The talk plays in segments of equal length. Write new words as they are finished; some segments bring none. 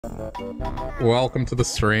Welcome to the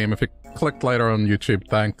stream. If you clicked later on YouTube,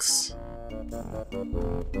 thanks.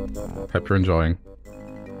 Hope you're enjoying.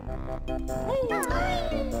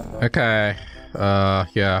 Okay.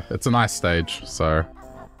 Yeah, it's a nice stage, so...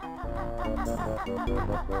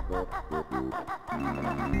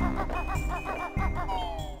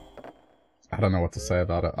 I don't know what to say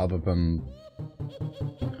about it other than...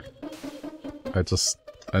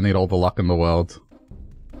 I need all the luck in the world.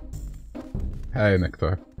 Hey,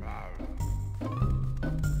 Nikto.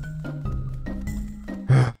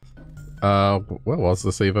 Where was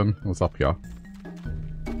this even? It was up here.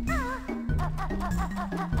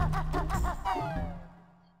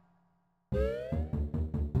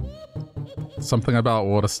 Something about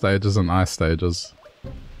water stages and ice stages.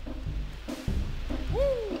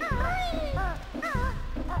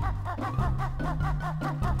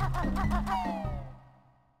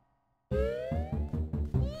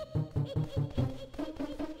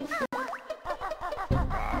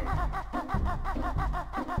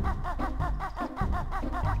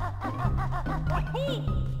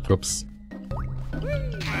 Oops.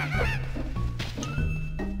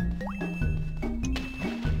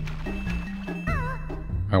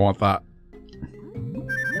 I want that.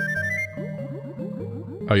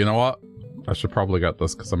 Oh, you know what? I should probably get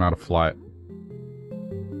this because I'm out of flight.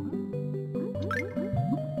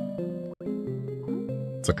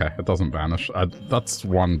 It's okay, it doesn't vanish. That's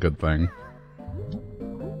one good thing.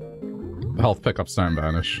 The health pickups don't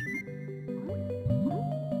vanish.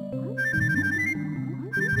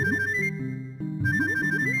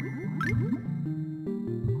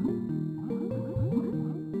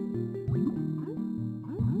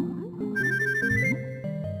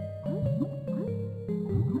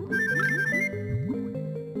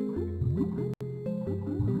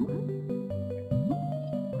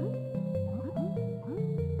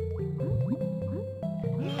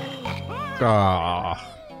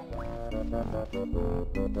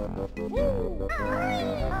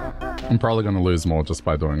 I'm probably gonna lose more just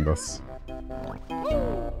by doing this.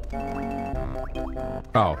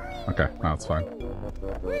 Oh, okay, no, it's fine.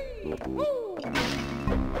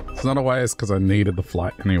 It's not a waste because I needed the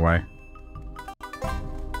flight anyway.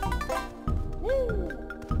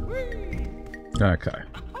 Okay.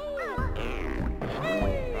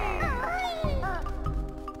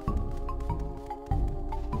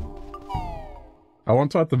 I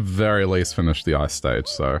want to at the very least finish the ice stage,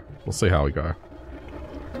 so we'll see how we go.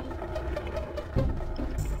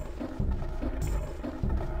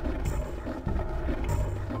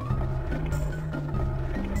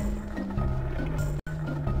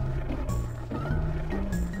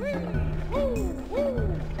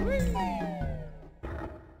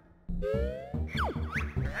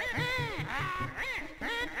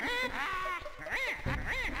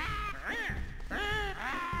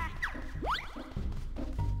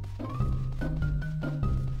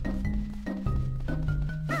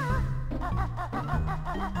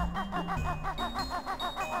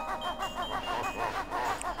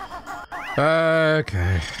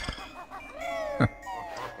 Okay.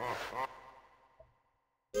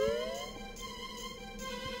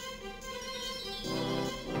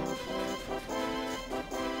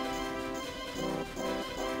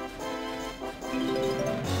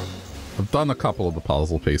 I've done a couple of the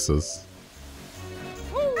puzzle pieces.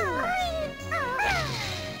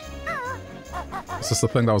 It's just the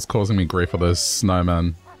thing that was causing me grief for those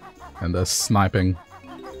snowmen and their sniping.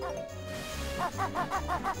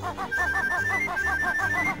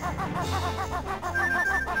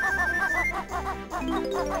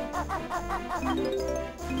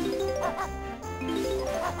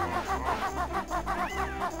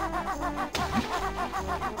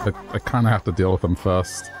 I kind of have to deal with them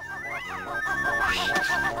first.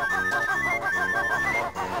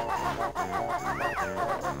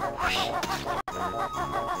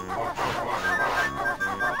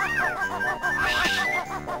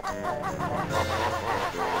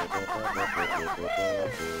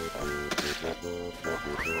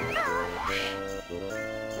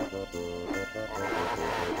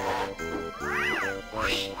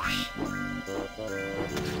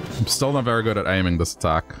 I'm still not very good at aiming this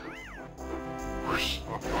attack.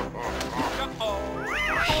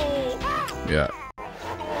 Yeah.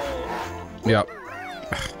 Yep.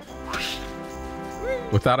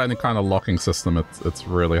 Without any kind of locking system, it's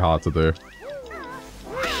really hard to do.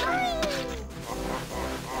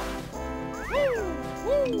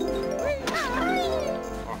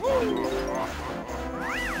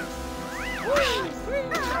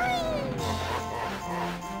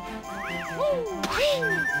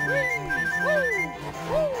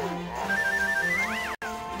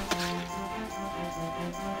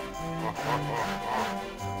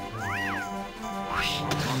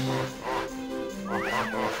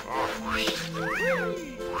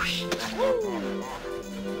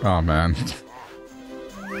 Oh man.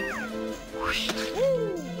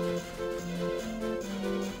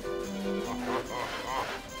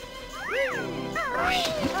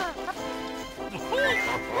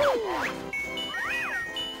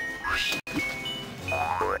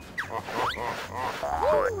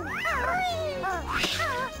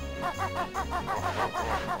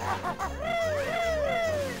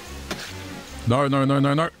 No, no, no,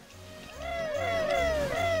 no, no.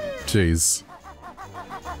 Jeez.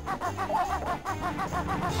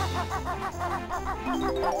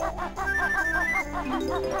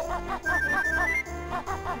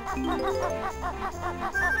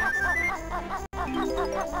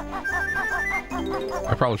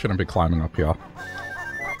 I probably shouldn't be climbing up here.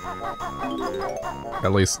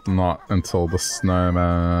 At least not until the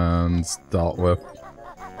snowman's dealt with.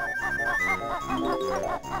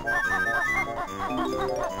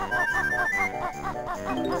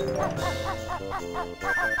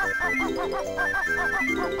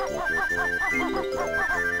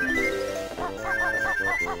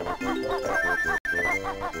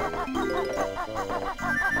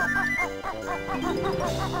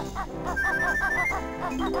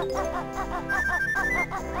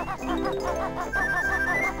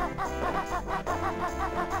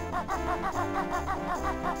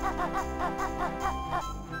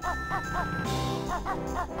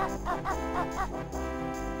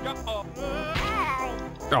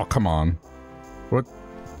 Oh, come on. What?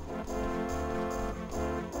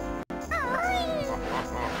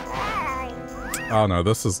 Oh no,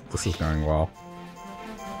 this is going well.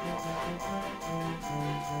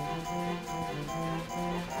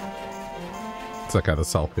 It's okay to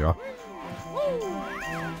self here.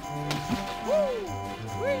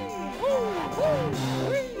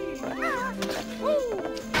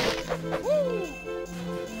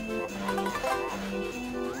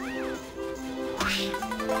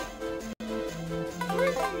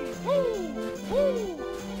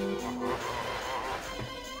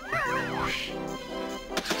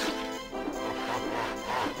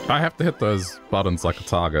 I have to hit those buttons like a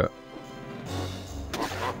target.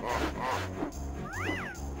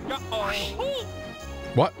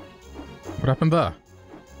 What? What happened there?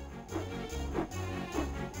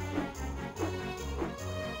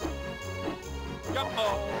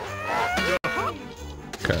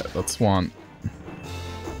 Okay, that's one.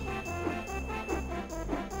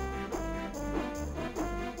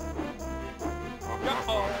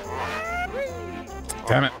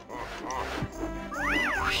 Damn it.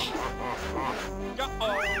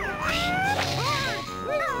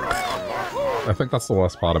 I think that's the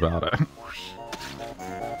worst part about it.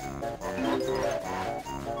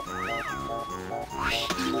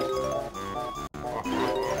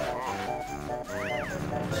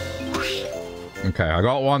 Okay, I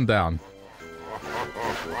got one down.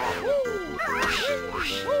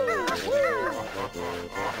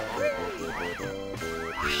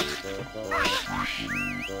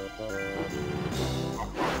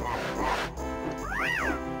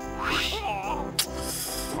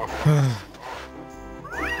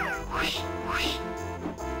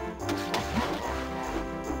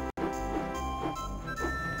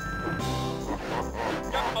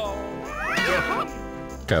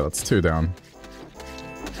 Okay, that's two down.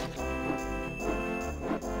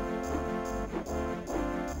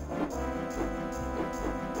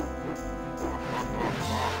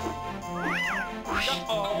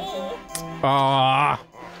 Ah.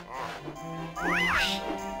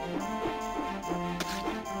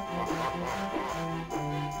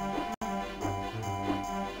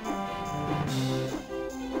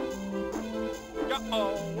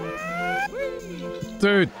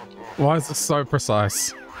 Dude, why is this so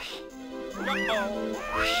precise?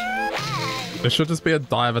 It should just be a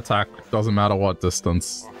dive attack, doesn't matter what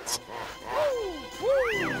distance.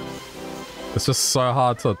 It's just so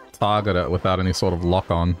hard to target it without any sort of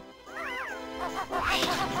lock-on.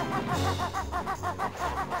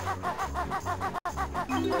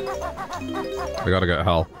 I gotta get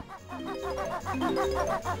help.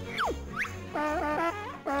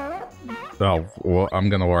 Oh, well, I'm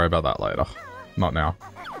gonna worry about that later. Not now.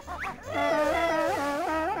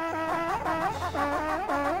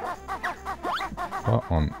 What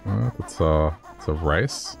on earth? It's a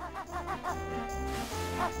race?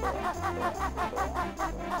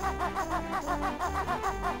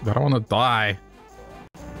 I don't want to die.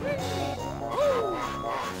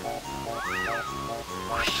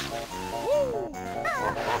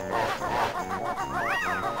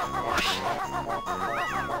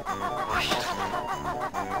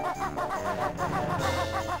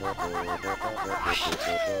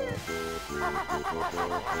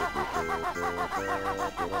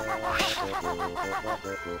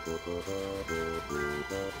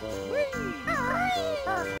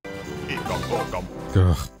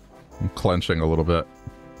 Ugh. I'm clenching a little bit.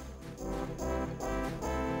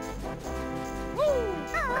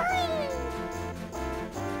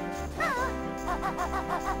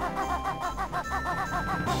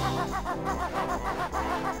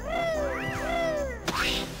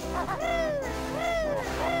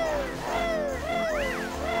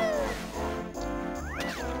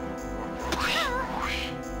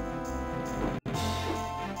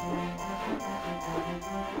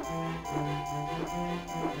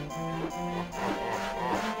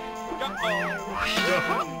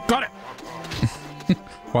 Got it!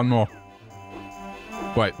 One more.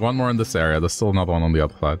 Wait, one more in this area. There's still another one on the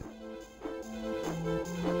other side.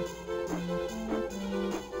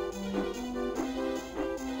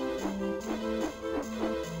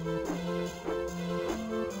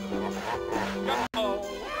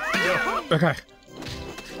 Okay.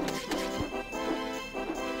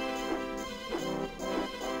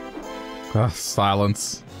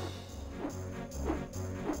 Silence.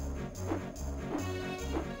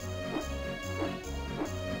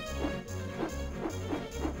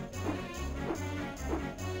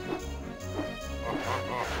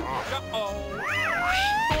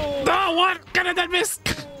 Oh, what? How did that miss?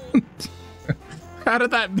 How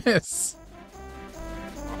did that miss?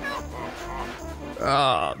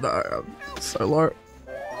 Oh, no. I'm so low.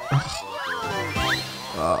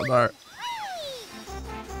 Oh, no.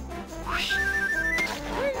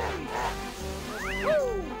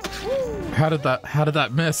 How did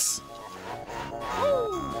that miss?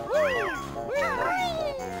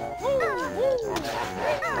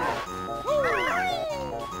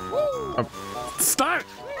 Start!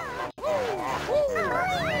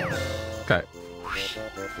 Okay.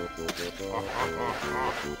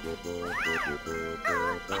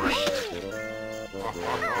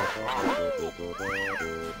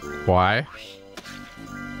 Why?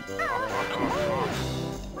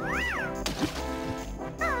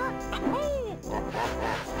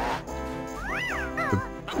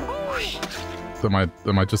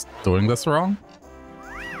 Am I just doing this wrong?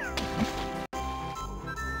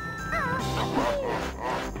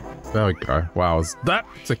 There we go. Wow, is that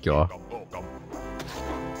particular?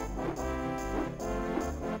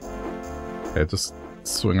 Okay, just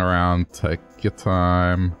swing around, take your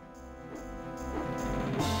time.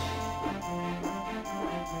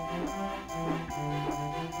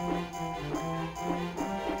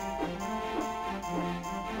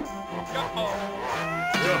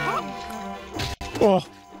 Oh,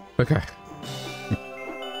 okay.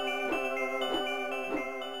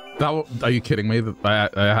 Are you kidding me?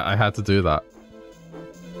 I had to do that.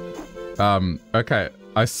 Okay.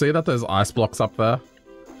 I see that there's ice blocks up there.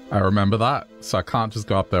 I remember that, so I can't just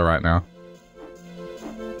go up there right now.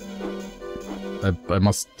 I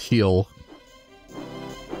must heal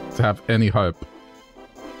to have any hope.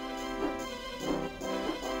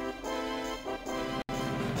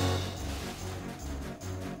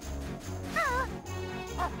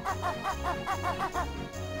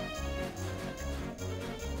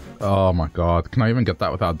 Oh my god, can I even get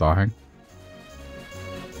that without dying?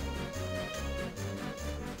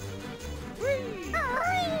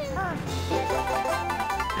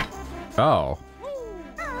 Oh.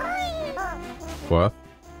 Worth.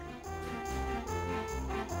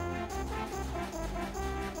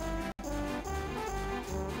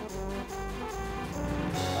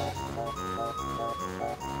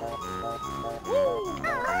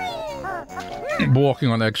 Walking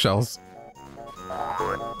on eggshells.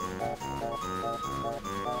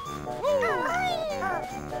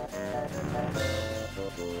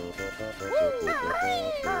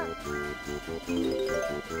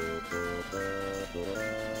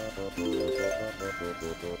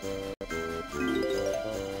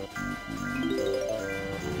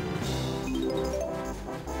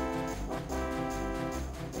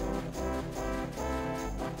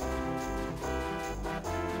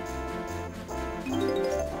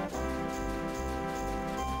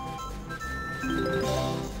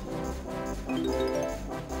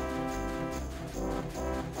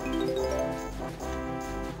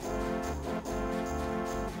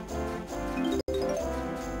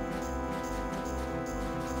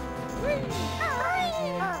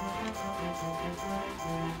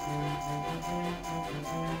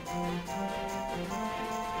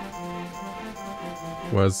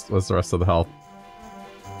 Where's the rest of the health?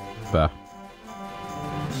 There.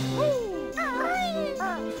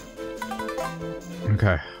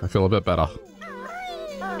 Okay, I feel a bit better.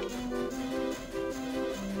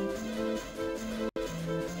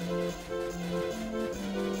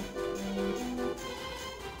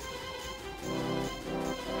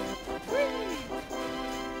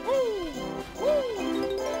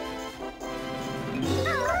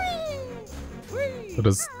 It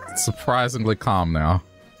is surprisingly calm now.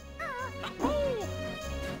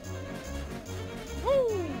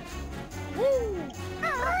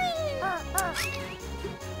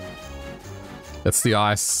 It's the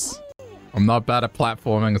ice. I'm not bad at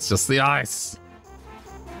platforming, it's just the ice.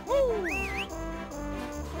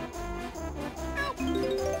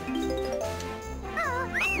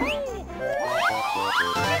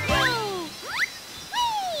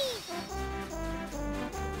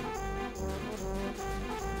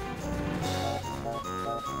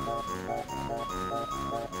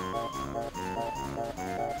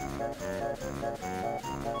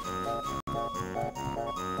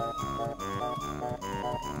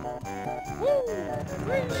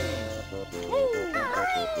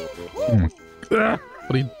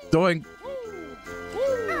 What are you doing?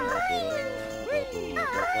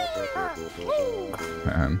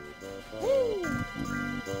 Man.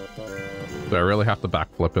 Do I really have to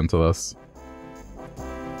backflip into this?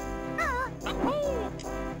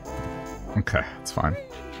 Okay, it's fine.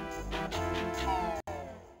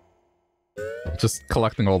 Just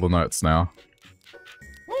collecting all the notes now.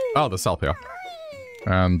 Oh, there's help here.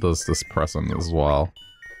 And there's this present as well.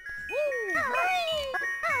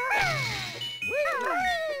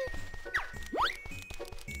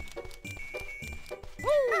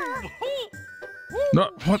 No,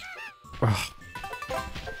 what? Ugh.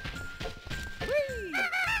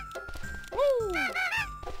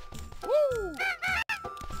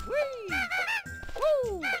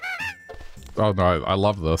 Oh no, I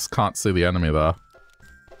love this. Can't see the enemy there.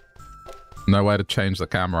 No way to change the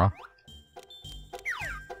camera.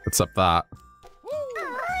 Except that.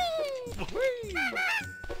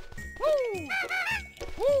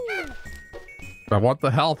 I want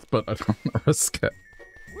the health, but I don't want to risk it.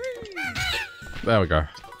 There we go.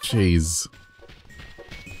 Jeez.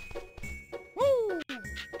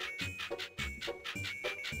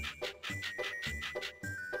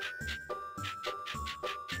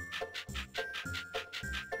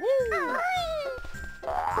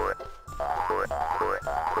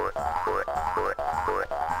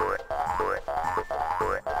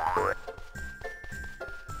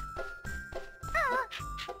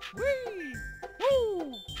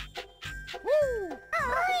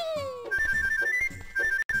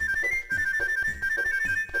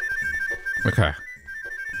 Okay.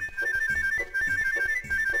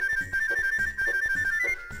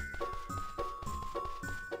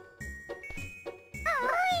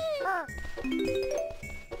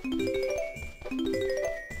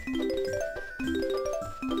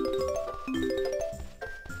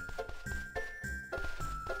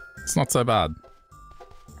 It's not so bad.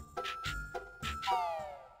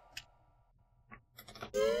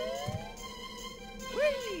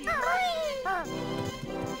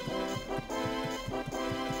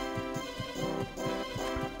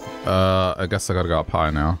 I guess I gotta go up high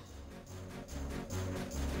now.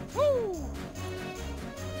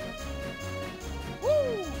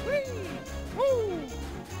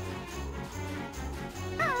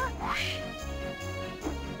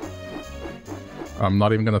 I'm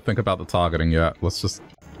not even gonna think about the targeting yet. Let's just...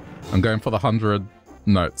 I'm going for the 100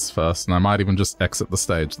 notes first, and I might even just exit the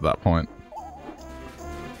stage at that point.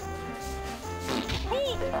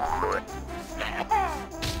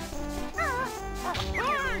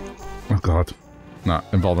 Oh god. Nah,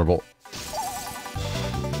 invulnerable.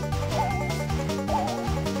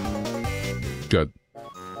 Good.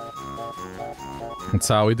 That's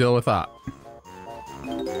how we deal with that.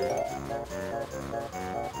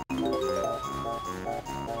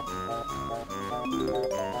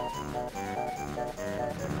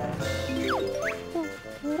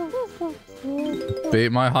 Beat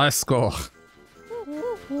my high score.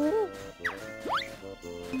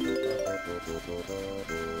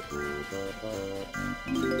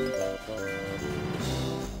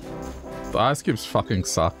 The ice cubes fucking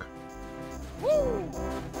suck.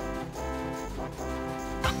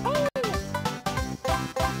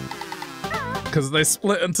 Because they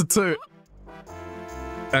split into two.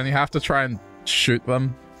 And you have to try and shoot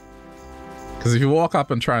them. Because if you walk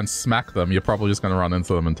up and try and smack them, you're probably just going to run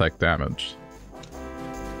into them and take damage.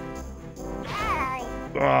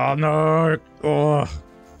 Oh no! Oh.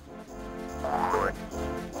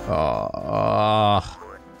 Oh.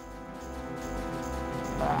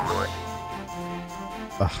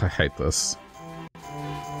 Ugh, I hate this.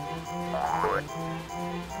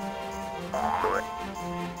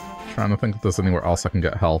 Trying to think if there's anywhere else I can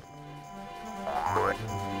get health.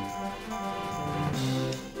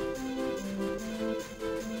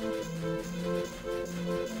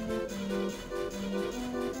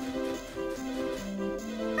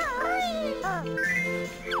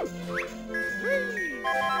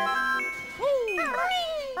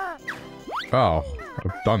 Oh,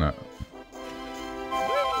 I've done it.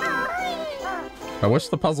 I wish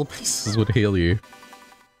the puzzle pieces would heal you.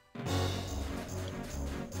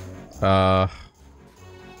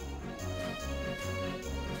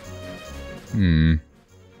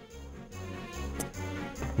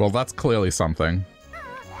 Well, that's clearly something.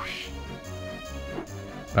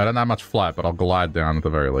 I don't have much flight, but I'll glide down at the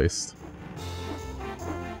very least.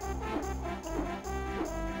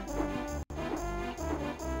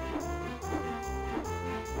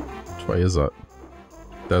 Which way is it?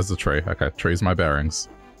 There's the tree. Okay, tree's my bearings.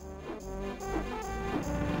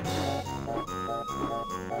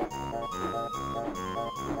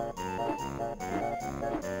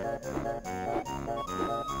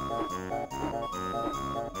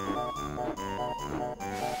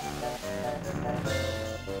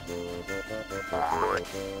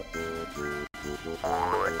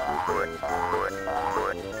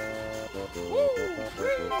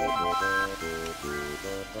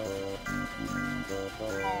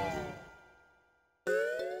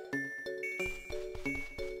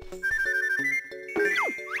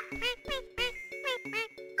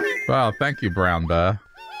 Wow, thank you, Brown Bear.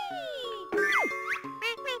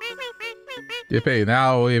 Yippee,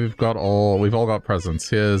 now we've all got presents.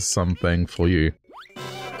 Here's something for you.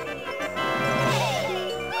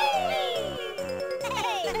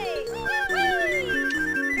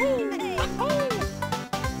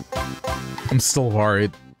 I'm still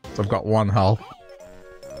worried. I've got 1 health.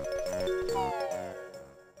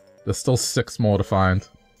 There's still 6 more to find.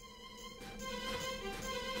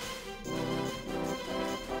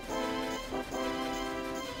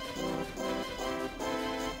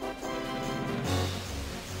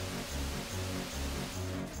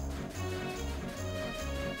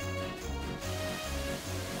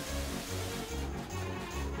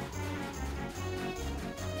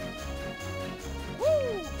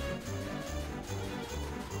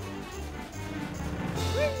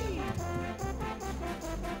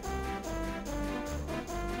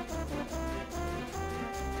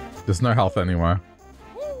 There's no health anywhere.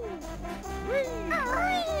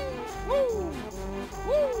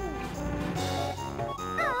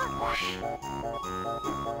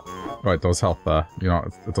 Right, there was health there. You know,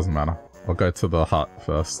 it doesn't matter. I'll go to the hut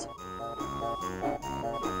first.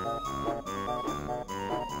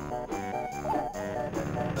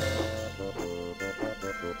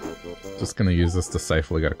 Just gonna use this to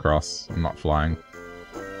safely get across. I'm not flying.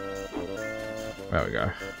 There we go.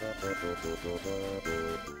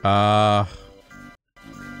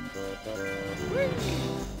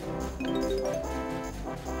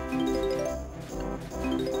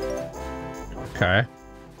 Okay.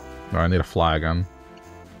 No, I need to fly again.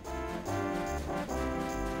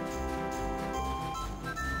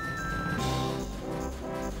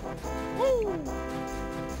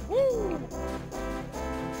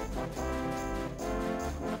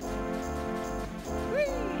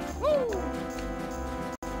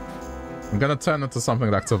 I'm gonna turn into something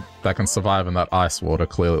that can survive in that ice water,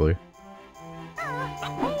 clearly.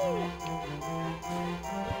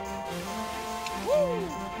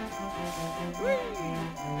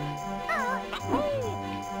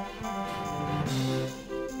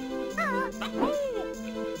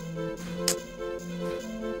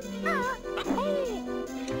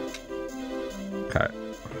 Okay,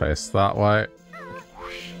 face that way.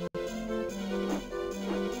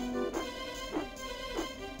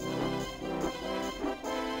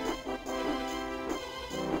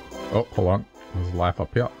 Oh, hold on. There's life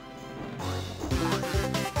up here.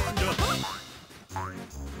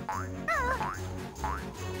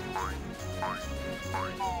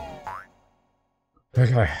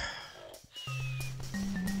 Okay.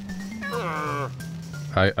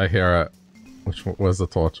 I hear it. Where's the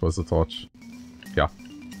torch? Where's the torch? Yeah.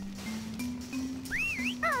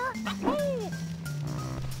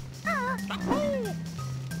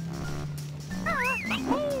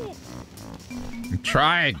 I'm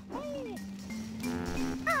trying!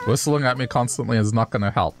 Whistling at me constantly is not gonna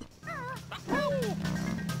help.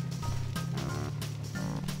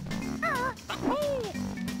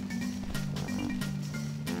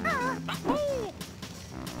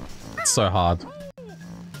 It's so hard.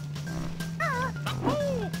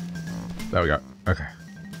 There we go. Okay.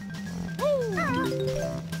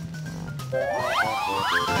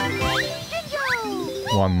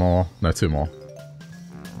 One more. No, 2 more.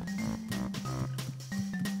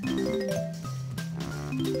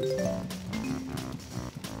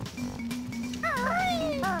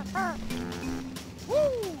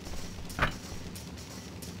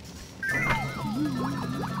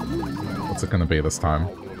 What's it gonna be this time?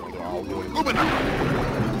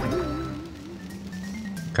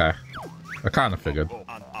 Okay. kind of figured.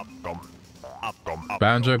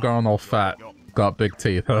 Banjo going all fat, got big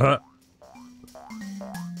teeth. But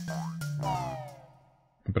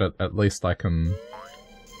at least I can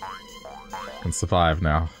survive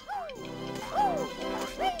now.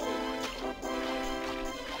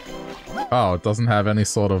 Oh, it doesn't have any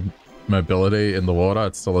sort of mobility in the water.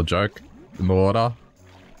 It's still a joke in the water.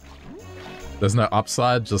 There's no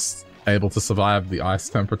upside, just able to survive the ice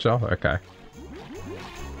temperature. Okay.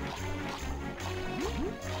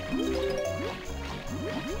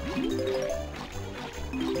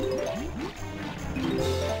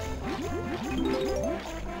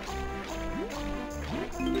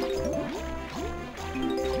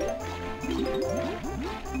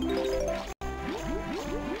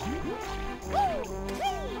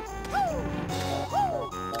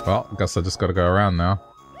 Well, I guess I just gotta go around now.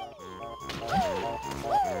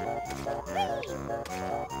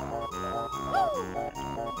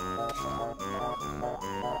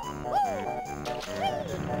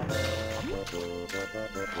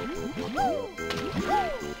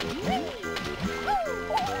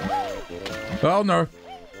 Oh no!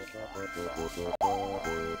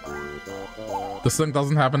 This thing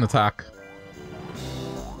doesn't have an attack.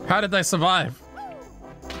 How did they survive?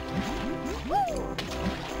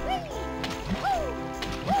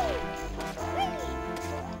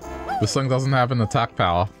 This thing doesn't have an attack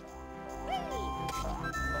power.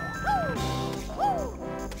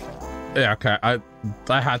 Yeah, okay, I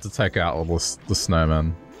had to take out all the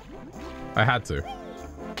snowmen. I had to.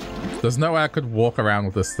 There's no way I could walk around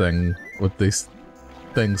with this thing, with these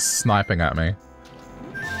things sniping at me.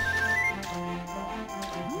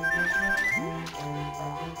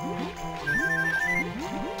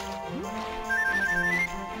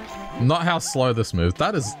 Not how slow this moves.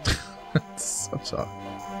 That is such a...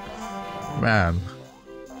 Man.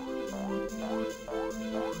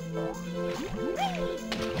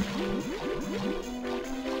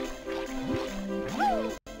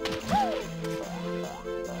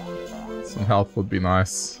 Some health would be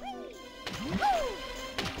nice.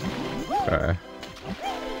 Okay.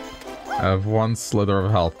 I have one slither of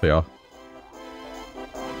health here.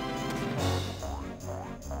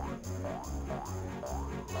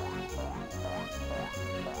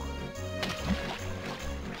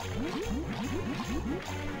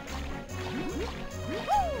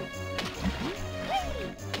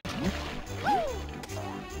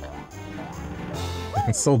 I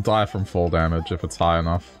can still die from fall damage if it's high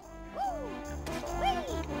enough.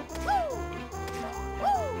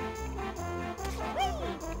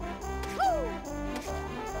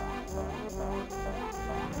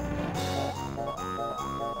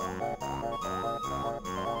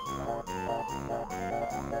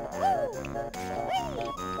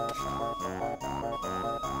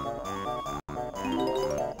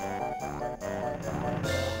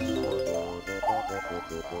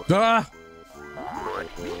 Ah!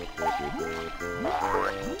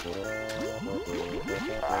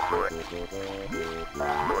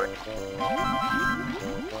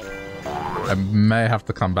 I may have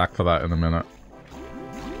to come back for that in a minute.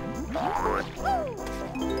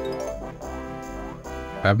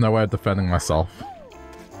 I have no way of defending myself.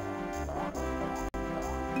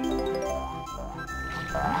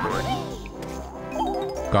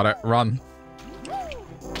 Got it, run.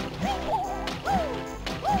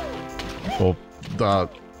 Or,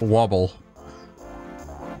 wobble.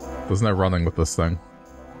 There's no running with this thing.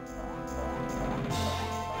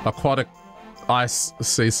 Aquatic ice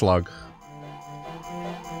sea slug.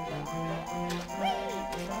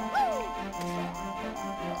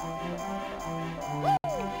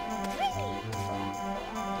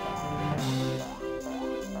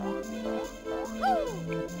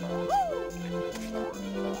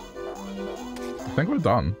 I think we're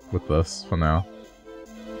done with this for now.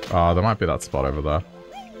 There might be that spot over there.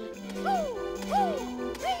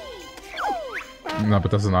 No,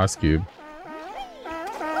 but there's an ice cube.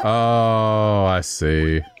 Oh, I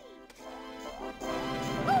see.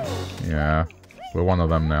 Yeah, we're one of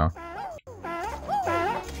them now.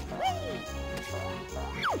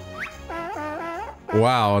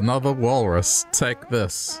 Wow, another walrus. Take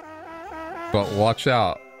this. But watch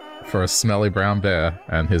out for a smelly brown bear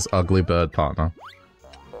and his ugly bird partner.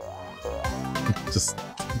 Just...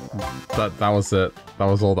 That was it. That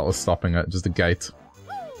was all that was stopping it. Just a gate.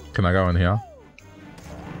 Can I go in here?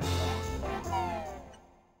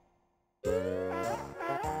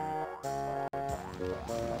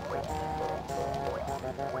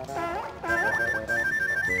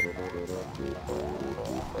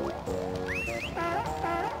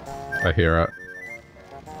 I hear it.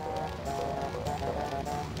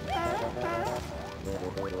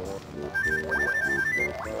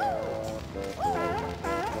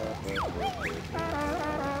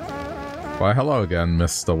 Why, hello again,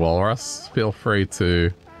 Mr. Walrus. Feel free to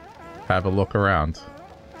have a look around.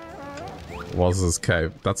 Wazza's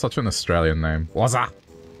Cave. That's such an Australian name. Wazza!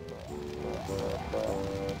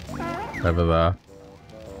 Over there.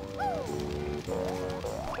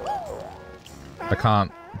 I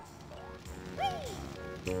can't.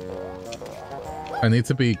 I need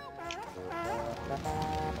to be...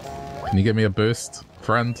 Can you give me a boost,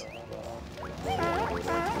 friend?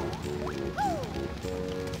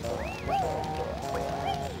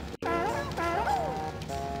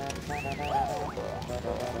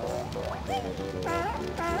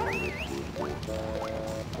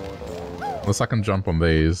 Unless I can jump on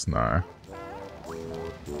these. No.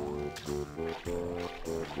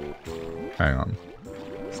 Hang on.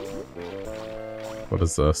 What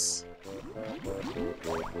is this?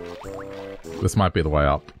 This might be the way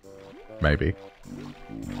up. Maybe.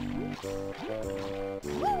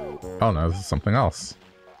 Oh no, this is something else.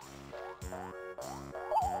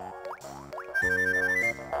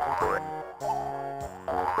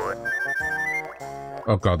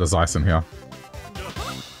 Oh god, there's ice in here.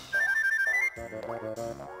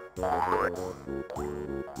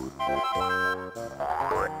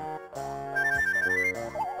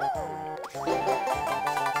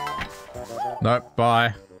 Nope,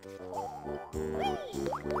 bye.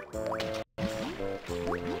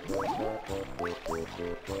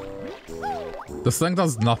 This thing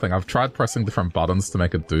does nothing. I've tried pressing different buttons to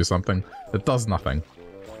make it do something. It does nothing.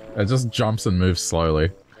 It just jumps and moves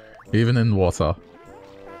slowly. Even in water.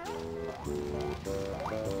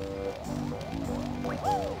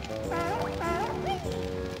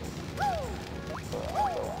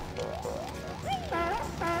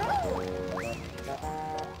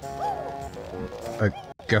 I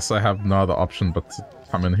guess I have no other option but to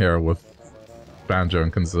come in here with Banjo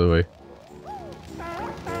and Kazooie.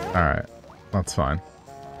 Alright, that's fine.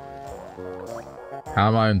 How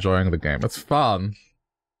am I enjoying the game? It's fun.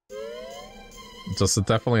 Just it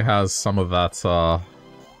definitely has some of that,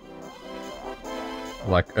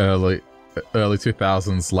 like early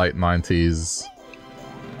 2000s, late 90s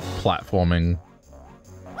platforming.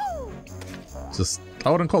 Just,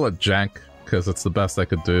 I wouldn't call it jank, because it's the best I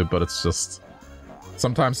could do, but it's just...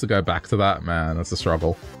 Sometimes to go back to that, man, it's a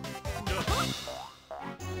struggle.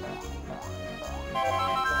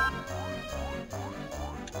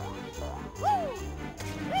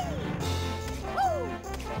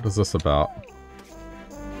 What is this about?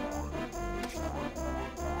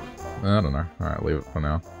 I don't know. Alright, leave it for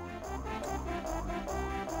now.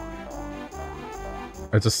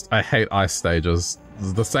 I hate ice stages.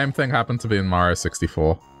 The same thing happened to me in Mario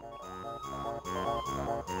 64.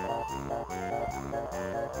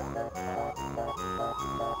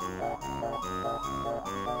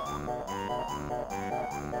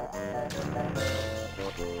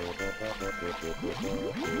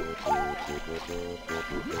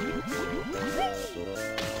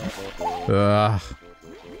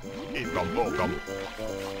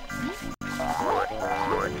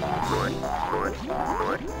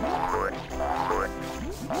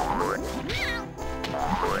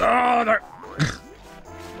 Oh, no.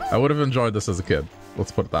 I would have enjoyed this as a kid.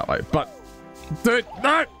 Let's put it that way. But, dude,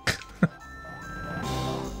 no!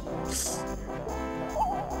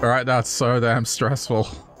 Alright, now it's so damn stressful.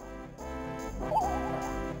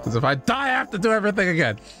 Because if I die, I have to do everything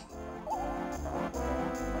again.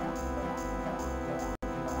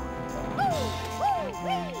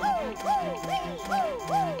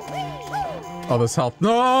 Oh, there's health.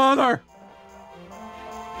 No, no!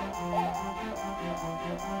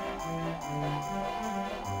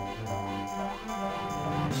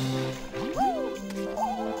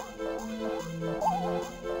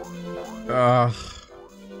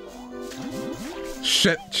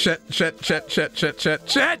 Shit, shit, shit, shit, shit, shit, shit,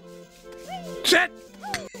 shit! Shit!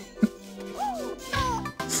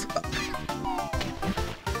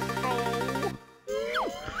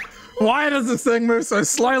 Why does this thing move so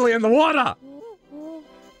slowly in the water?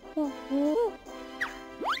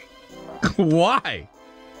 Why?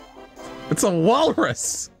 It's a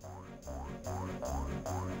walrus!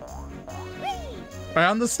 I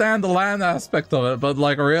understand the land aspect of it, but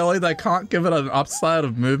like really, they can't give it an upside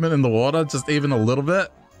of movement in the water, just even a little bit?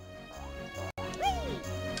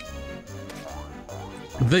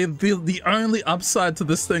 The only upside to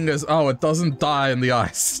this thing is, oh, it doesn't die in the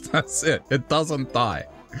ice. That's it. It doesn't die.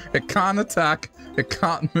 It can't attack, it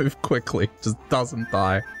can't move quickly, it just doesn't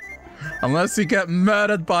die. Unless you get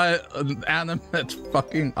murdered by an animate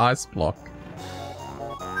fucking ice block.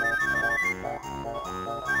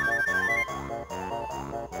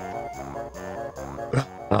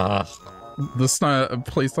 The snow.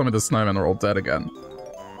 Please tell me the snowmen are all dead again.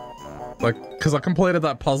 Like, because I completed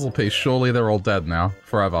that puzzle piece, surely they're all dead now.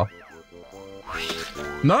 Forever.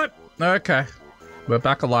 Nope! Okay. We're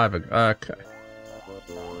back alive again. Okay.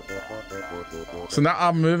 So now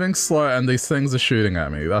I'm moving slow and these things are shooting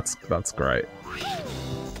at me. That's great.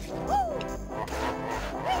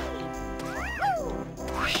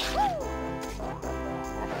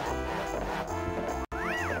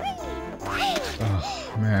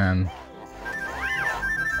 Oh, man.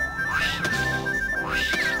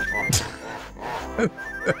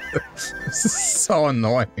 This is so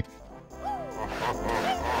annoying.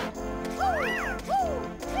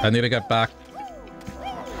 I need to get back.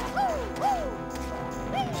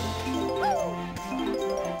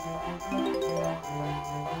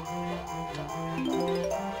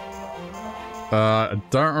 I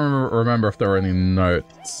don't remember if there were any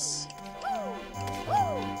notes.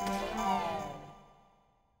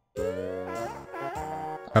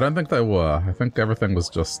 I don't think there were. I think everything was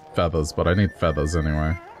just feathers, but I need feathers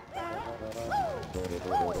anyway.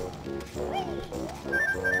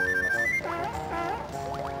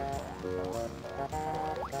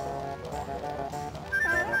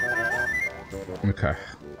 Okay.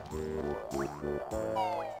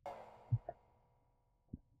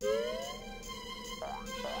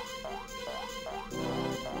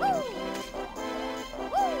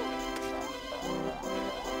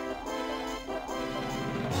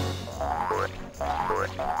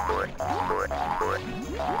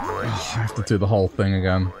 I have to do the whole thing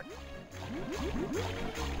again.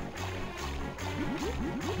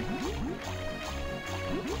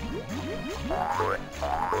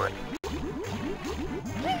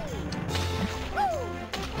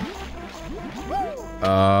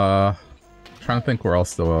 Trying to think where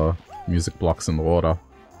else there were music blocks in the water.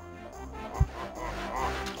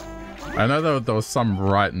 I know there was some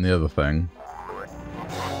right near the thing.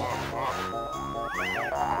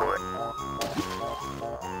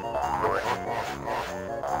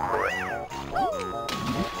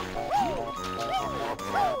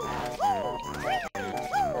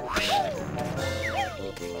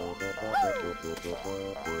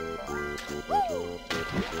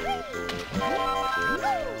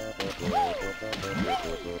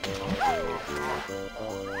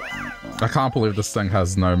 I can't believe this thing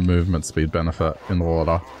has no movement speed benefit in the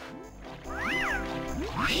water.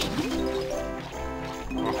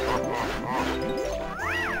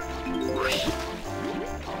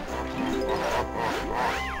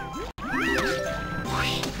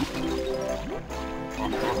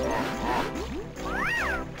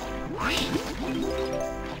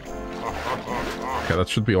 Okay, that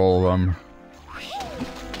should be all of them.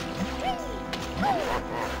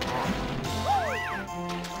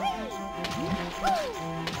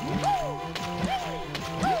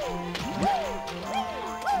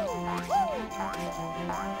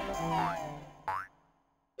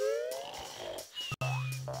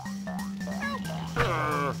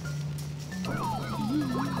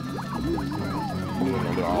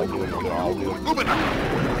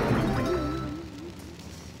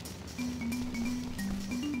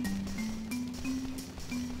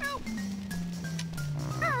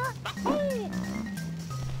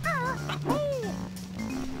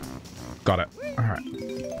 Got it. All right.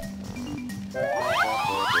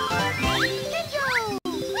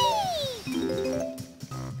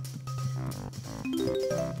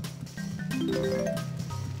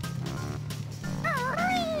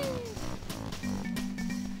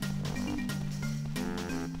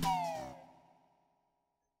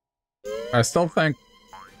 I still think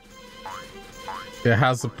it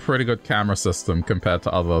has a pretty good camera system compared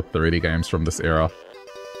to other 3D games from this era.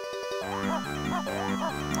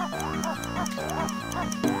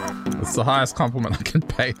 It's the highest compliment I can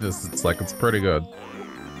pay this. It's like, it's pretty good.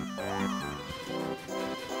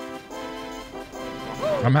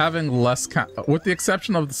 I'm having less with the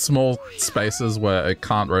exception of the small spaces where it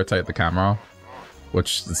can't rotate the camera,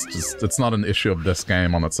 which is just, it's not an issue of this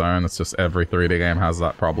game on its own, it's just every 3D game has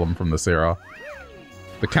that problem from this era.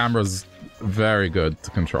 The camera's very good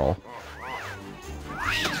to control.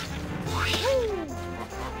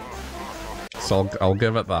 So I'll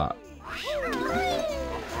give it that.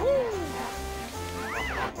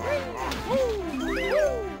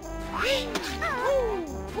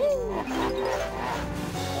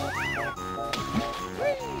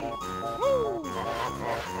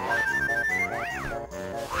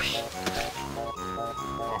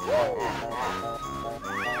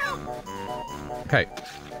 Okay.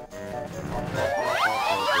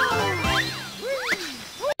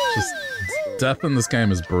 Just death in this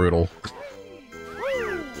game is brutal.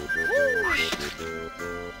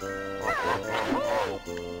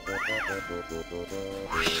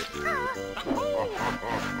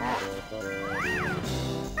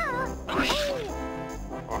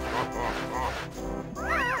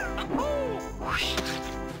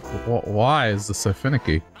 Why is this so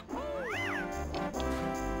finicky?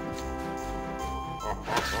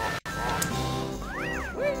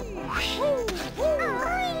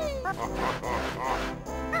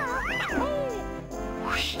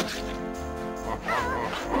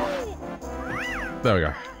 There we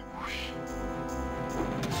go.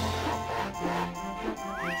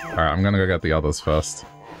 Alright, I'm gonna go get the others first.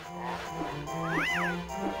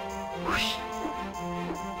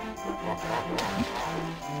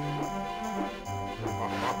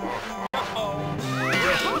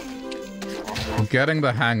 I'm getting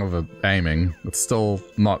the hang of aiming. It's still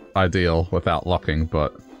not ideal without locking,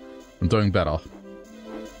 but I'm doing better.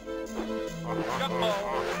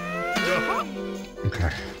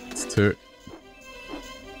 Okay, it's 2.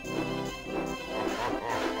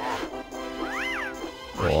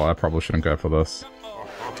 Oh, I probably shouldn't go for this.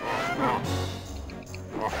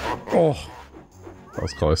 Oh, that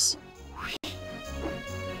was close.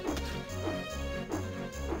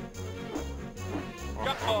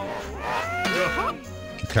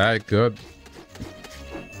 Okay, good.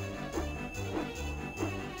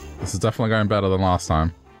 This is definitely going better than last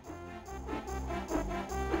time.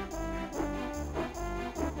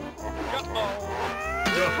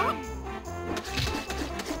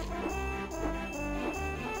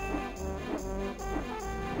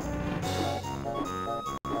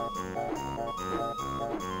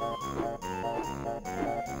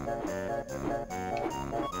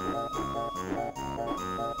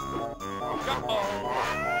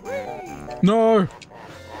 No!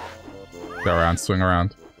 Go around, swing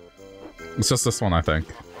around. It's just this one, I think.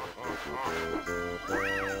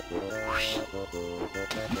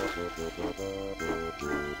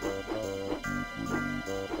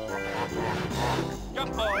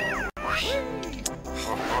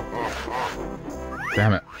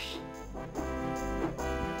 Damn it.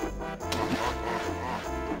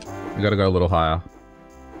 We gotta go a little higher.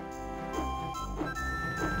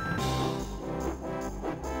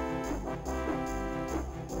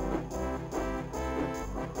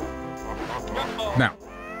 Now.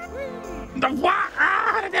 The what?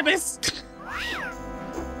 Ah, did I miss?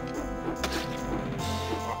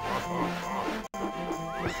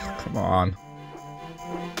 Come on.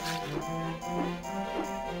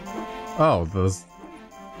 Oh, there's...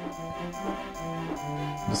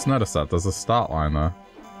 Just noticed that. There's a start line there.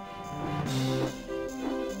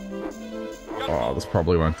 Oh, this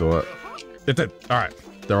probably won't do it. It did. Alright.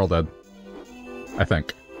 They're all dead. I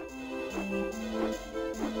think.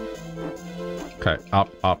 Okay, up,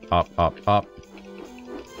 up, up, up, up.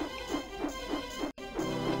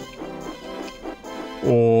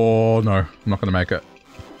 Oh, no. I'm not gonna make it.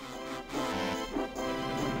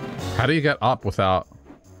 How do you get up without...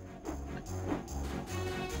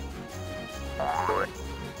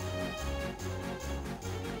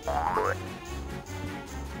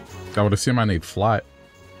 I would assume I need flight.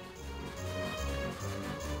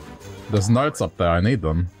 There's notes up there, I need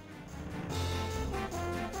them.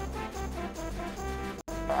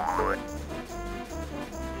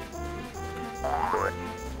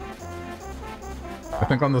 I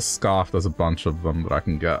think on the scarf there's a bunch of them that I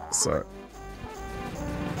can get, so...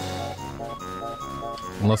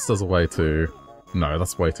 Unless there's a way to... No,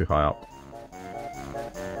 that's way too high up.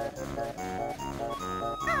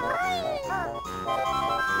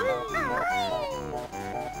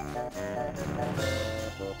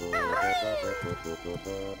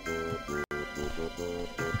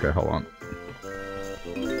 Okay, hold on.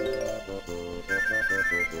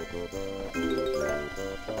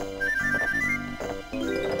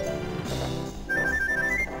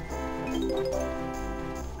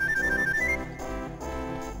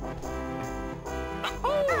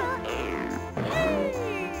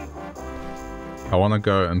 I want to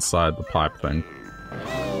go inside the pipe thing.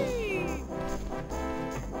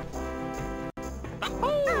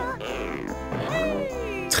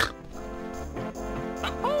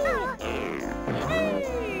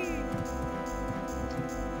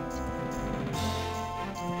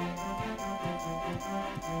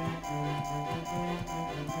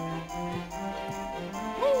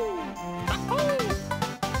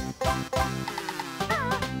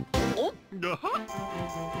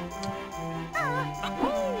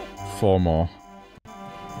 Four more.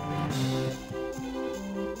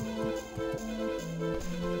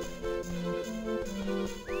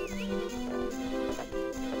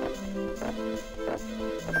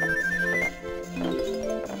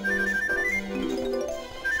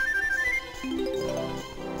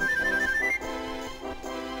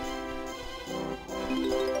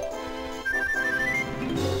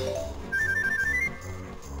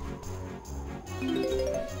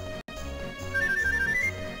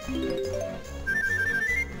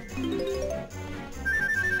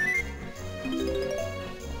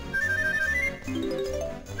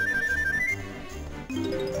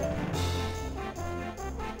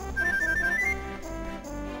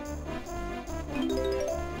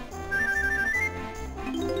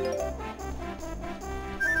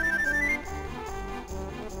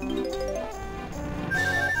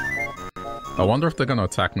 I wonder if they're gonna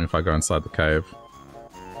attack me if I go inside the cave.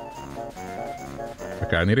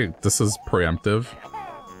 Okay, I need to... This is preemptive.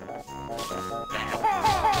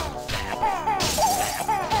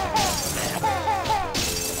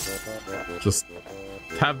 Just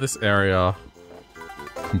have this area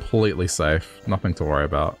completely safe. Nothing to worry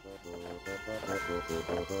about.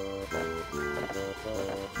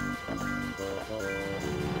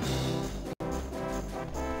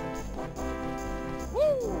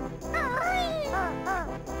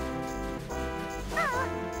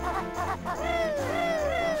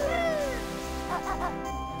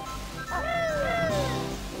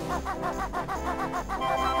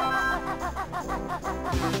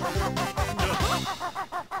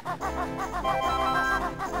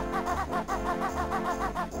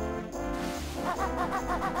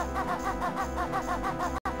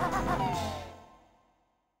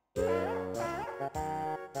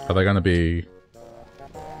 Are they gonna be...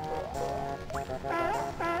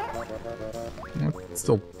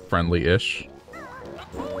 Still friendly-ish.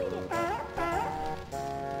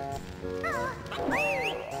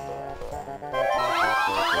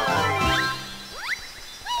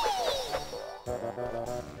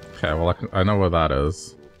 Okay, well I know where that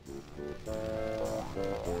is.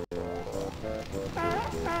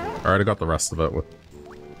 I already got the rest of it with...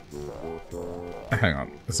 Hang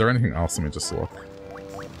on, is there anything else? Let me just look.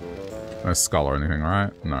 No skull or anything,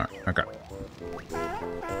 right? No. Okay.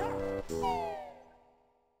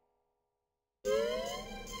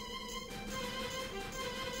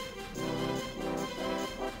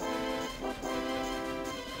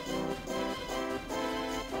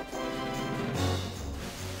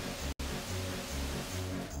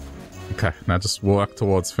 Okay, now just work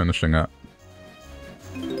towards finishing it.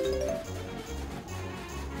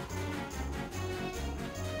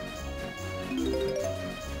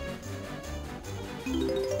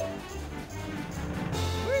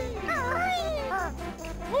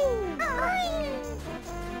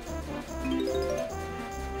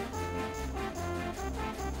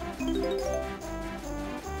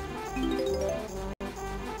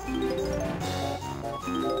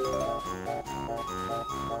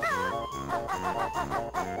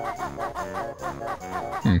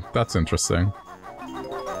 That's interesting.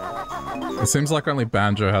 It seems like only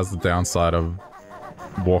Banjo has the downside of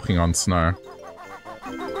walking on snow.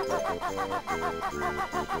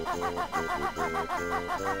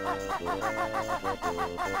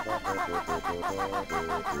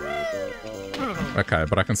 Okay,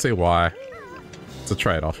 but I can see why. It's a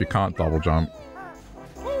trade-off. You can't double jump.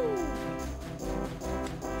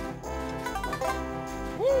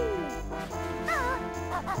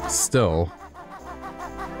 Still...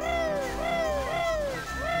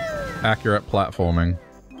 accurate platforming.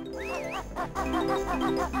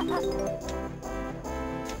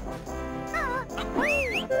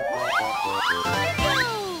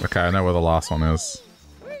 Okay, I know where the last one is.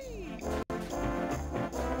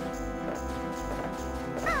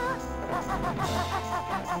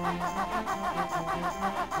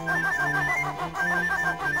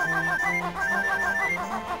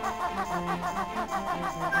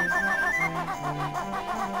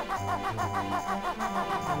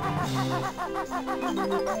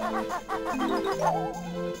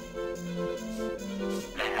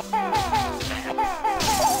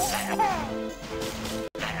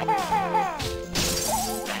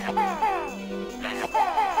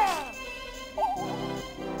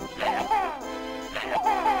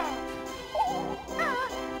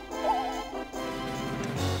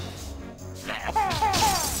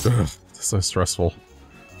 Ugh, so stressful.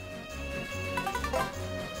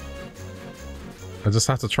 I just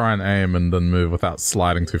have to try and aim and then move without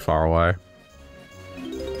sliding too far away.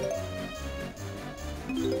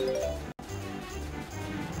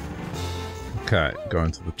 Okay, go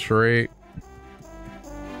into the tree.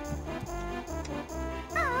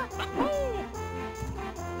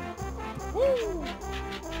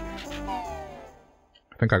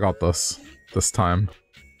 I think I got this time.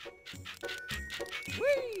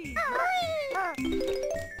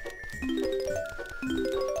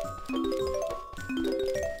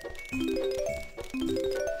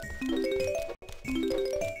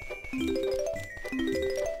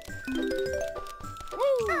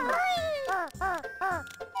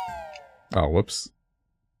 Oh, whoops.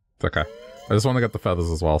 It's okay. I just want to get the feathers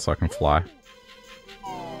as well so I can fly.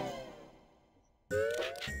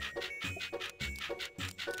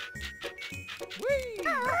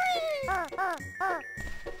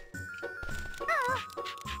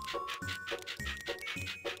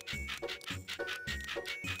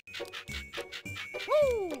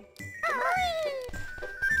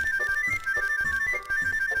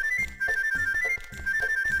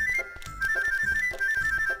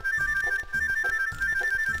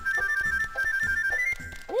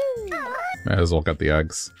 May as well get the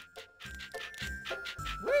eggs.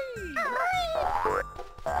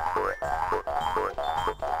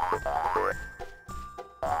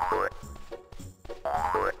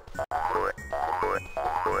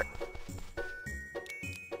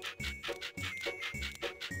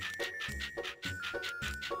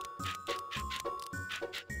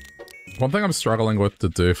 One thing I'm struggling with to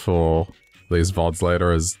do for these VODs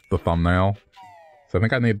later is the thumbnail. So I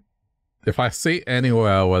think I need... If I see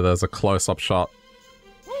anywhere where there's a close-up shot,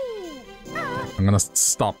 I'm gonna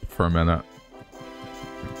stop for a minute.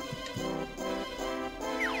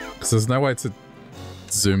 Because there's no way to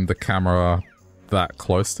zoom the camera that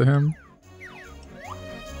close to him.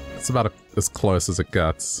 It's about as close as it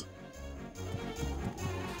gets.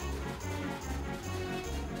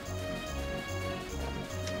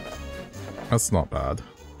 That's not bad.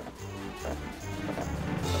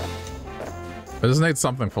 I just need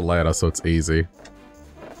something for later so it's easy.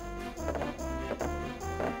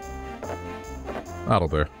 That'll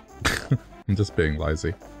do. I'm just being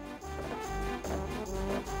lazy.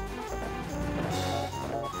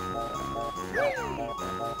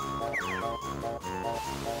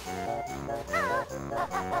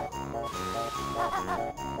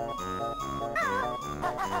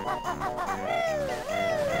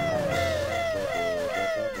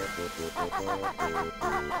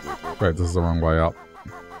 Wait, this is the wrong way up.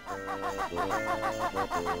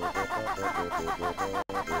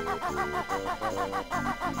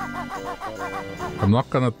 I'm not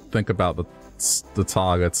gonna think about the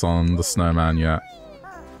targets on the snowman yet.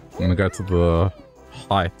 I'm gonna go to the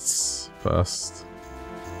heights first.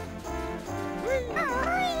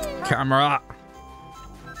 Camera!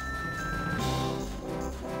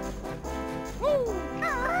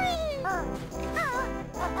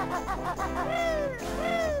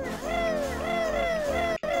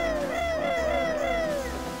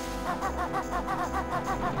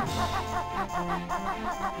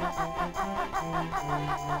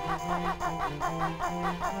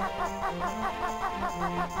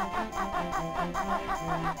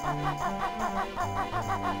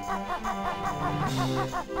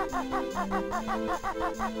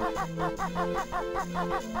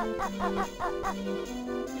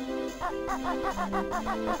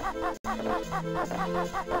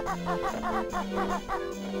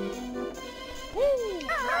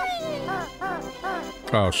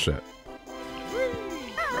 Oh shit.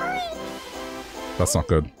 That's not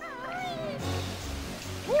good.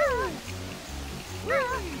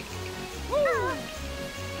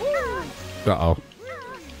 Uh-oh.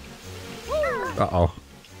 Uh-oh.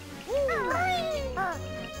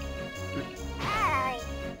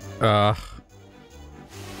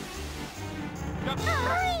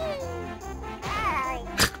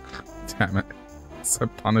 Damn it. It's so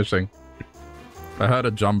punishing. I heard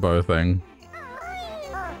a jumbo thing.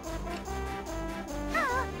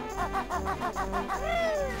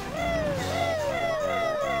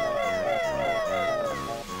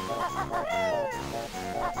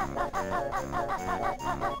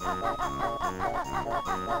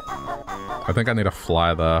 I think I need to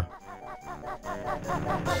fly there.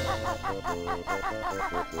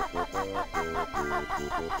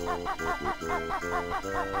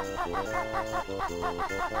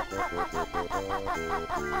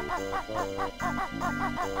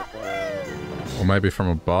 Or maybe from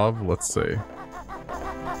above? Let's see.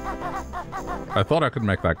 I thought I could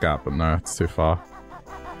make that gap, but no, it's too far.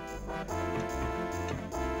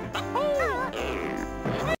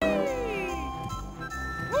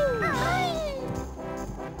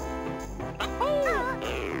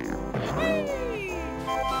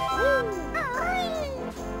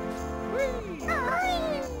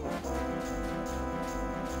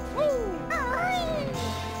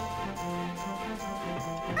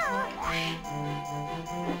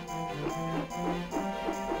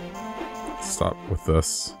 Stop with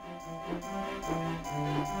this.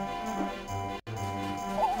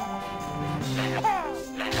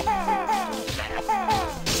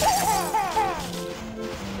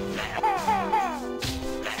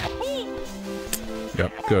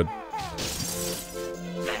 Yep, good.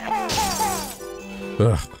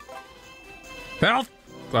 Ugh. Help!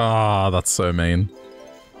 Ah, that's so mean.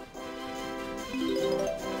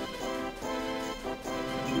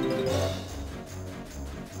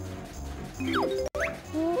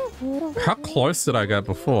 How close did I get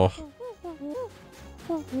before?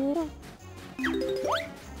 Oh,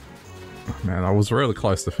 man, I was really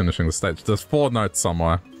close to finishing the stage. There's 4 notes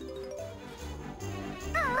somewhere.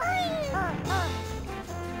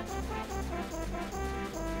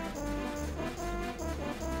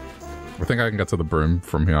 I think I can get to the broom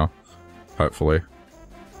from here. Hopefully.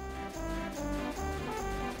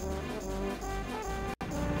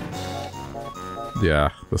 Yeah,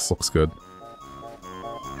 this looks good.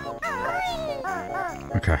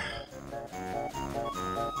 Okay.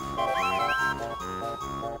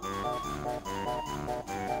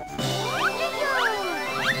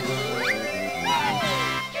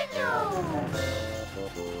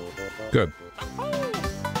 Good.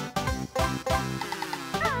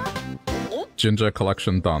 Ginger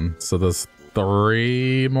collection done. So there's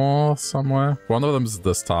 3 more somewhere. One of them's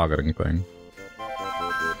this targeting thing.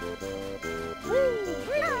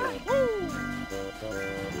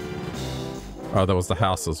 Oh, there was the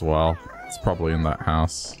house as well. It's probably in that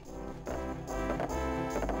house.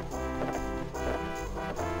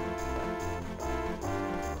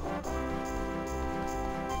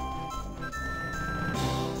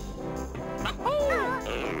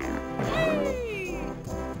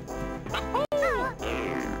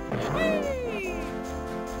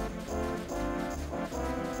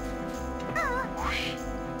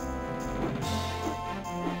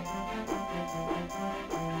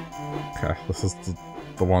 Okay, this is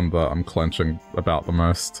the one that I'm clenching about the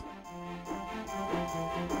most.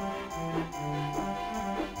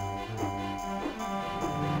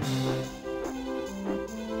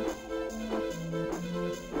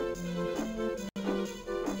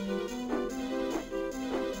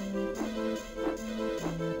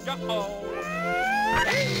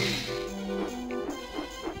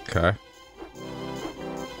 Okay.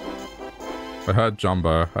 I heard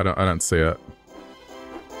Jumbo. I don't see it.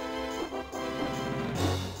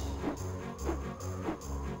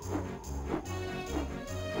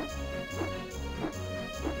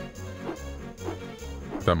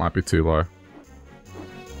 That might be too low.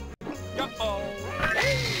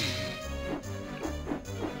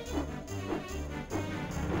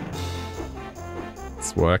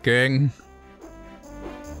 It's working.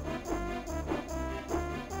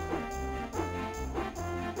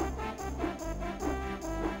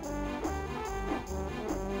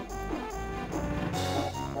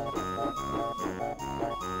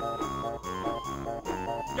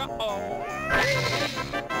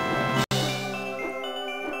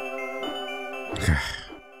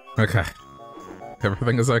 Okay.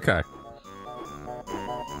 Everything is okay.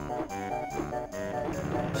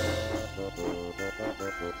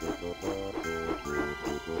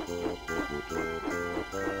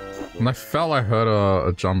 When I fell, I heard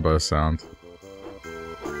a Jumbo sound.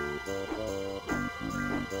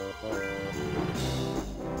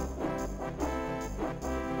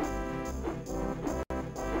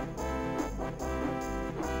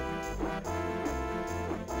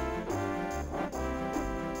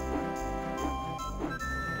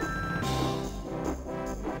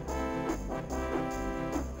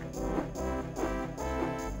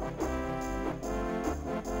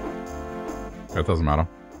 It doesn't matter.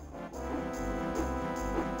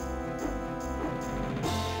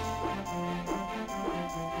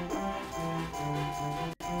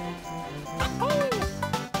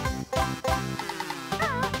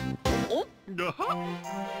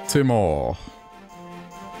 Two more.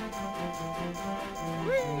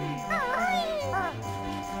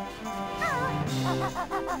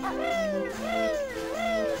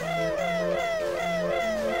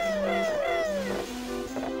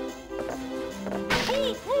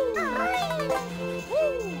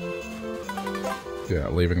 Yeah,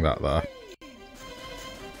 leaving that there.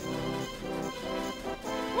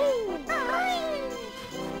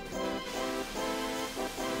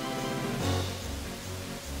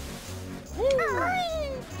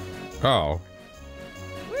 Oh.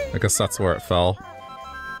 I guess that's where it fell.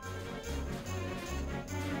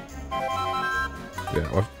 Yeah,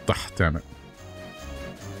 well, damn it.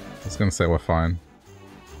 I was gonna say we're fine.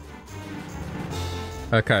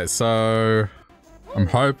 Okay, so I'm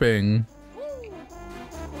hoping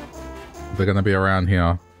they're gonna be around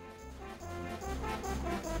here.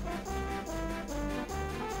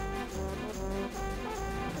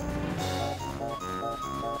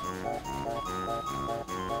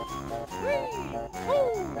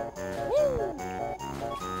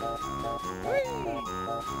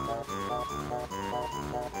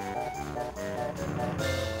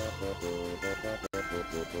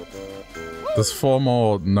 There's 4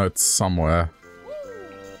 more notes somewhere.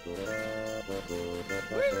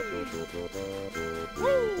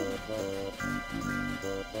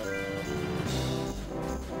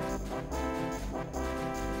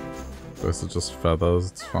 Those are just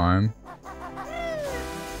feathers, it's fine.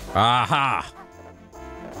 Aha!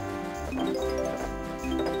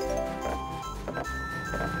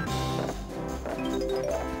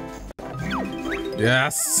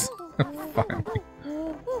 Yes! Finally.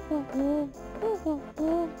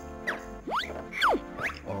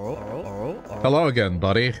 Hello again,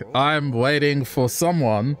 buddy. I'm waiting for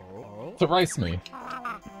someone to race me.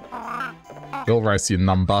 You'll race, you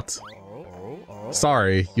numbut.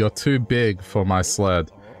 Sorry, you're too big for my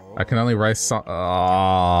sled. I can only race some-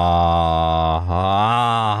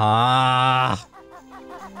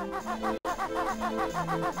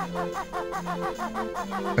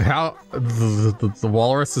 How- the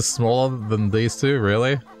walrus is smaller than these two,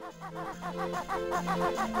 really?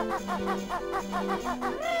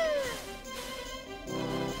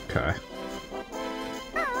 Okay.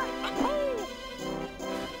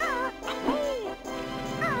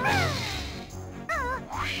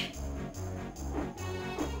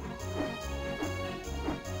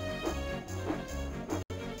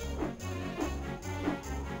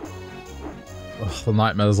 Ugh, the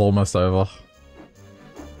nightmare's almost over.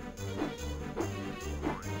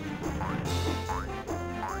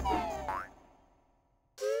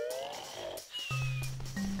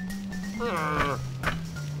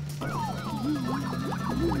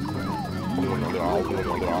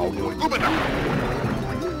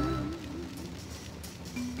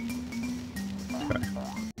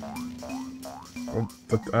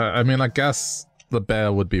 I mean, I guess the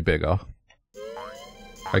bear would be bigger.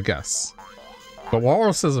 I guess. But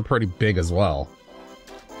walruses are pretty big as well.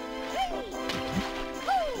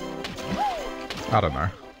 I don't know.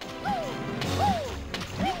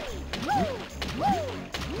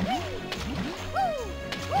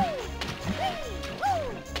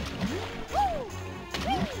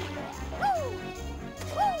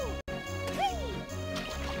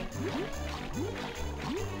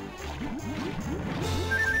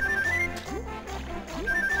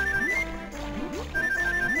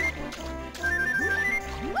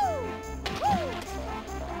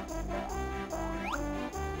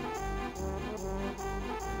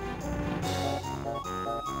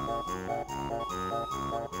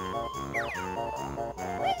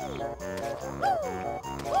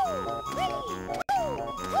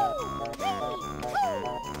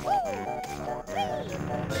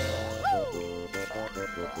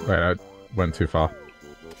 Wait, I went too far.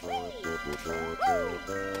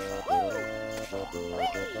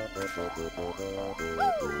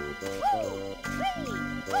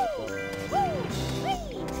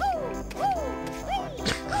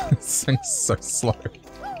 This thing's so slow.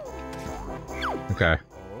 Okay.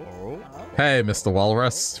 Hey, Mr.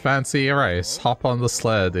 Walrus. Fancy a race? Hop on the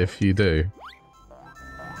sled if you do.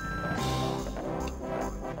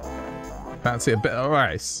 Fancy a bit of a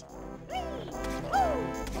race?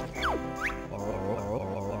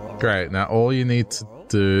 Great, now all you need to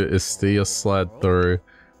do is steer your sled through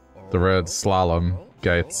the red slalom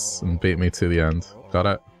gates and beat me to the end. Got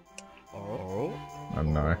it? Oh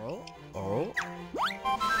no.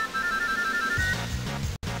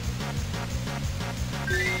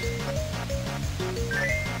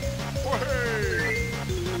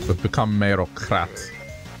 We've become meritocrat.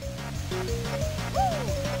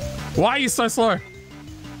 Why are you so slow?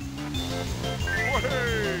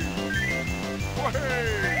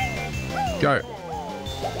 Go.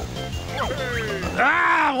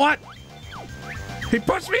 Ah, what? He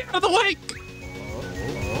pushed me out of the way!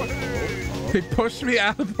 He pushed me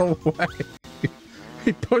out of the way.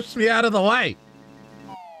 He pushed me out of the way.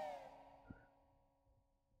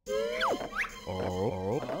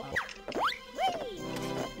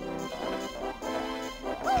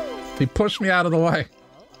 He pushed me out of the way.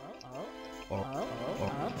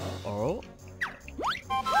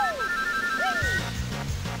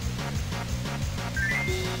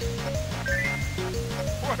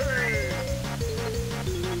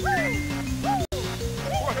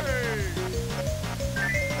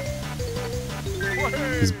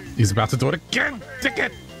 He's about to do it again!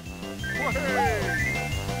 Ticket!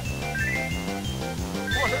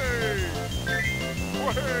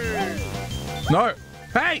 No!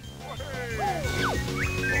 Hey!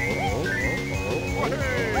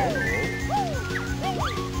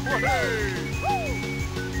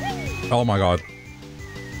 Oh my god.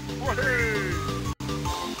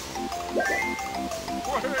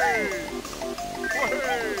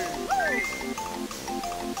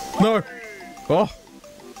 No! Oh!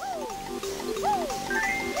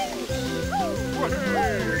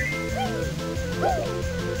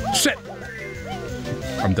 Shit!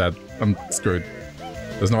 I'm dead. I'm screwed.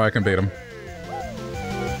 There's no way I can beat him.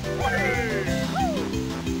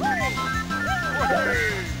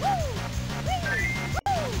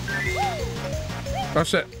 Oh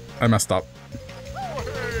shit, I messed up.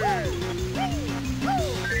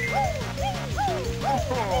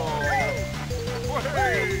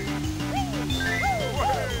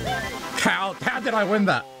 How did I win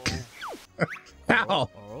that? How?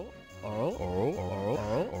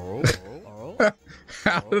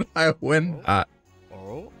 How did I win that?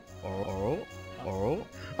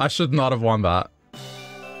 I should not have won that.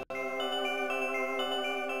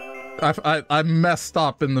 I messed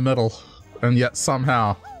up in the middle, and yet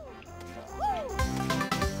somehow...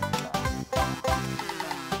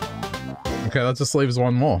 Okay, that just leaves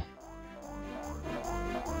one more.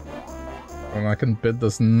 And I can bid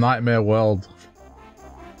this nightmare world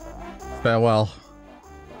farewell.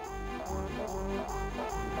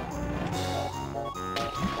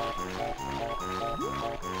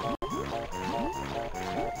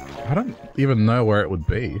 I don't even know where it would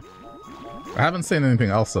be. I haven't seen anything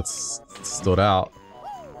else that's stood out.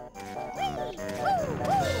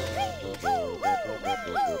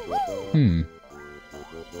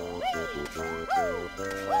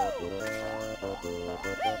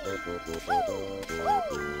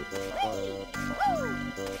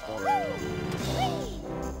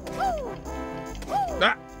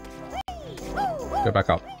 Ah! Go back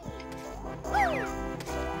up.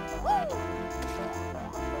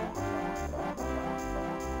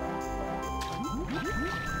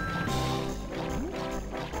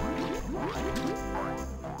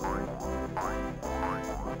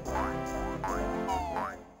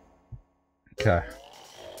 Okay.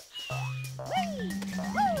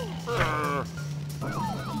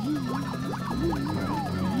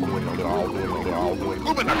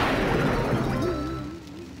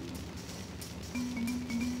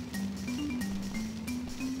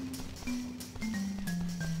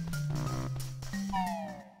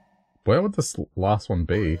 Where would this last one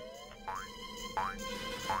be?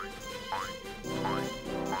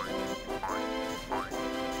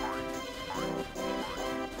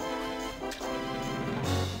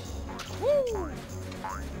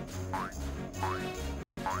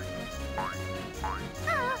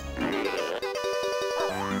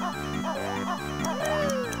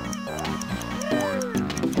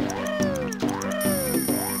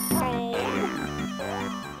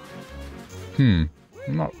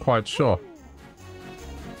 I'm not quite sure.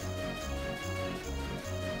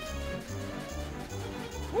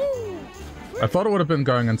 I thought it would have been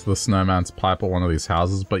going into the snowman's pipe or one of these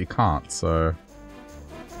houses, but you can't, so...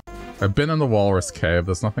 I've been in the walrus cave,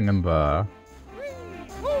 there's nothing in there.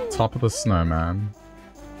 Top of the snowman.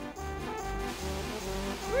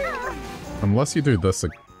 Unless you do this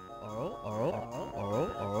again.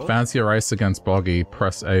 Fancy a race against Boggy,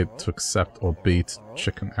 press A to accept or B to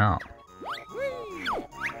chicken out.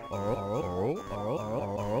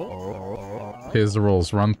 Here's the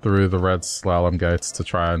rules. Run through the red slalom gates to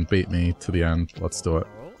try and beat me to the end. Let's do it.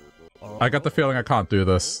 I got the feeling I can't do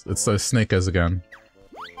this. It's those sneakers again.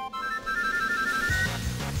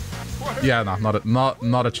 Yeah, no, not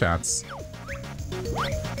a chance.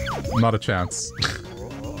 Not a chance.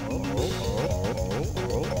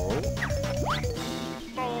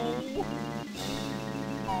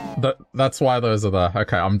 That's why those are there.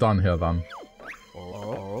 Okay, I'm done here then.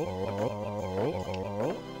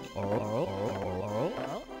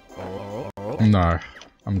 No,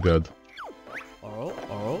 I'm good.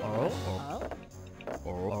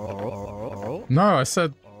 No, I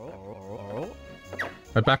said...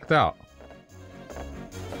 I backed out.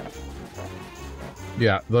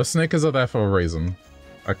 Yeah, those sneakers are there for a reason.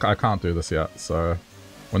 I can't do this yet, so...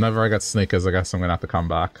 Whenever I get sneakers, I guess I'm gonna have to come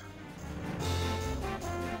back.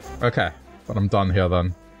 Okay, but I'm done here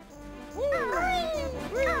then.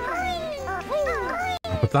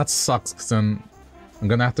 But that sucks, because then I'm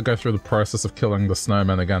gonna have to go through the process of killing the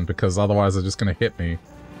snowman again, because otherwise they're just gonna hit me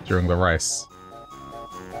during the race.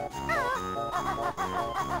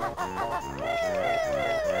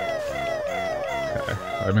 Okay,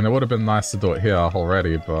 I mean, it would have been nice to do it here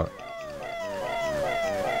already, but...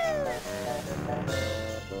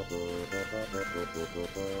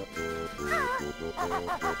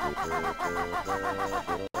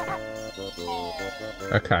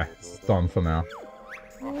 Okay, it's done for now.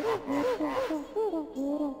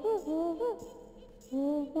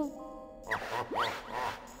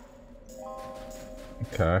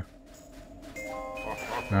 Okay.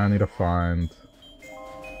 Now I need to find...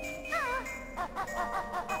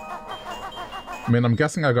 I mean, I'm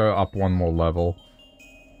guessing I go up one more level.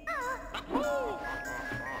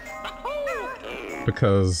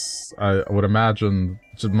 Because I would imagine,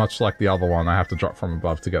 much like the other one, I have to drop from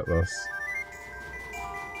above to get this.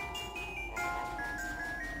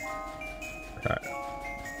 Okay.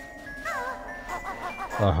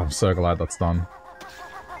 Oh, I'm so glad that's done.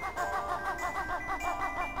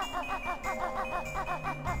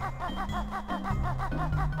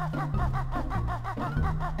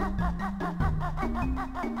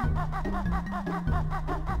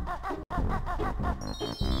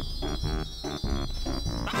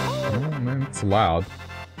 Oh, man, it's loud.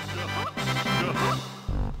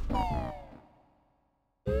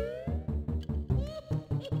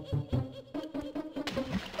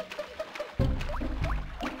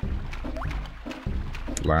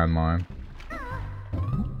 Landmine.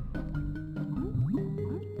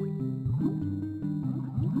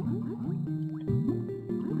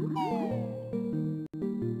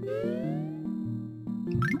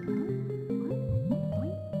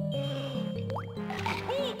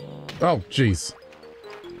 Oh, jeez.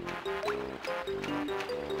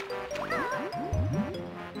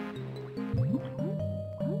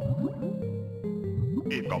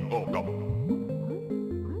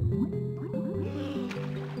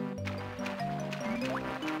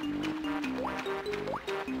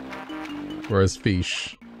 Where's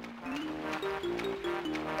Fish?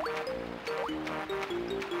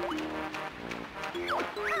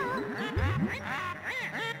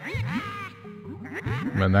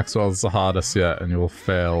 My next one's the hardest yet, and you'll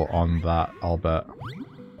fail on that, I'll bet.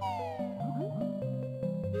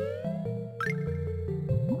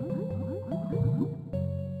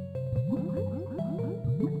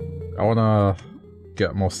 I wanna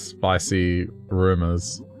get more spicy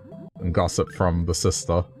rumors and gossip from the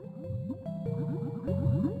sister.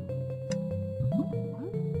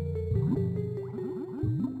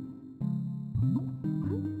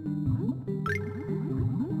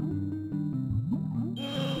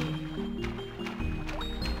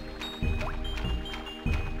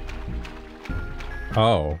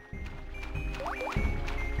 Oh.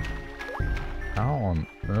 How on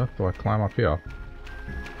earth do I climb up here?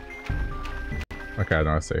 Okay,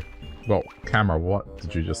 now I see. Well, camera, what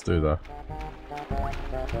did you just do there?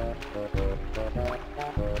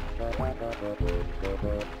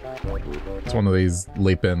 It's one of these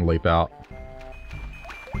leap in, leap out.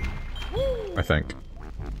 I think.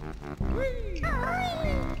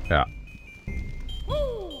 Yeah.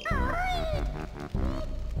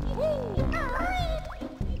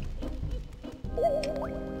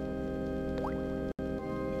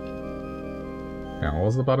 Yeah, what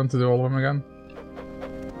was the button to do all of them again?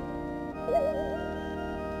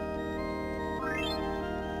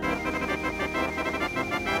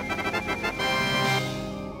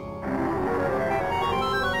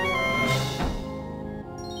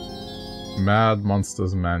 Mad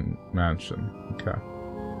Monsters Mansion. Okay.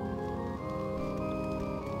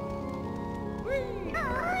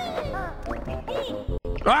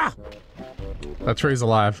 Ah! That tree's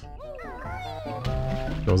alive.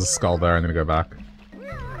 There was a skull there, I'm gonna go back.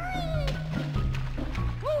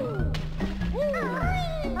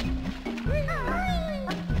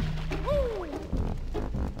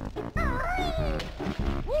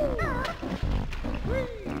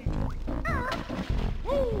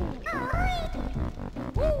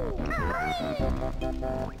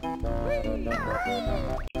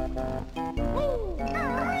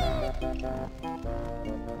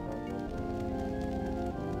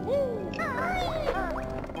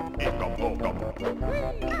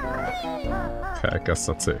 Okay, I guess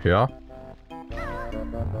that's it here.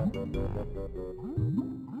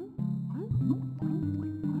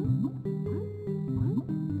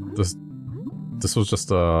 This was just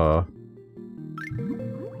a...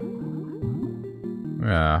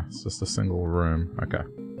 Yeah, it's just a single room. Okay.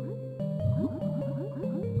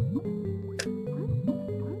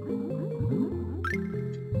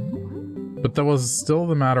 But there was still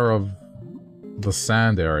the matter of the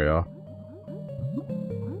sand area.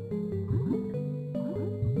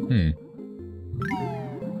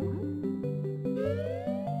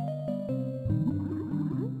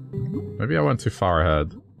 Maybe I went too far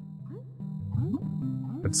ahead.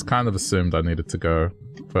 It's kind of assumed I needed to go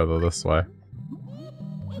further this way.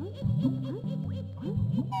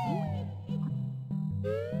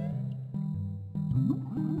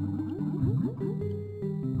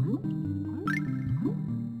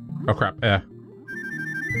 Oh crap, air.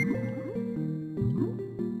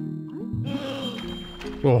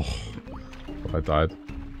 Oh, I died.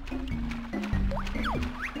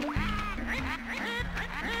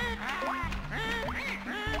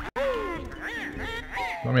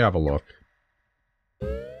 Let me have a look.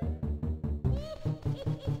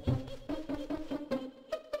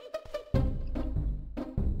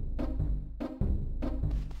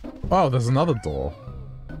 Oh, there's another door.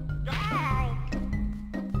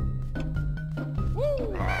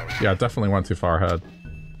 Yeah, I definitely went too far ahead.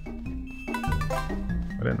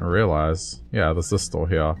 I didn't realize. Yeah, there's this door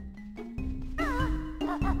here.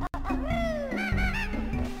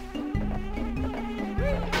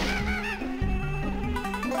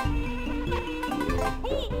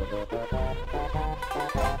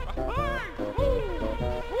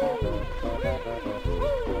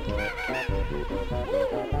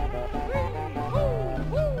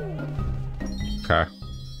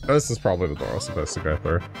 This is probably the door I was supposed to go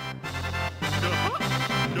through.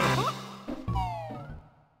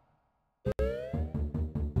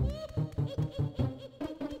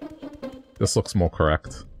 This looks more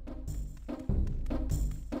correct.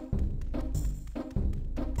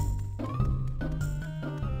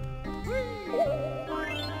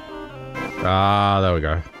 Ah, there we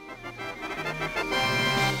go.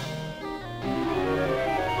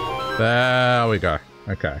 There we go.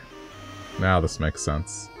 Okay. Now this makes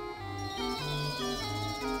sense.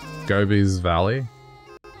 Gobi's Valley?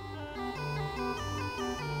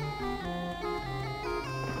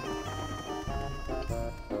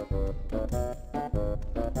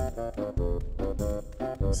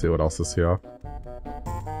 Let's see what else is here.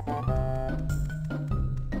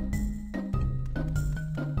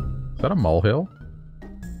 Is that a molehill?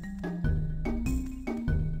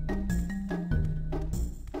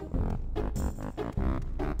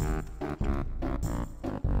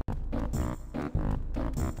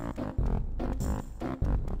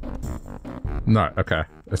 No, okay.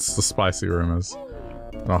 It's the spicy rumors.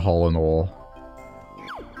 A hole in the wall.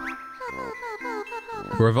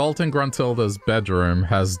 Revolting Gruntilda's bedroom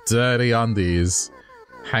has dirty undies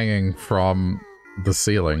hanging from the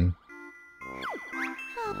ceiling.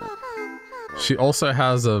 She also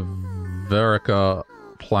has a Verica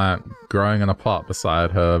plant growing in a pot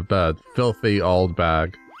beside her bed. Filthy old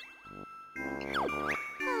bag.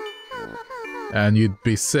 And you'd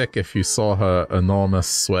be sick if you saw her enormous,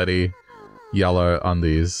 sweaty, yellow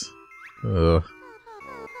undies. Ugh.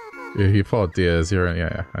 You poor dears, you're in,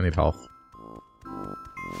 yeah, I need health.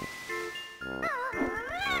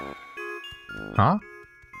 Huh?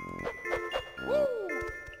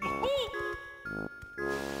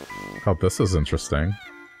 Oh, this is interesting.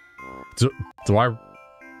 Do I...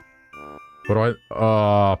 What do I...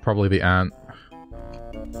 Oh, probably the ant.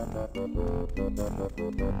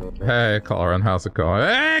 Hey, Colin, how's it going?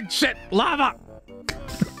 Hey, shit! Lava!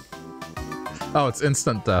 Oh, it's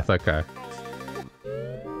instant death, okay.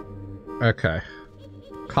 Okay.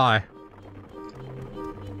 Hi.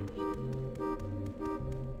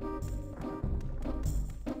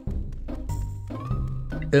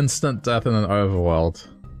 Instant death in an overworld.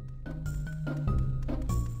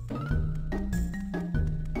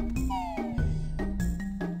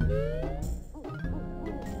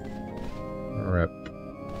 Rip.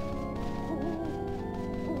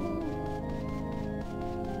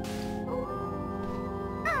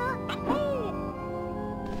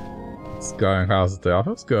 It's going, how's the day off?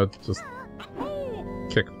 It's good. Just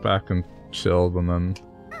kicked back and chilled and then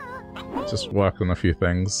just worked on a few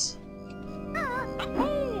things.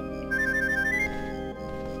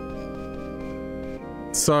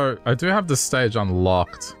 So, I do have this stage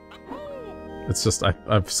unlocked. It's just,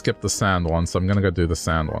 I've skipped the sand one, so I'm gonna go do the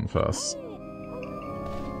sand one first.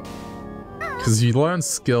 Because you learn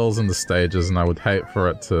skills in the stages, and I would hate for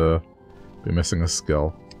it to be missing a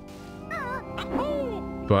skill.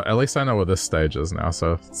 But at least I know where this stage is now,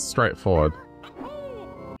 so it's straightforward.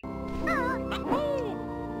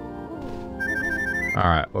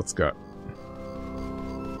 Alright, let's go.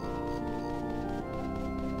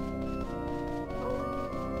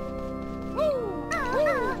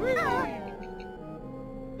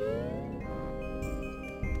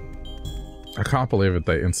 I can't believe it,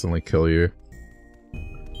 they instantly kill you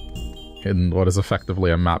in what is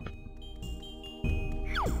effectively a map.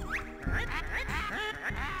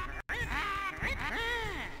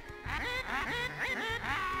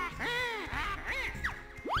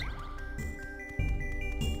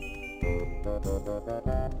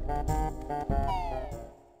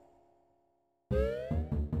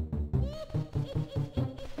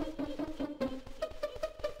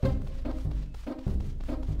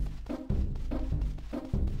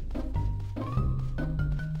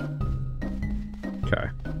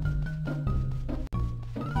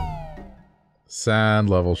 Sand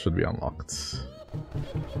level should be unlocked.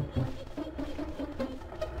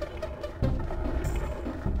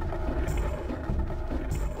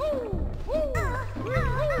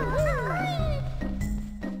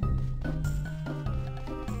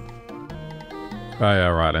 Oh yeah,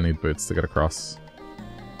 right, I need boots to get across.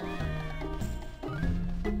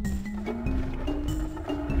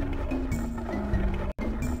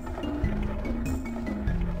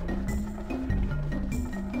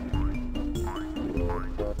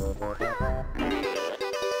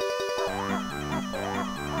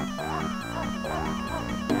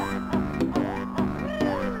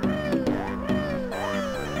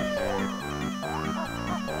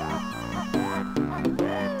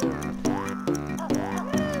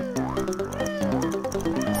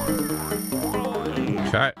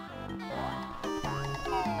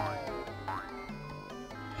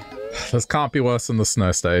 This can't be worse than the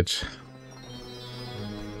snow stage.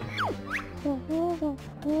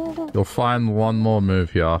 You'll find one more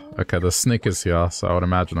move here. Okay, the sneak is here, so I would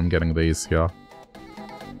imagine I'm getting these here.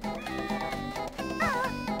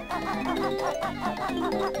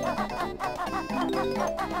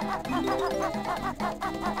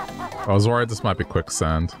 I was worried this might be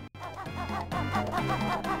quicksand.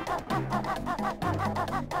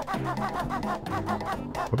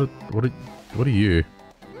 What are you?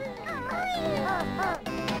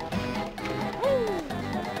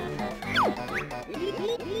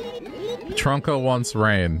 Trunko wants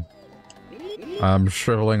rain. I'm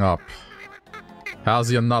shriveling up.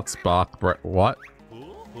 How's your nuts, Bark? What?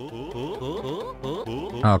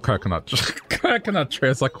 Oh, coconut. Coconut tree.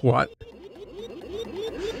 It's like, what?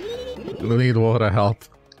 We need water help.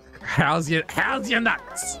 How's your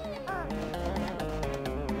nuts?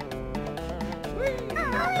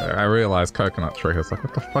 I realized coconut tree. It's like,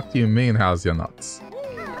 what the fuck do you mean, how's your nuts?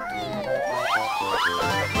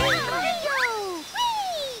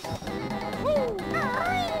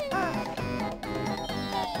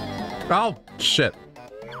 Oh, shit.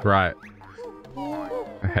 Right.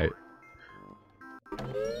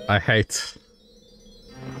 I hate.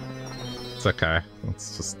 It's okay.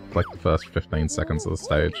 It's just like the first 15 seconds of the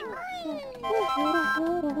stage.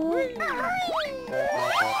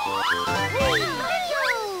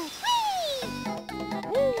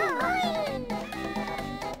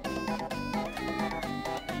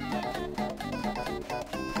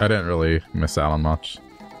 I didn't really miss out on much.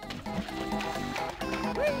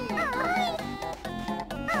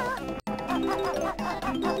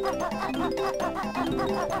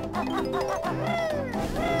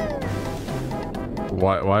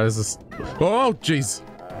 Why is this? Oh, jeez.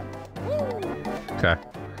 Okay.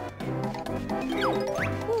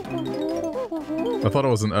 I thought it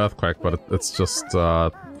was an earthquake, but it's just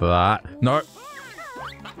that. No.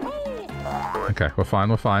 Okay, we're fine.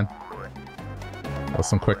 We're fine. That's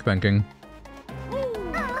some quick thinking.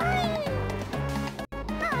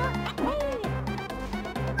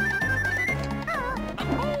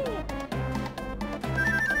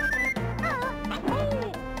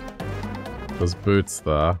 There's boots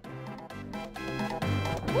there.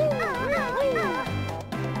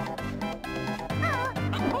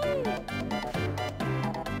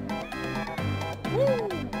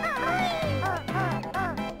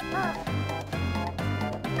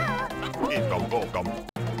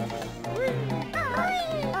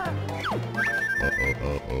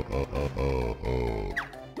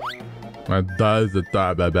 My dad's a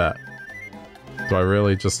da-ba-ba. Do I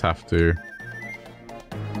really just have to?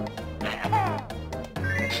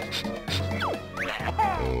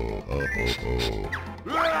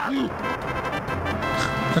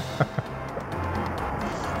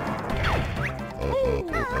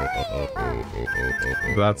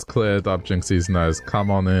 That's cleared up Jinxie's nose.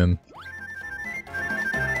 Come on in.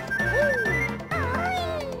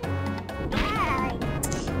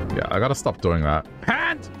 Yeah, I gotta stop doing that.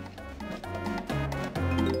 Hand!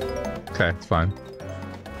 Okay, it's fine.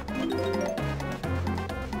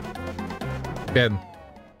 In.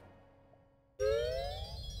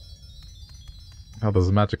 Oh, there's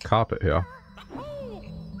a magic carpet here.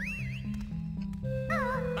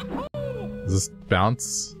 Is this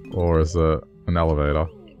bounce? Or is it an elevator?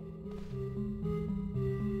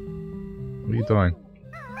 What are you doing?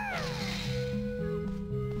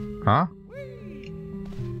 Huh?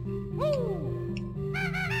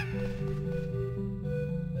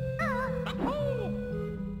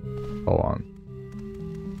 Hold on.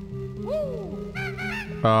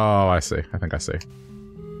 Oh, I see. I think I see.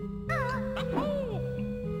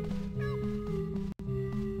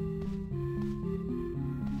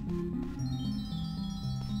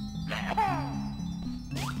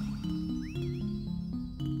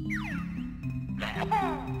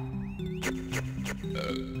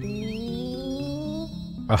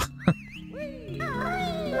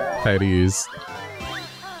 How to use.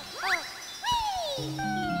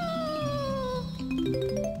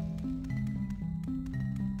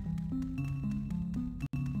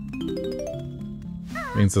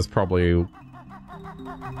 Means there's probably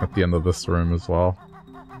at the end of this room as well.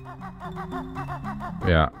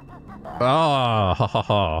 Yeah. Ah, ha ha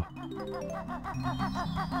ha.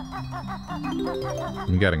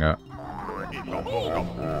 I'm getting it.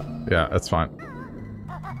 Yeah, it's fine.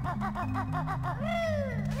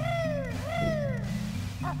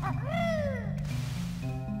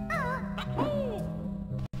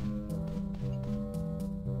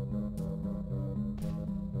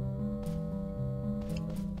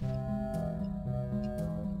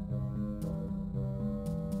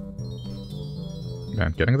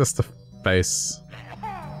 Man, getting this to face.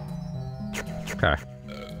 Okay.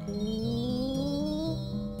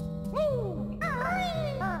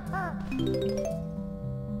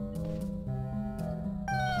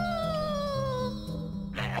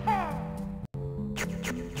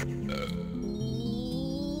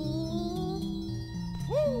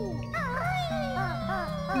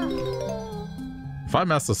 If I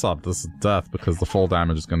mess this up, this is death because the fall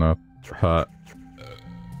damage is gonna hurt.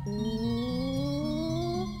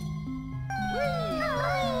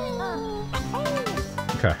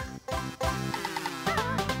 Okay.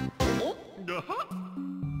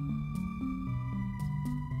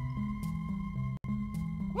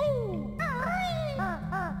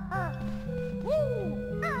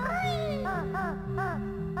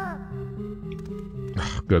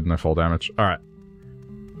 Good, no fall damage. Alright.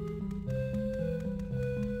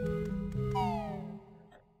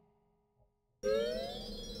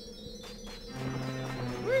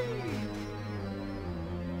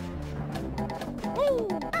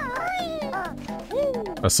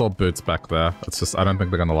 I saw boots back there. It's just, I don't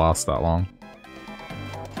think they're gonna last that long.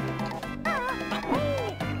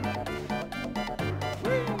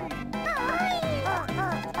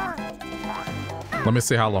 Let me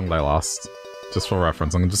see how long they last. Just for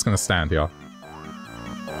reference, I'm just gonna stand here.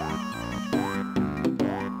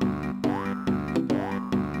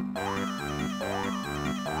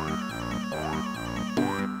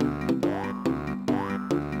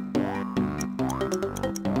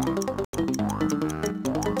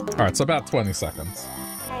 Alright, so about 20 seconds.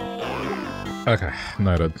 Okay,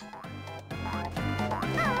 noted.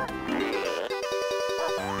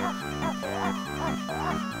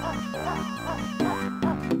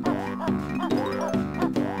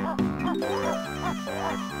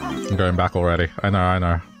 I'm going back already. I know, I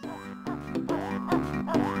know.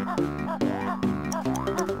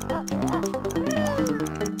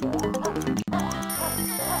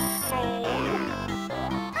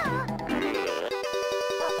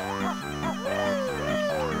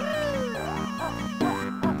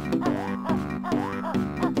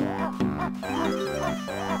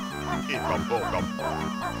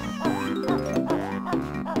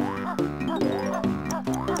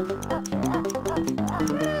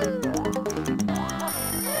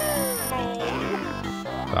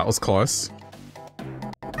 That was close.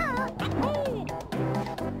 I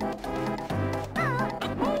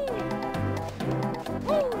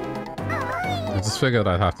just figured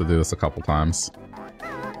I'd have to do this a couple times.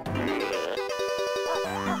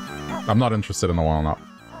 I'm not interested in the walnut.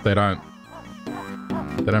 They don't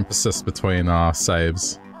persist between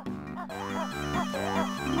saves.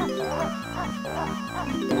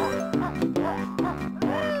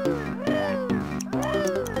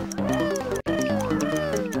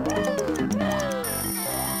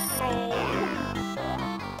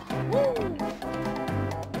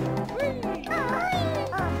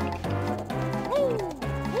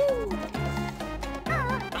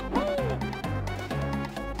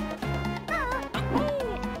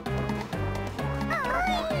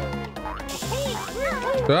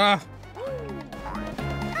 Ah!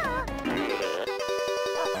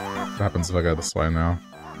 What happens if I go this way now?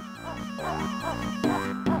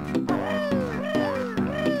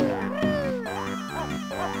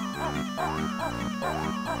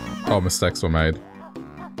 Oh, mistakes were made.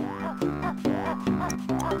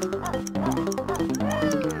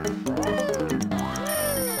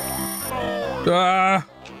 Ah!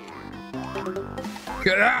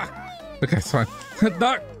 Okay, it's fine.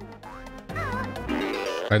 No!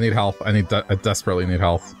 I need help. I desperately need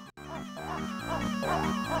help.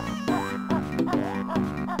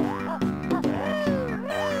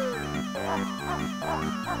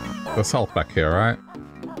 There's health back here, right?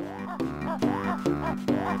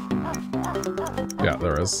 Yeah,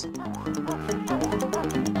 there is.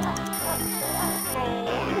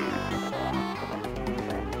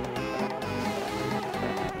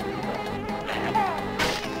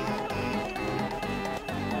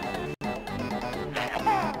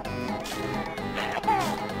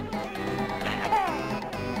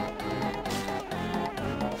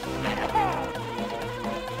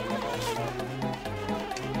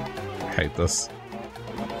 Hate this.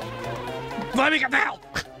 Let me get the help!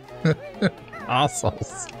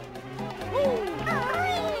 Assholes.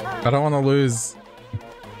 I don't want to lose.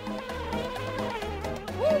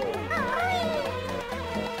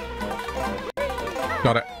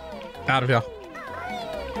 Got it. Out of here.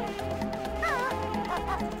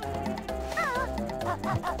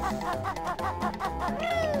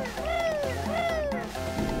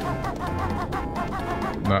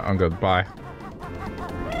 No, I'm good. Bye.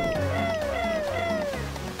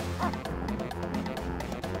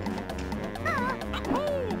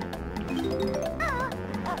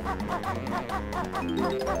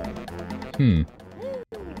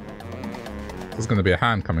 There's gonna be a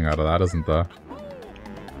hand coming out of that, isn't there?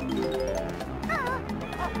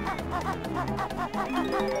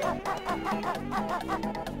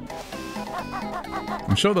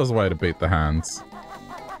 I'm sure there's a way to beat the hands.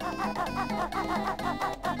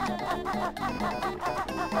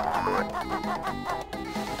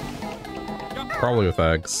 Probably with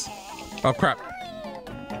eggs. Oh crap!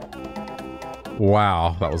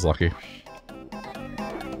 Wow, that was lucky.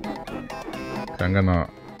 Okay, I'm gonna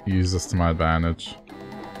use this to my advantage.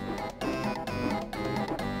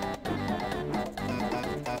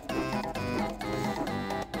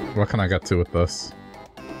 What can I get to with this?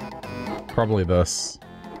 Probably this.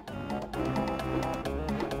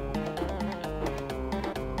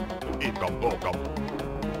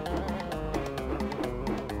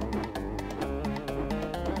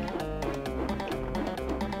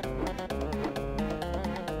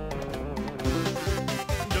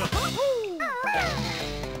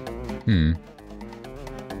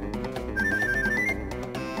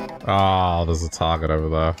 Oh, there's a target over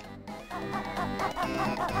there.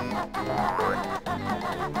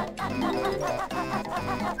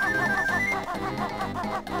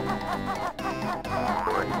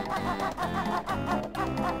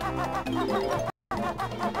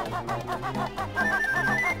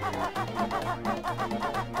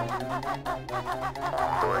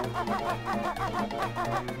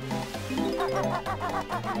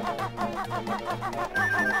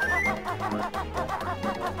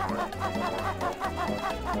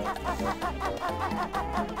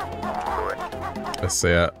 I see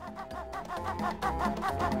it.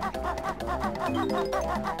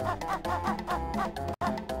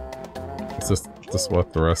 Is this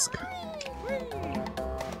worth the risk?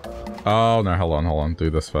 Oh no, hold on, do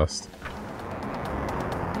this first.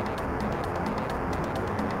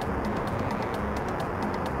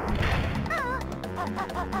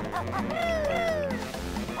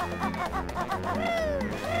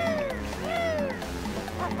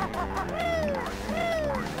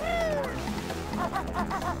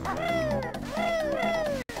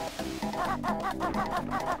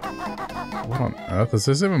 What on earth? Is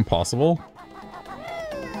this even possible?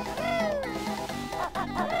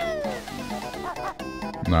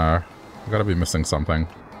 No. I gotta be missing something.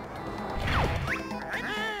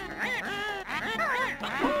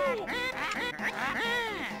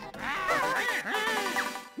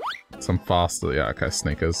 Some faster. Yeah, okay,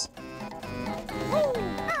 sneakers.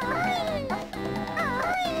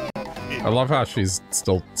 I love how she's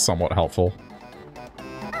still somewhat helpful.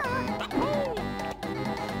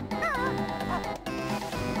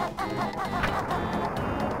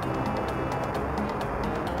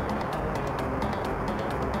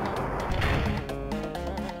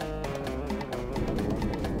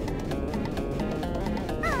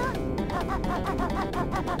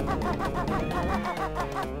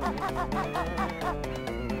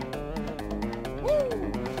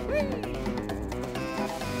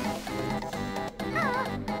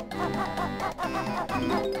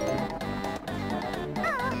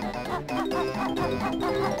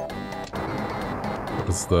 What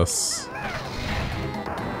is this?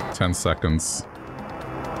 10 seconds.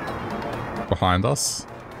 Behind us?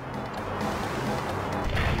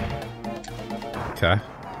 Okay.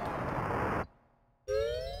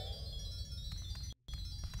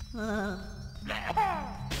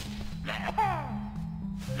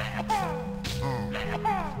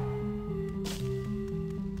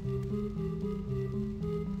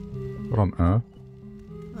 What on earth?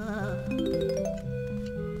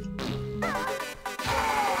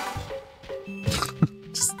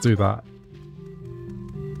 Just do that.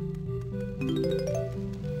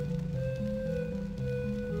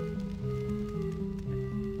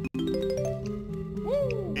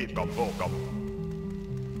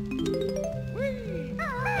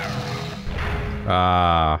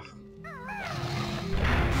 Ah.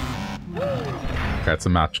 Okay, it's a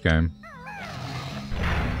match game.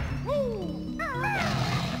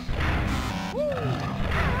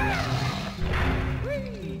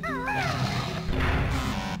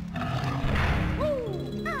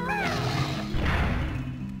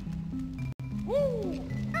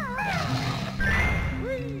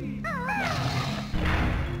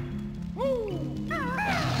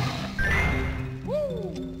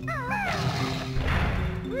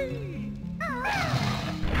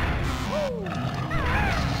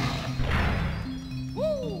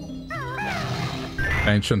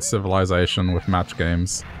 Ancient civilization with match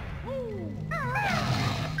games.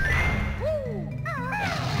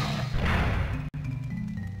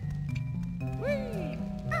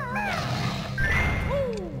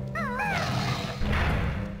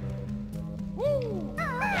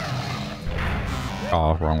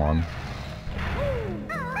 Oh, wrong one.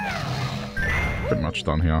 Pretty much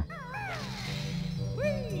done here.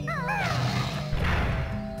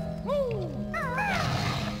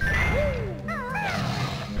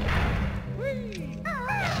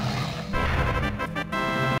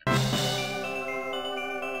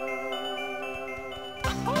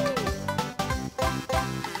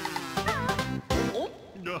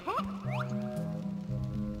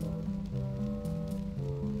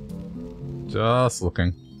 Just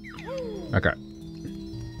looking. Okay.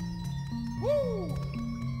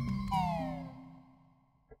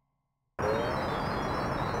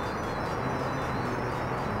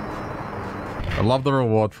 I love the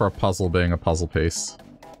reward for a puzzle being a puzzle piece.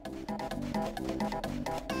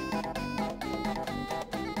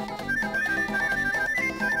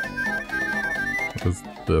 What is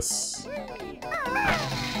this?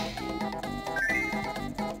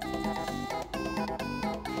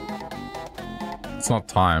 It's not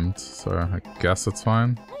timed, so I guess it's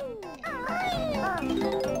fine.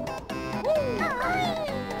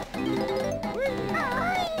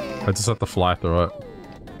 I just have to fly through it.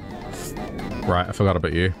 Right, I forgot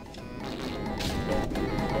about you.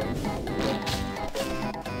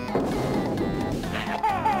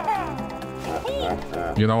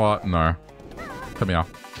 You know what? No. Come here.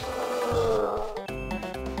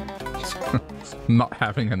 Not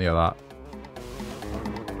having any of that.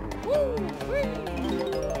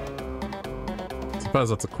 I suppose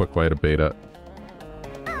that's a quick way to beat it.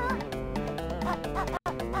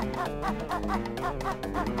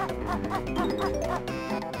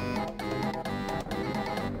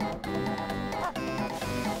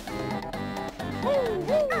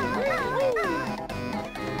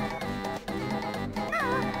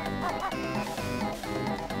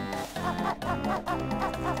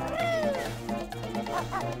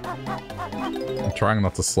 I'm trying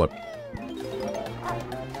not to slip.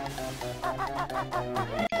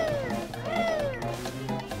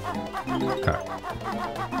 Okay.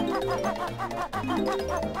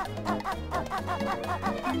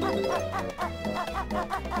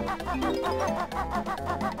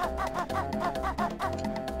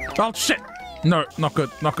 Oh shit! No, not good,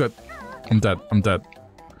 not good. I'm dead, I'm dead.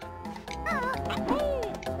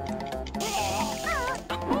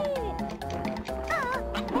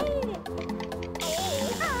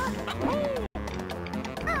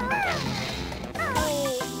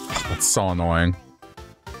 That's so annoying.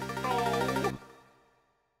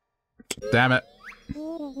 Damn it.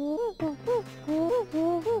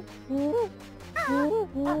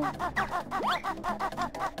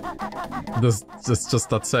 This just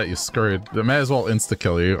that's it, you're screwed. They may as well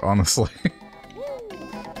insta-kill you, honestly.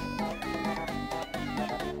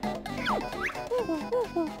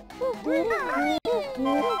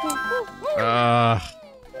 Ugh.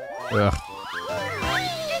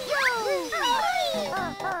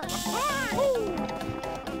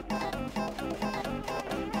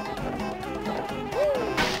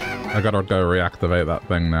 I gotta go reactivate that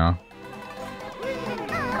thing now.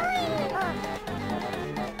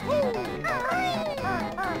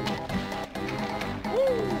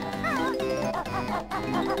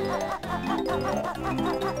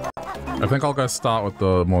 I think I'll go start with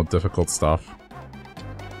the more difficult stuff.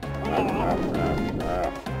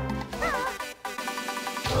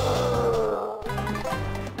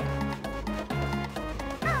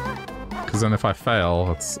 Because then if I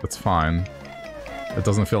fail, it's fine. It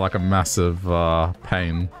doesn't feel like a massive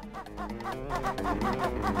pain.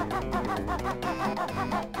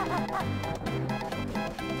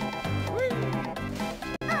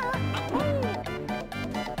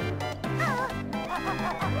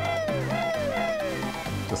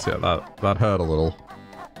 Just yeah, that hurt a little.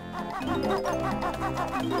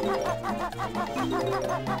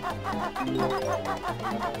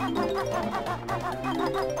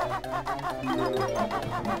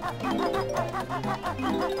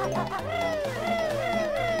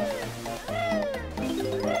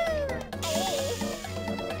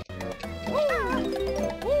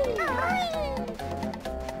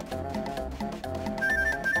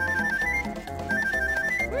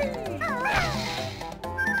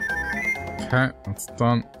 Okay, that's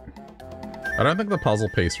done. I don't think the puzzle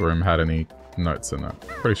piece room had any notes in it.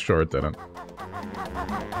 Pretty sure it didn't.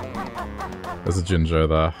 There's a ginger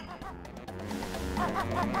there.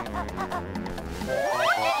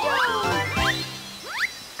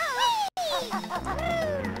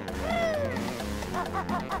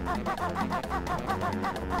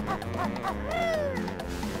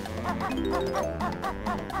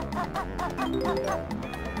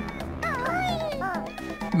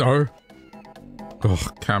 No.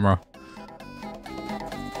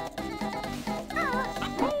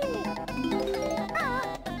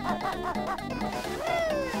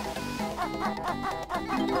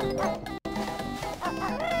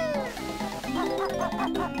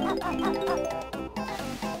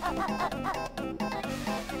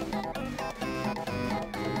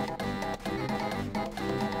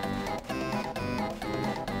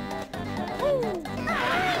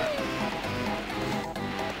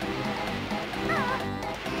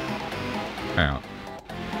 Out.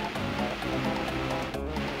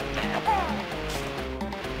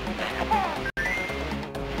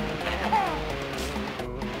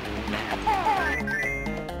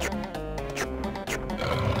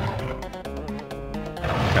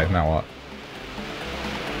 Okay, now what?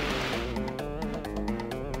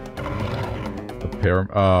 The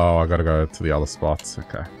pyramid. Oh, I gotta go to the other spots.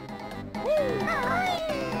 Okay.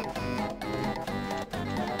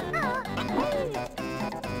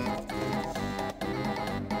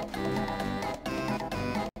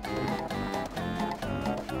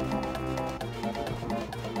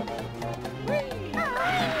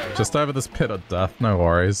 Just over this pit of death, no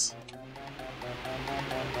worries.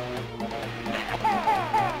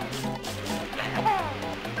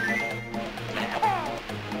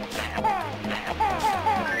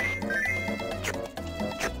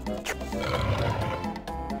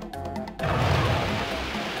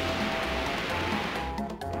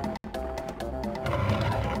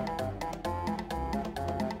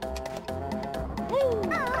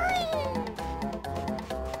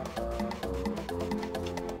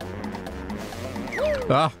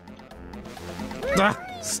 Ah! Ah!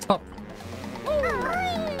 Stop!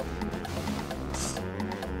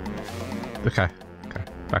 Okay. Okay.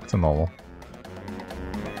 Back to normal.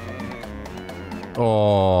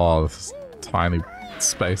 Oh, this tiny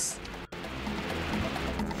space.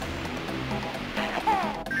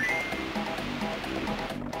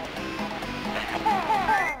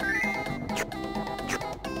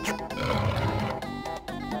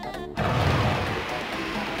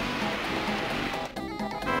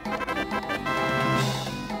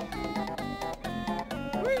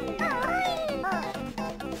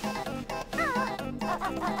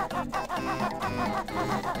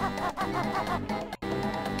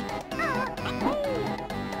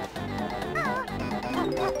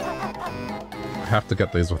 I have to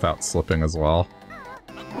get these without slipping as well.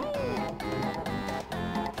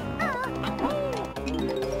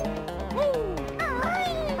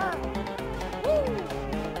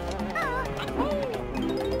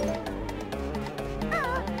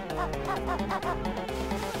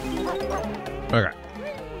 Okay.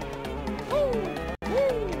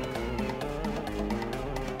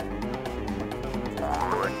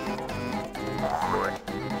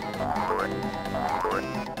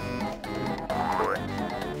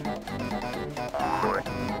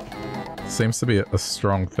 Seems to be a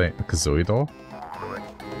strong thing. A Kazooie door?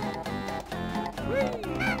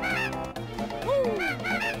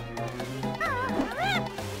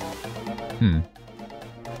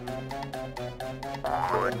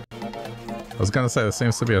 I was gonna say, there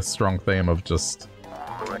seems to be a strong theme of just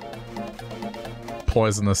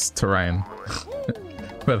poisonous terrain.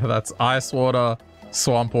 Whether that's ice water,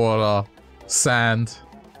 swamp water, sand.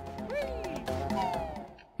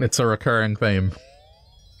 It's a recurring theme.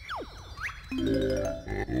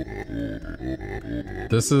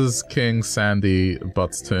 This is King Sandy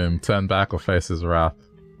Butt's tomb. Turn back or face his wrath.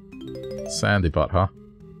 Sandy Butt, huh?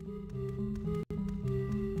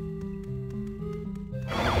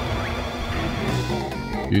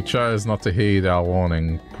 You chose not to heed our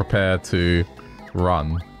warning. Prepare to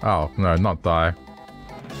run. Oh, no, not die.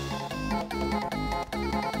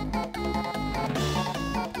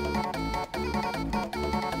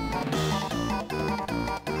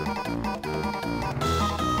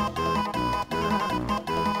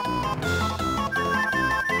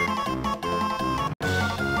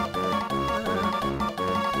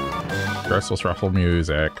 Restless Ruffle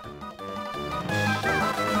music.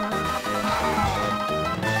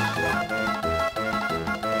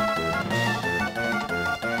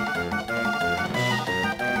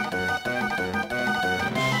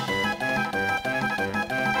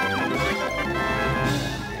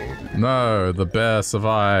 No, the bear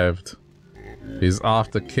survived. He's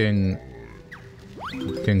after King's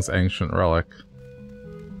ancient relic.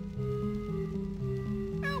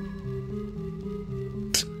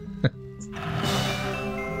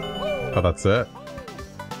 Oh, that's it?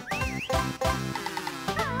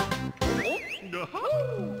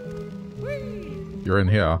 You're in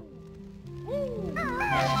here.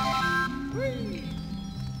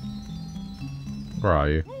 Where are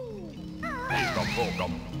you?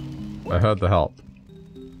 I heard the help.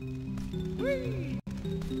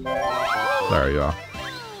 There you are.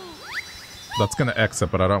 That's gonna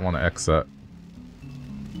exit, but I don't want to exit.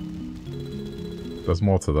 there's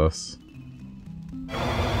more to this.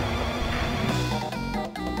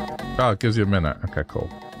 Oh, it gives you a minute. Okay, cool.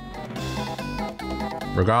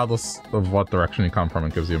 Regardless of what direction you come from,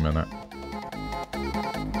 it gives you a minute.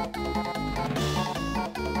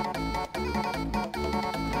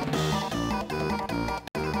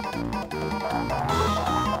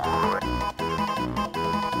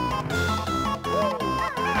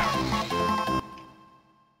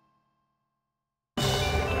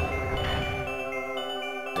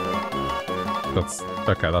 That's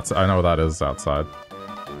okay, that's I know what that is outside.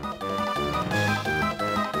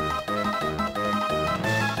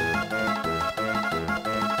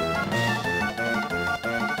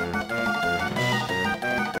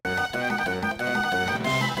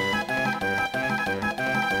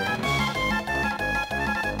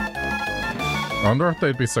 I wonder if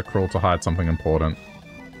they'd be so cruel to hide something important.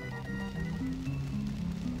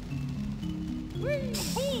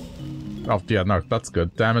 Oh, yeah, no, that's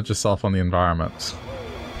good. Damage yourself on the environment.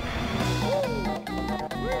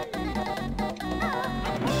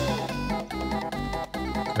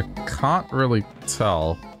 I can't really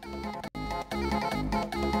tell.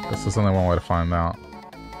 This is only one way to find out.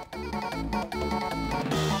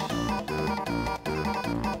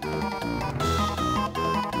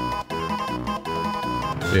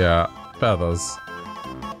 Yeah, feathers.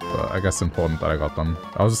 But I guess important that I got them.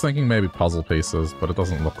 I was just thinking maybe puzzle pieces, but it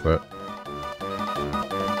doesn't look it.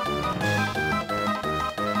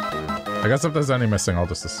 I guess if there's any missing, I'll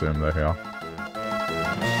just assume they're here.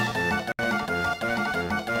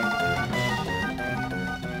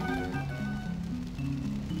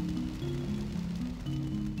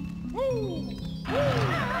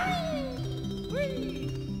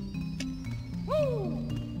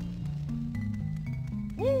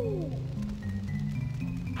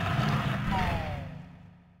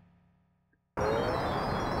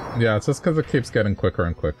 Yeah, it's just because it keeps getting quicker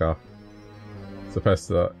and quicker. It's supposed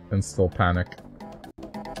to instill panic.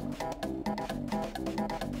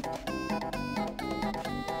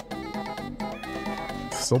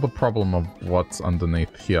 Still the problem of what's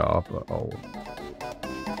underneath here, but I'll...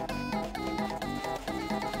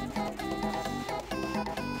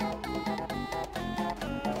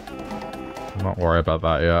 not worry about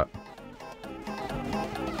that yet.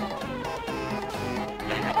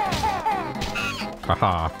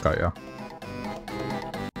 Haha, got ya.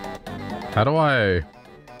 How do I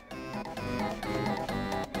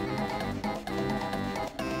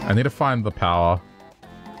need to find the power.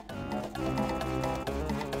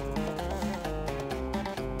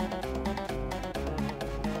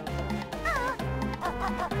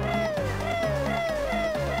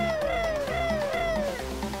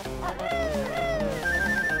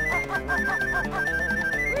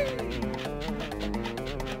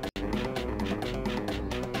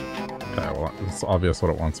 It's obvious what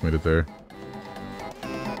it wants me to do.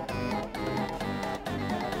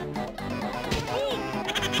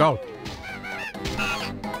 Go!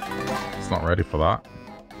 It's not ready for that.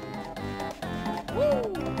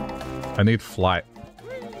 I need flight.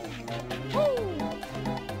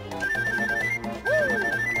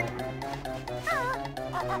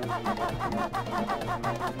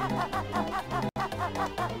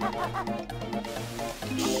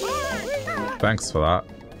 Thanks for that.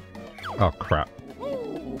 Oh, crap.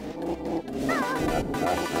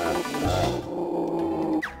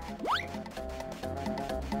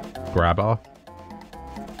 Grabber.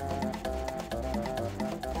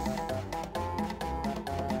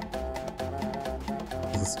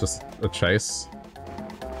 Is this just a chase?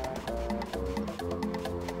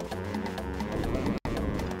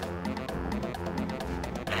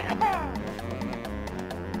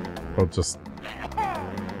 Or just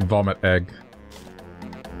vomit egg?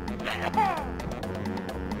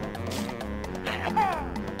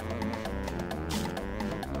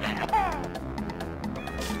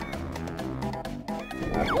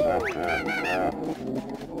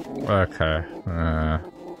 Okay.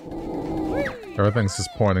 Everything's just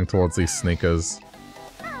pointing towards these sneakers.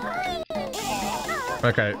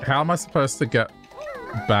 Okay, how am I supposed to get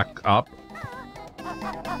back up?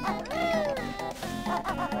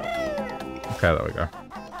 Okay, there we go.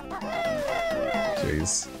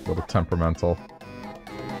 Jeez, a little temperamental.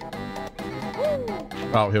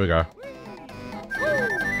 Oh, here we go.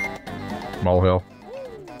 Molehill.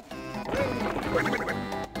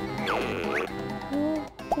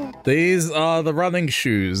 These are the running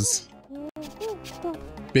shoes.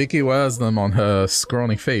 Beaky wears them on her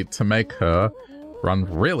scrawny feet to make her run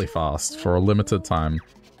really fast for a limited time.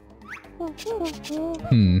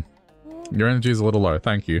 Your energy's a little low,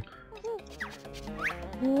 thank you.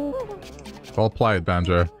 Well played,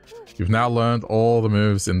 Banjo. You've now learned all the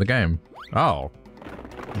moves in the game. Oh.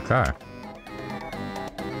 Okay.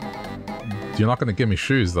 You're not going to give me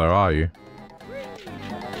shoes, though, are you?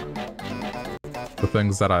 The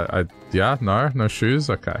things that I... Yeah? No? No shoes?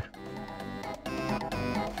 Okay.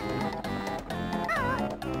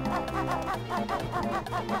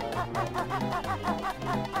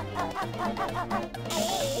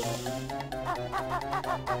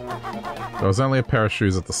 There was only a pair of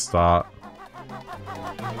shoes at the start.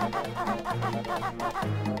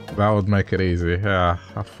 That would make it easy. Yeah,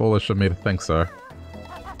 how foolish of me to think so.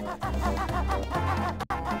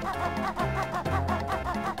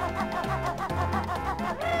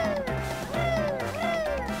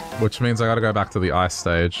 Which means I gotta go back to the ice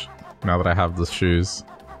stage, now that I have the shoes.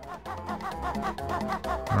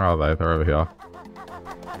 Where are they? They're over here.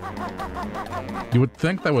 You would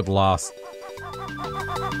think they would last.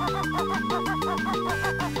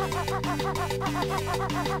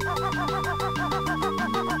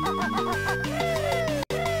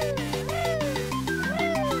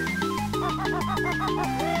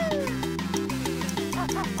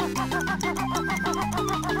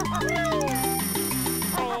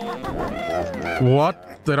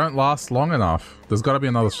 What? They don't last long enough. There's got to be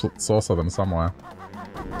another source of them somewhere.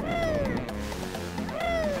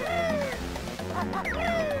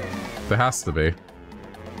 There has to be.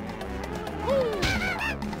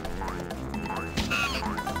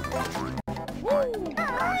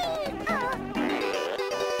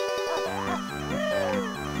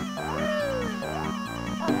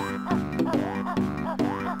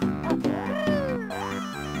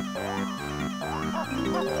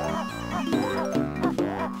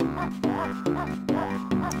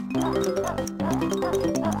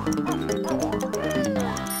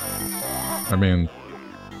 I mean,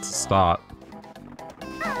 to start.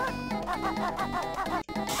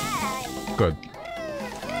 Good.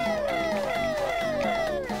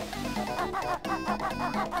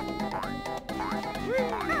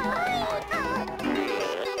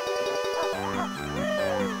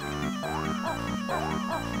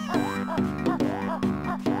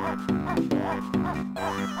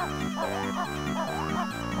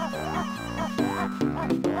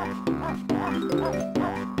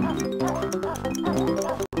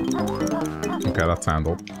 Okay, that's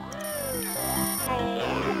handled.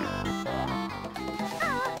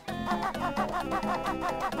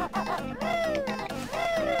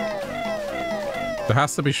 There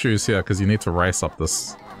has to be shoes here, because you need to race up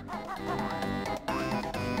this.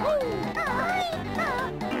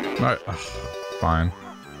 No, ugh, fine.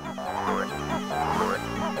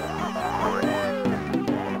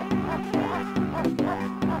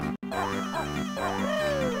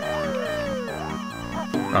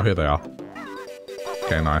 Oh, here they are.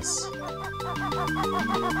 Okay, nice.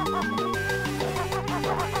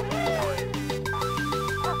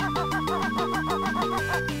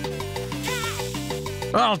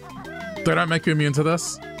 Oh! They don't make you immune to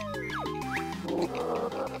this?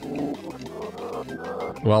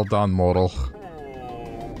 Well done, mortal.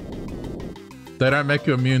 They don't make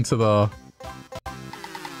you immune to the...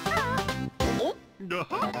 What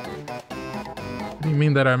do you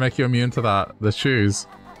mean they don't make you immune to that? The shoes?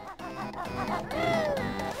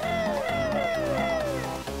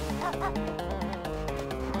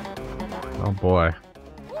 Oh boy.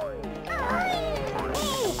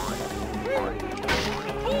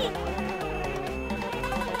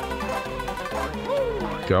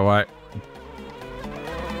 Go away.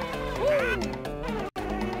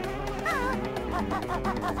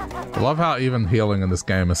 I love how even healing in this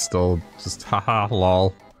game is still just haha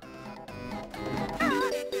lol.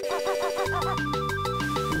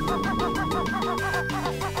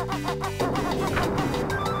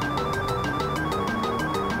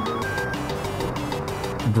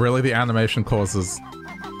 Really, the animation causes...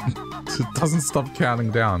 it doesn't stop counting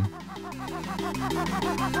down.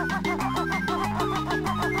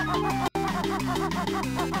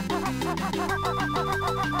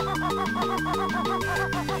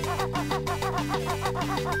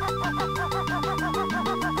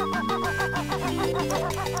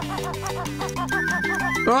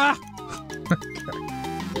 Ah!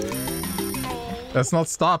 That's not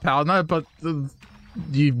star power, no, but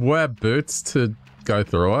you wear boots to go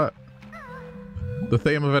through it. The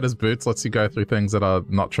theme of it is boots lets you go through things that are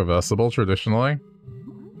not traversable traditionally.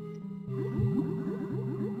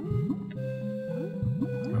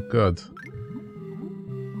 Oh, good.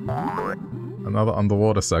 Another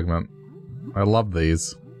underwater segment. I love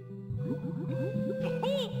these.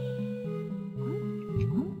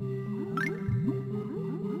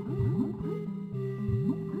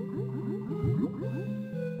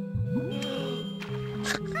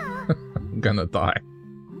 gonna die.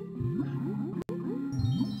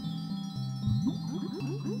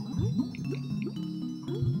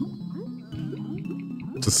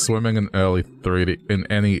 Just swimming in early 3D, in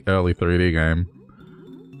any early 3D game.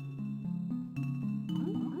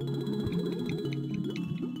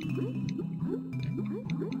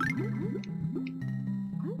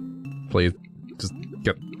 Please, just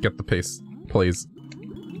get the piece, please.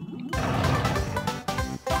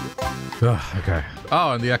 Ugh, okay.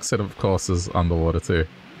 Oh, and the exit, of course, is underwater too.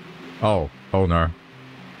 Oh no.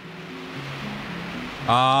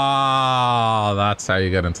 Ah, that's how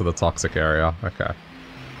you get into the toxic area. Okay.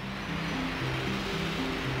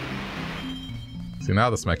 See,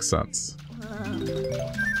 now this makes sense.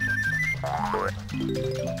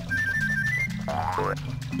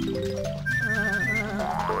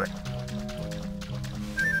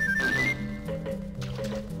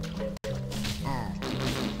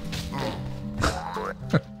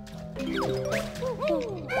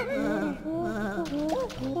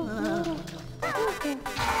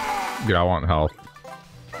 Yeah, I want health.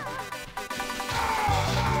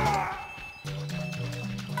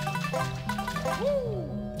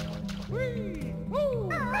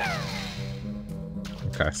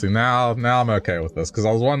 Okay, see now I'm okay with this, because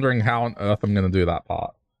I was wondering how on earth I'm gonna do that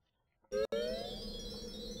part.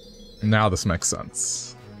 Now this makes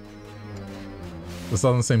sense. This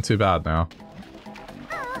doesn't seem too bad now.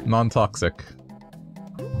 Non-toxic.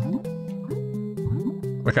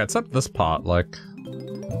 Okay, except this part, like...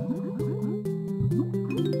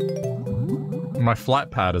 My flight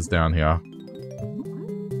pad is down here.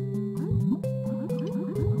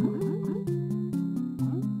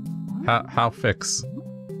 How fix?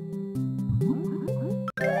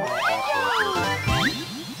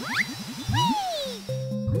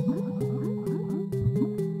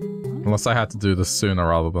 Unless I had to do this sooner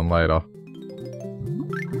rather than later.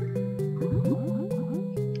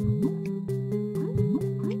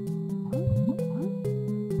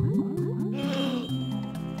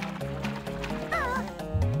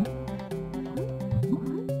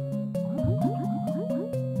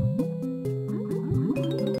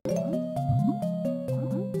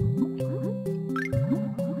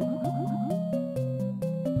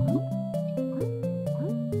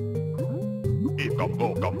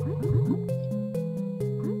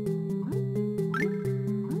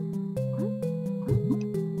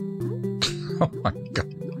 Oh my god.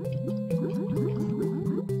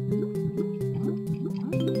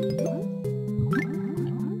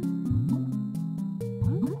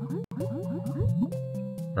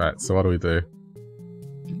 Right, so what do we do?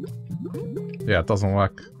 Yeah, it doesn't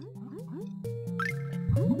work.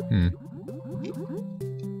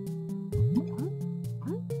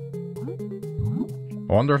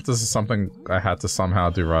 I wonder if this is something I had to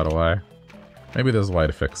somehow do right away. Maybe there's a way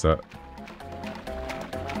to fix it.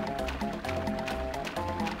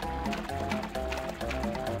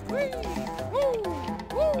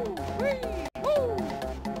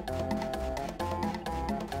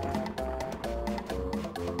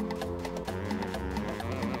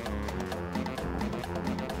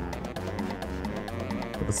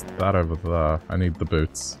 What's that over there? I need the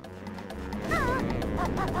boots.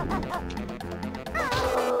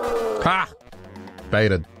 Ha!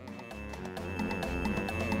 Baited.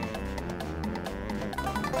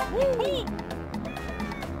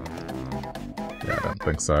 Yeah, I don't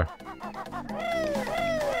think so.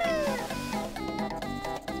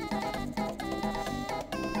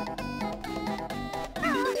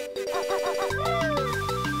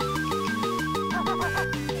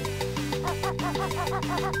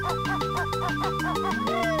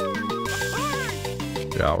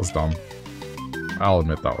 Yeah, that was dumb. I'll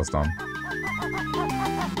admit that was dumb.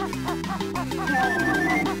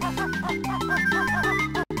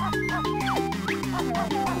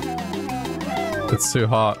 It's too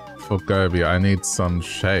hot for Gobi. I need some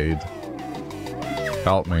shade.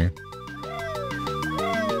 Help me.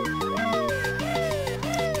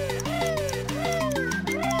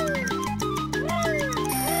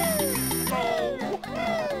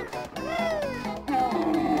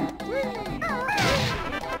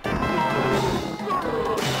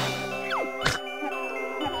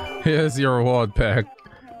 Here's your reward, Peg.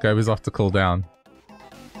 Gobi's off to cool down.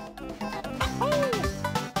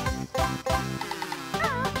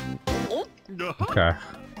 Okay.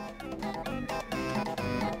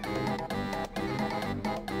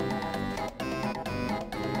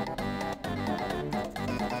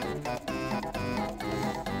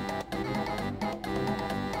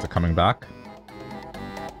 Is it coming back?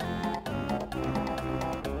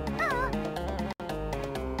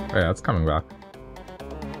 Oh yeah, it's coming back.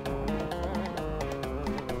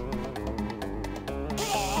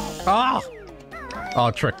 Ah! Oh,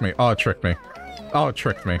 it tricked me. Oh, it tricked me. Oh, it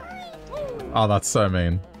tricked me. Oh, that's so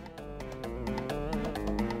mean.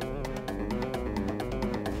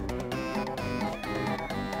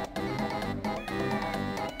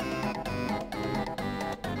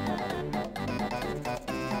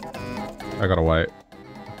 I gotta wait.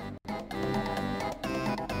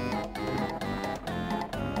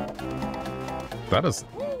 That is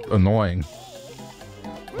annoying.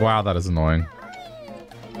 Wow, that is annoying.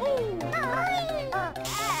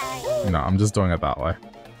 No, I'm just doing it that way.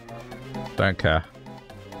 Don't care.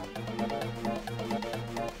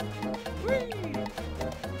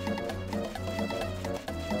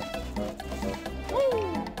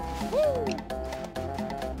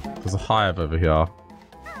 There's a hive over here.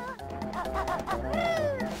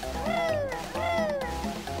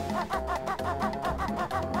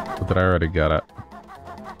 Or did I already get it?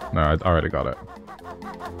 No, I already got it.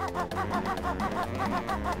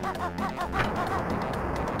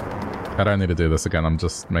 I don't need to do this again, I'm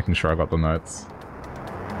just making sure I got the notes.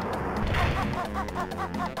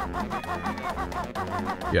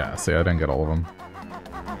 Yeah, see, I didn't get all of them.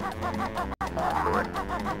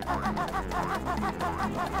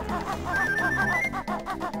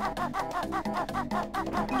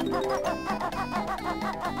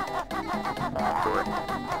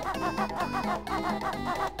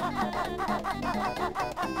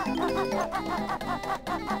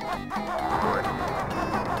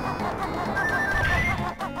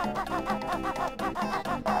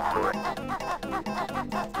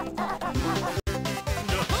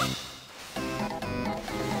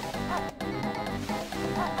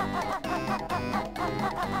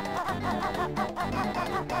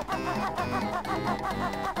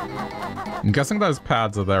 I'm guessing those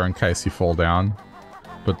pads are there in case you fall down,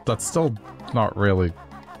 but that's still not really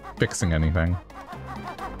fixing anything.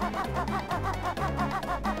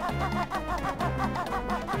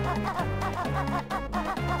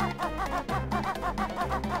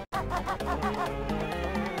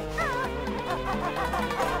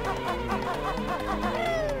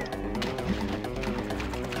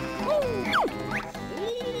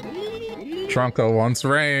 Trunko wants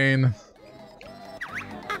rain.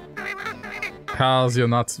 How's your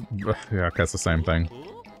nuts? Yeah, okay, it's the same thing.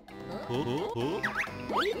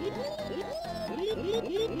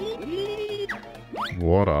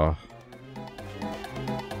 Water.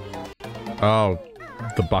 Oh,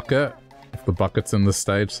 the bucket? The bucket's in this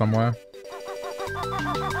stage somewhere.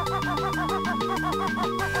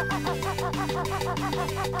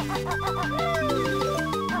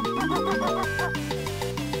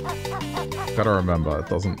 Gotta remember, it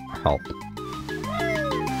doesn't help.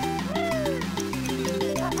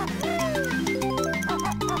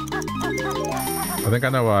 I think I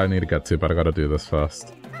know where I need to get to, but I gotta do this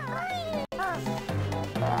first.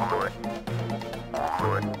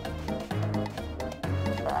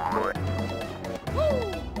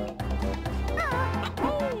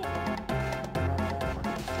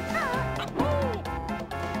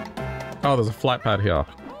 Oh, there's a flight pad here.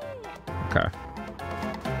 Okay.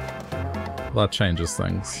 That changes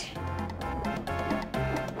things.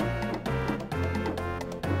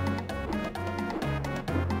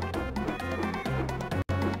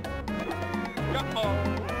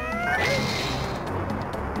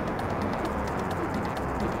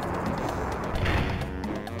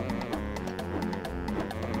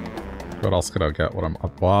 What else could I get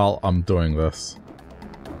while I'm doing this?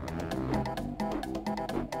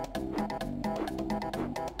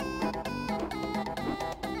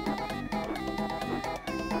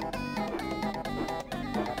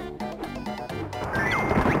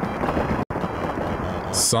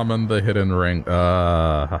 Summon the hidden ring.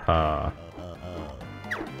 Haha.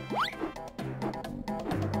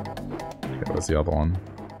 Okay, where's the other one?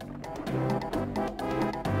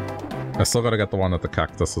 I still gotta get the one at the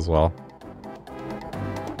cactus as well.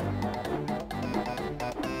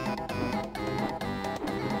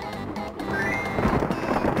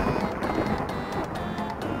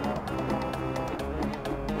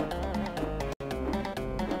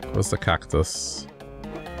 Where's the cactus?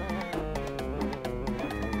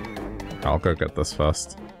 I'll go get this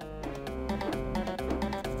first.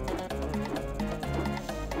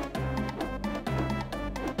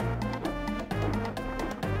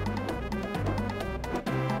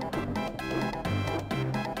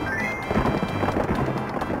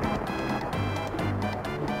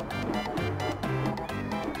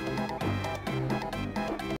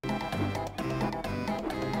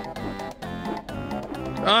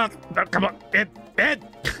 Ah, no, come on, it!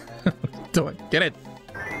 Do it, get it!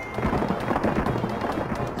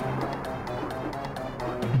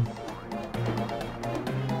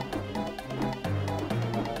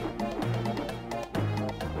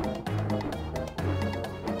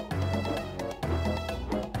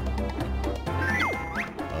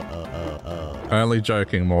 Only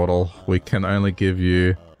joking, mortal. We can only give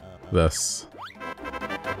you this.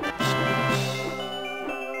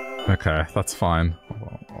 Okay, that's fine.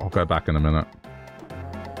 I'll go back in a minute.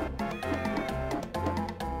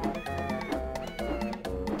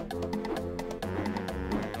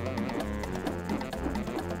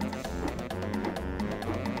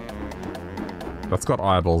 That's got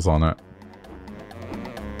eyeballs on it.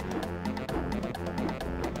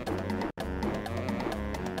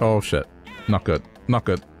 Oh shit. Not good. Not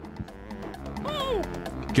good.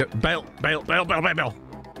 Get bail! Bail! Bail! Bail! Bail! Bail!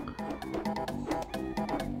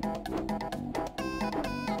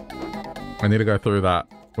 I need to go through that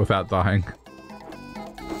without dying.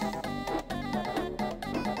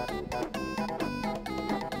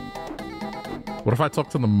 What if I talk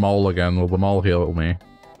to the mole again? Will the mole heal me?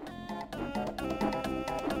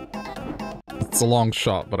 It's a long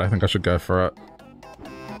shot, but I think I should go for it.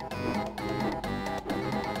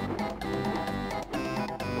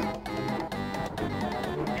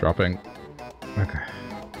 Dropping. Okay.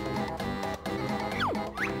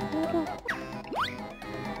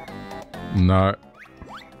 No.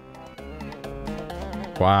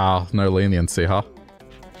 Wow, no leniency, huh?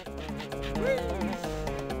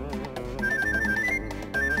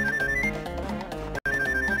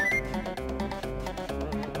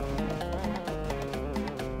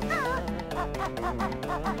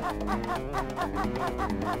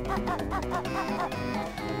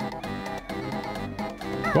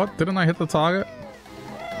 What? Didn't I hit the target?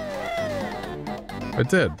 I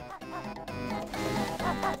did.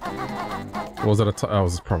 Was it a oh, it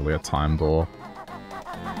was probably a time door.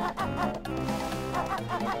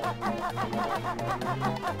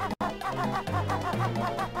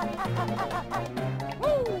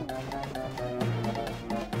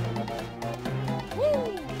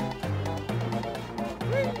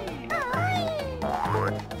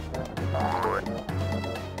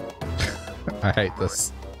 I hate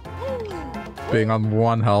this. Being on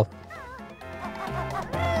 1 health.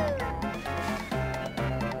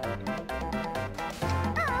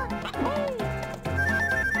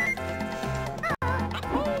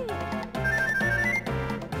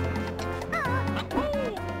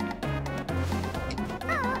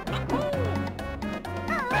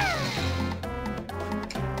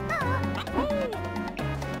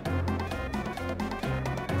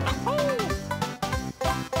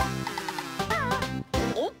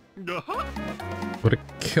 Would it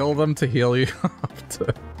kill them to heal you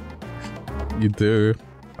after you do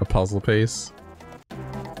a puzzle piece?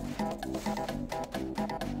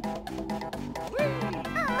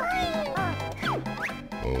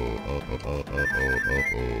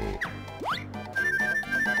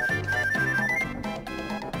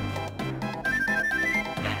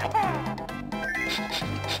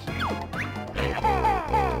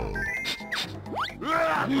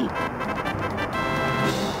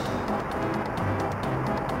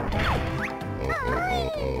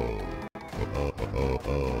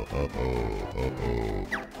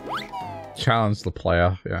 Challenge the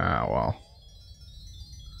player. Yeah, well.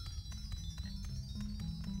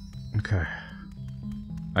 Okay.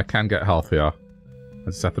 I can get health here. I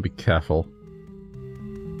just have to be careful.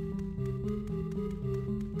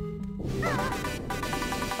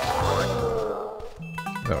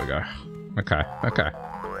 There we go. Okay, okay.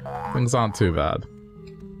 Things aren't too bad.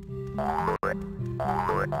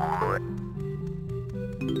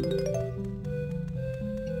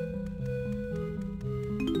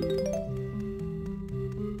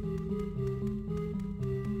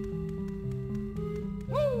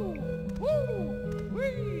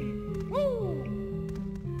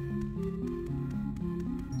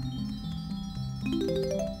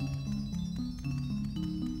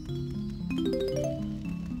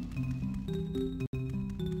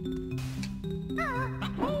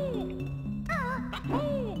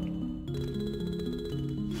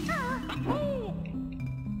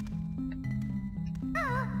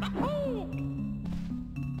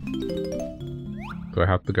 Do I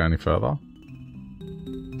have to go any further?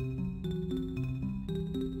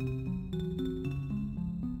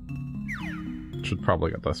 Should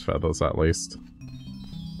probably get those feathers at least.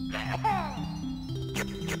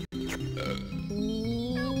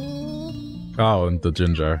 Oh, and the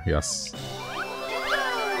ginger, yes.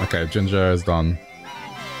 Okay, ginger is done.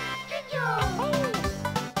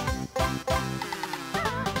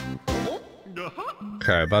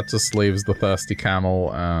 Okay, that just leaves the thirsty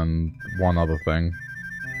camel and one other thing.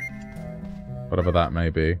 Whatever that may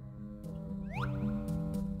be.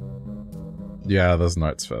 Yeah, there's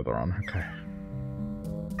notes further on, okay.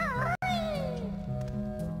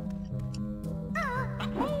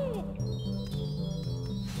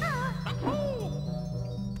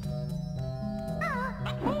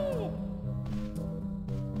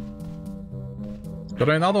 But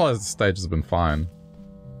I mean, otherwise the stage has been fine.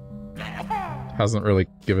 Hasn't really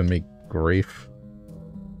given me grief.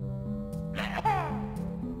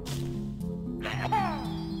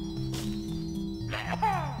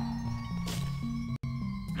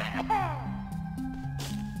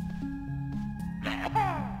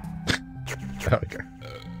 There we go.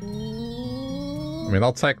 I mean,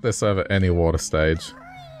 I'll take this over any water stage.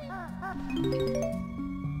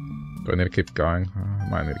 Do I need to keep going? I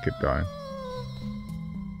might need to keep going.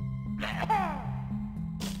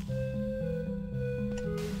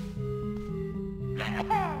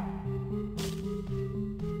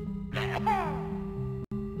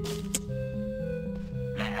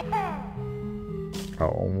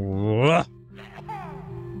 Oh.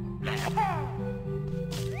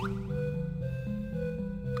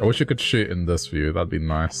 I wish you could shoot in this view, that'd be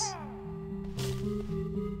nice.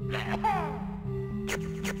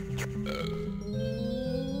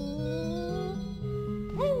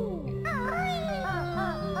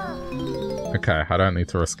 Okay, I don't need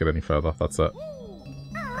to risk it any further, that's it.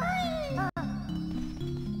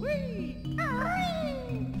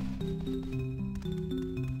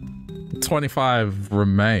 $25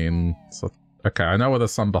 remain, so okay, I know where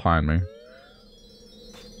there's some behind me.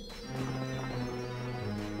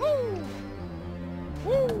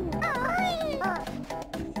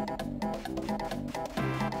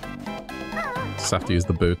 Just have to use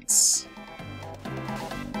the boots.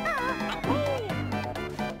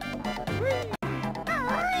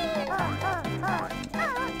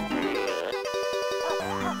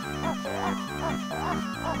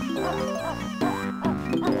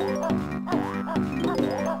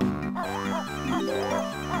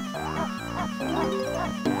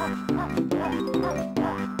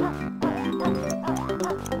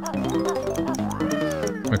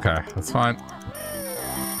 Okay, that's fine.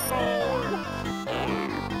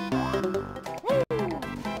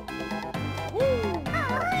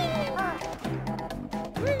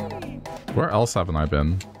 Where else haven't I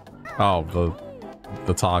been? Oh,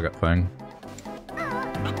 the target thing.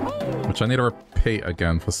 Which I need to repeat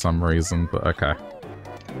again for some reason, but okay.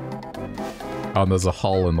 Oh, and there's a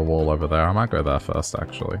hole in the wall over there. I might go there first,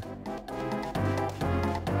 actually.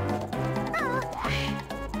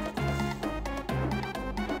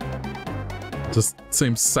 Just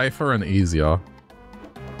seems safer and easier.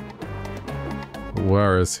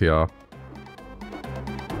 Where is here?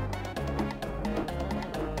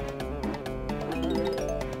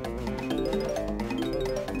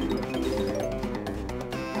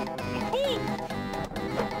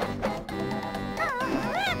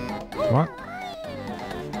 What?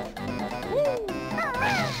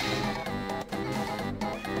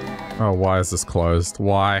 Oh, why is this closed?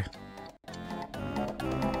 Why?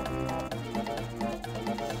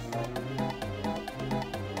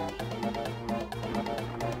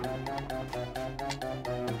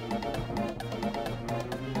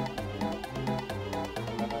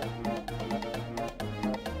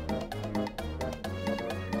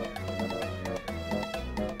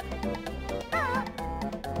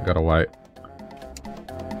 Gotta wait.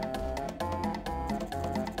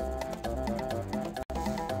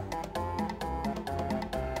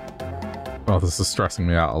 Oh, this is stressing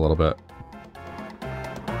me out a little bit.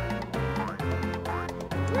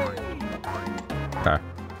 Okay.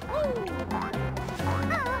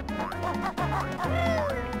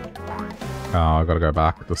 Oh, I gotta go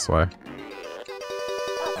back this way.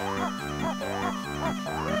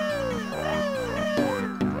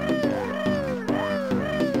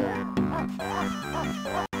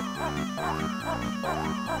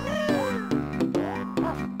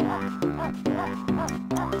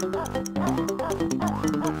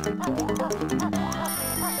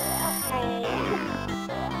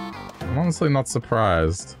 I'm honestly not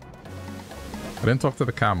surprised. I didn't talk to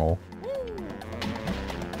the camel.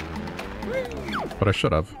 But I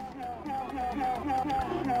should have.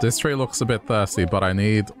 This tree looks a bit thirsty, but I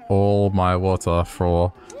need all my water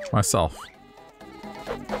for myself.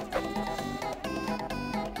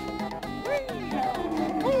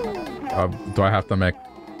 Do I have to make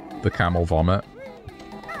the camel vomit?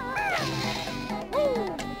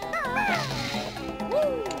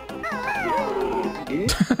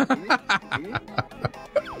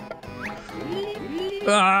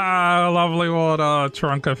 Ah, lovely water.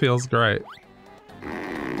 Trunka feels great.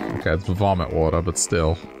 Okay, it's vomit water, but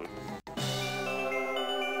still.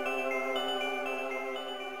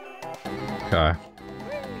 Okay.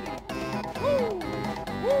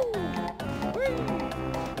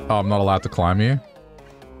 Oh, I'm not allowed to climb you?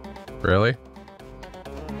 Really?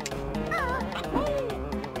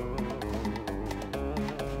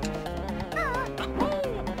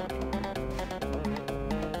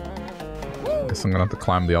 guess I'm gonna have to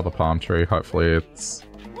climb the other palm tree. Hopefully it's...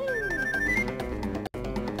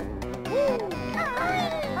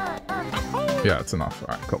 Yeah, it's enough.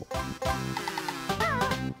 Alright, cool.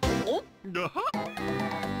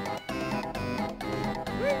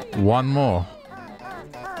 One more.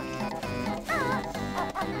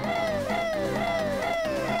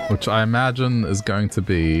 Which I imagine is going to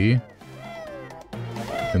be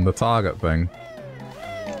in the target thing.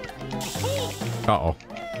 Uh-oh.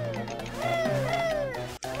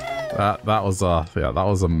 That was yeah, that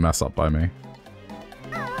was a mess up by me.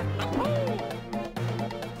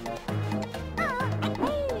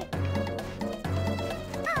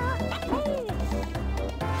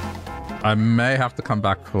 I may have to come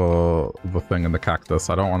back for the thing in the cactus.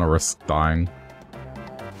 I don't want to risk dying.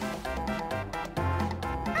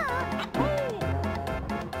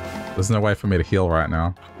 There's no way for me to heal right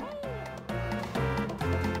now.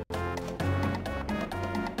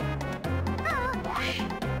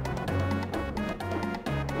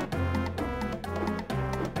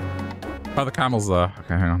 Oh, the camel's there.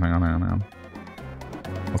 Okay, hang on.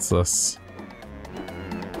 What's this?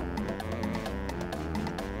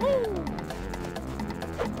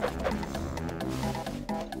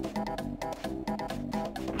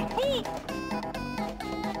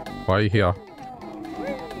 Why are you here?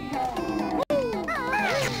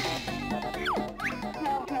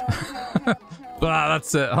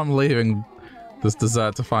 That's it. I'm leaving this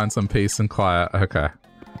desert to find some peace and quiet. Okay.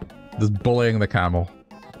 Just bullying the camel.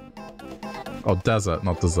 Oh, desert,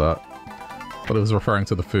 not dessert. But it was referring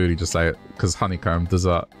to the food, he just ate it. Because honeycomb,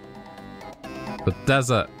 dessert. The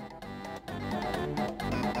desert.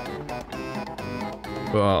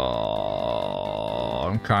 Oh,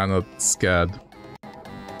 I'm kind of scared.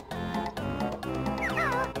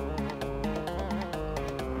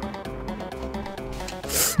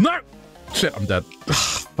 No! Shit, I'm dead.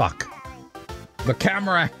 Fuck. The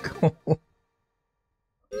camera angle.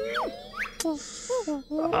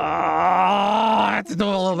 I had to do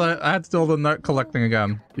all the note collecting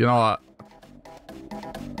again. You know what?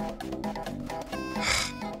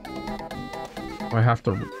 Do I have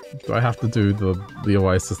to do the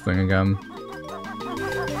Oasis thing again?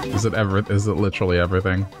 Is it literally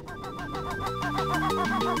everything?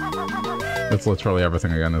 It's literally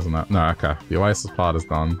everything again, isn't it? No, okay. The Oasis part is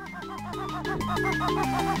done.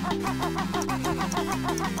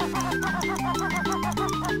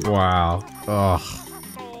 Wow. Ugh.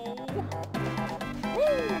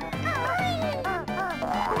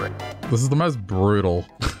 This is the most brutal.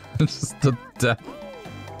 Just the death.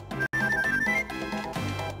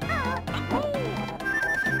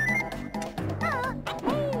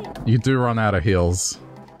 You do run out of heals.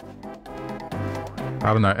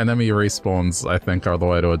 I don't know, enemy respawns, I think, are the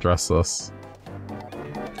way to address this.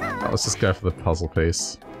 Let's just go for the puzzle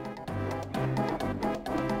piece.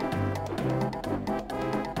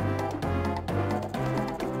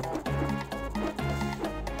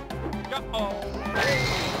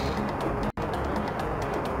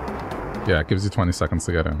 Yeah, it gives you 20 seconds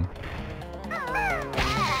to get in.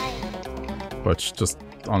 Which, just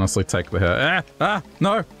honestly take the hit.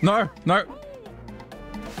 No!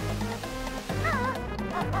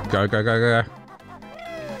 Go.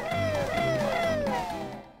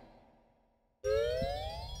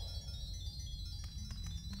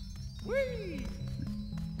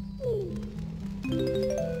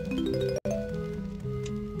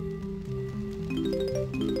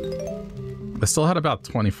 I still had about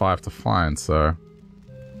 25 to find, so...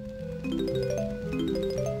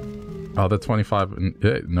 Oh, they're 25 and...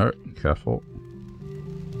 Yeah, no, careful.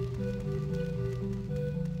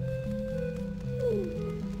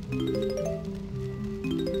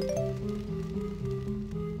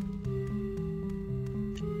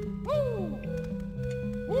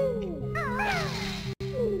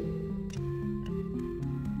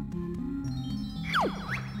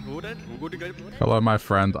 Hello, my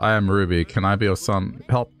friend. I am Ruby. Can I be of some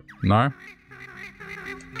help? No?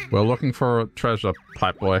 We're looking for a treasure,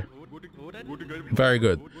 pipe boy. Very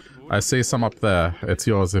good. I see some up there. It's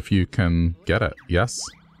yours if you can get it. Yes?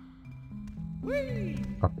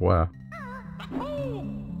 Up where?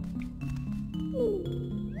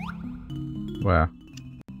 Where?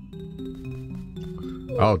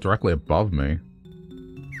 Oh, directly above me.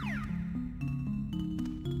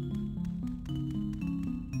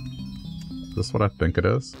 Is this what I think it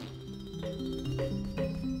is?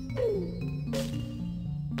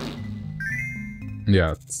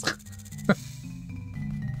 Yeah, it's...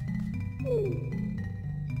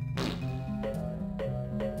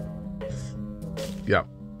 Yep.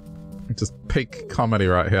 Just peak comedy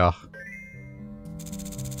right here.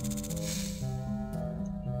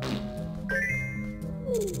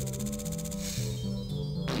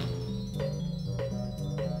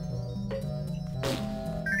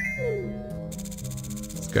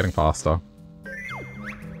 Getting faster.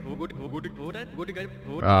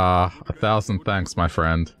 1,000 thanks, my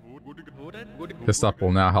friend. This up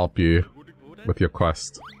will now help you with your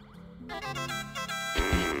quest.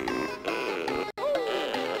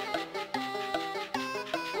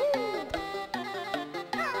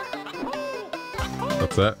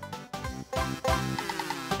 That's it.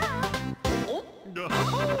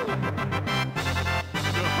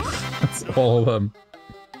 That's all of them.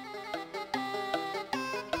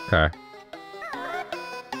 Okay.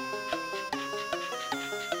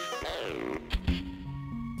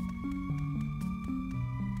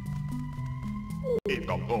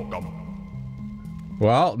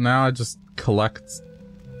 Well, now I just collect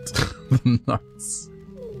the nuts.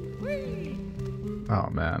 Oh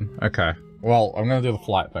man. Okay. Well, I'm gonna do the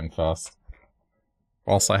flight thing first.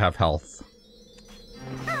 Whilst I have health.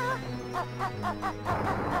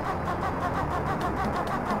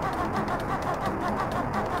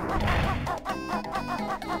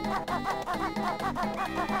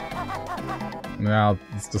 Now,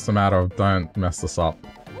 it's just a matter of don't mess this up.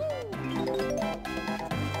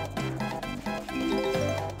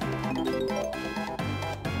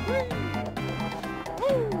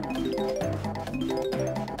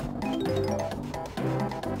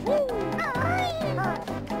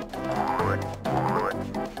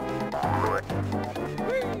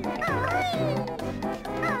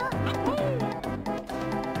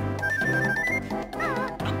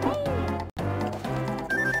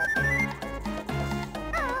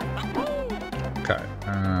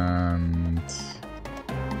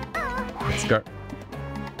 Go.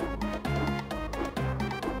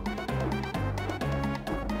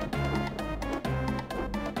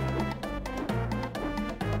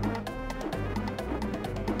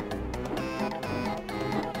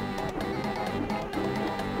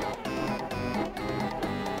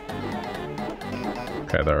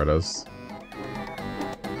 Okay, there it is.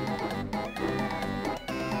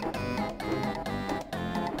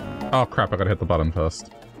 Oh crap, I gotta hit the button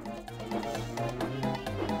first.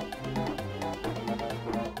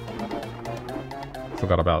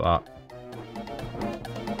 Forgot about that.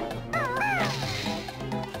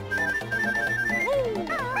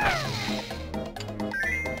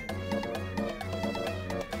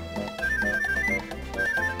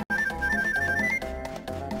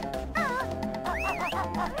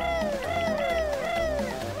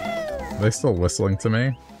 Are they still whistling to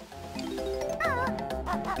me?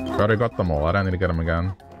 I already got them all, I don't need to get them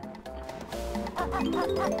again.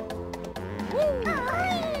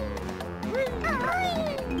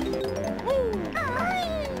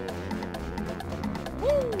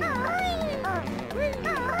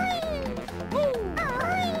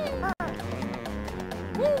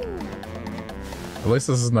 At least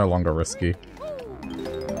this is no longer risky.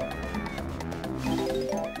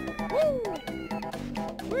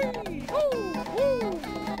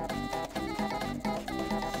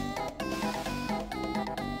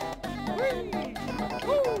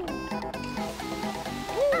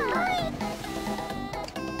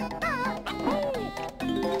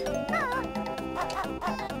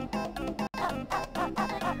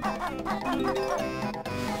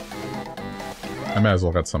 I may as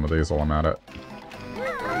well get some of these while I'm at it.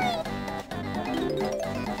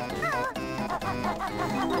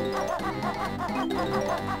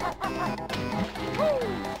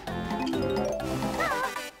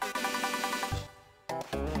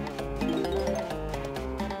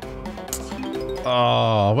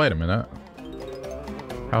 Oh, wait a minute.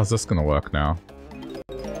 How's this gonna work now?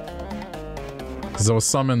 Because there was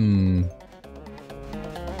some in...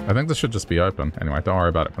 I think this should just be open. Anyway, don't worry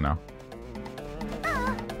about it for now.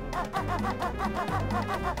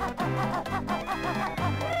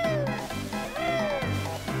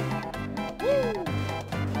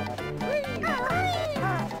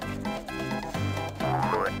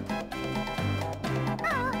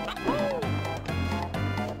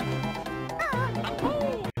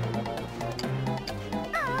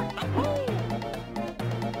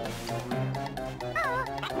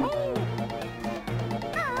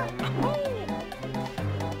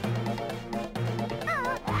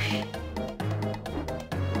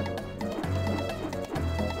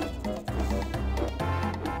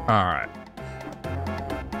 Alright.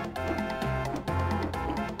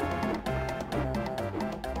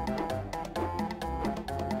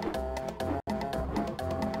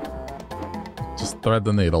 Just thread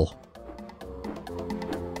the needle.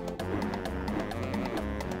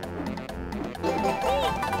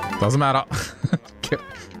 Doesn't matter.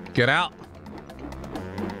 Get out.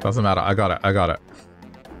 Doesn't matter. I got it. I got it.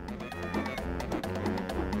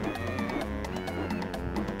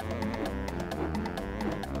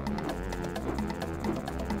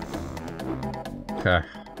 Okay.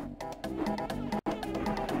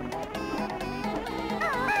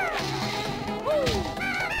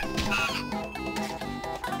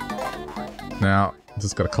 Now,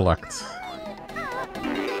 just gotta collect.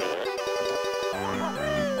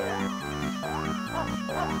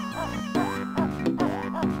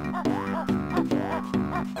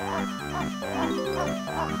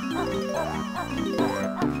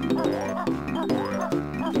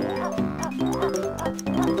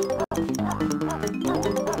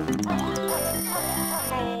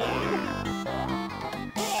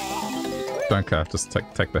 Don't care, just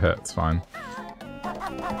take the hit, it's fine.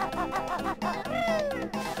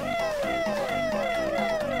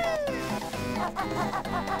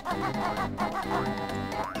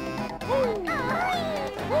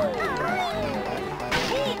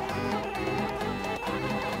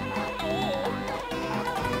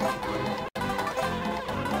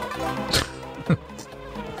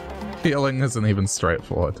 Healing isn't even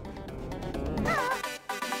straightforward.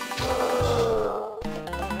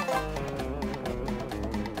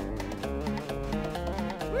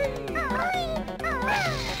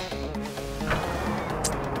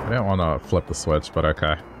 I don't want to flip the switch, but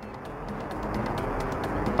okay.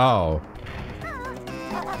 Oh.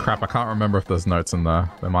 Crap, I can't remember if there's notes in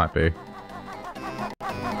there. There might be.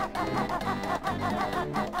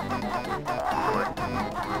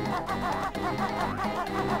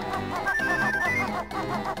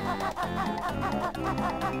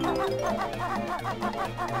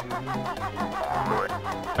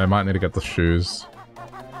 I might need to get the shoes.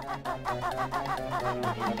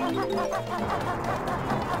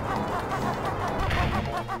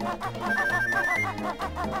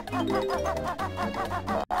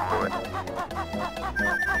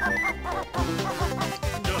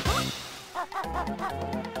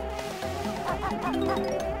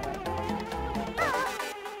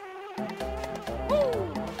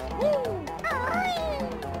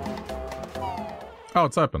 Oh,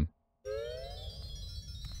 it's open.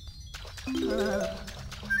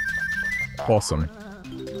 Awesome.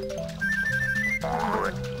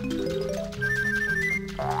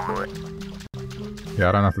 Yeah,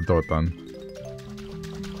 I don't have to do it then.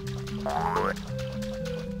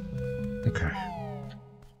 Okay.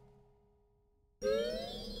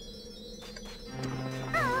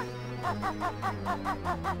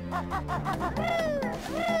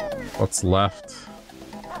 What's left?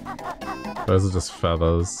 Those are just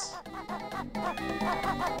feathers.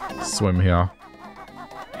 Swim here.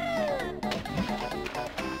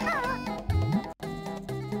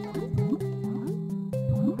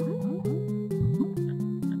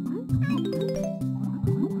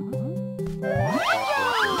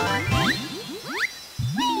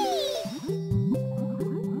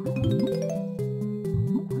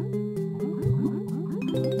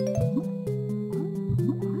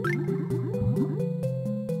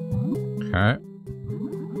 Okay.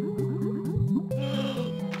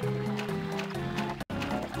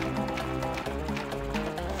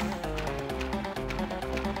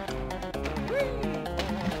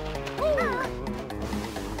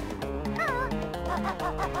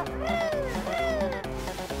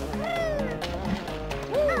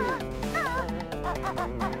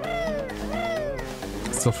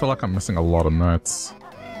 Still feel like I'm missing a lot of notes.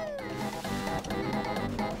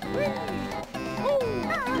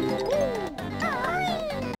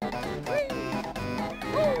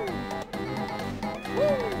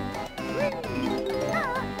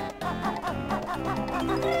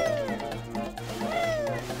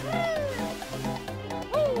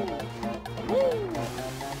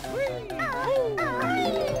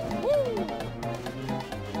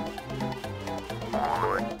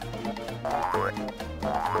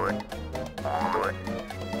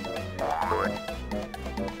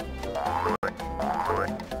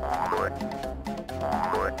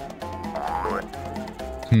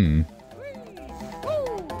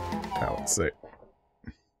 Now let's see.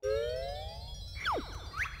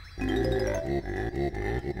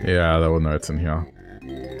 Yeah, there were notes in here.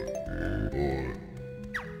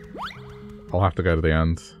 I'll have to go to the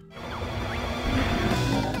end.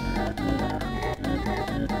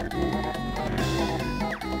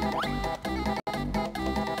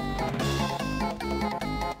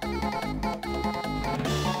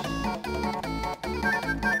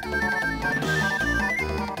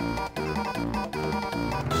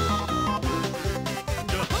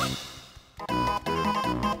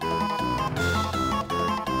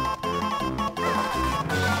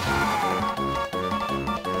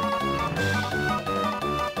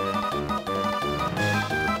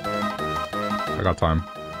 I got time.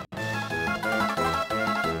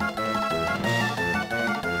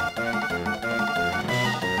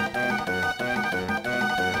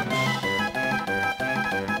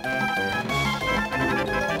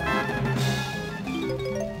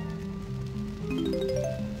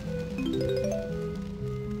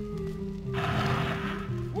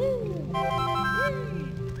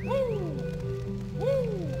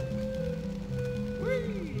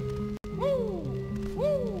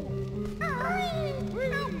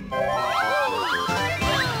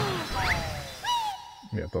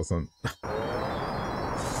 Yeah, it doesn't.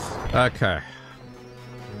 Okay.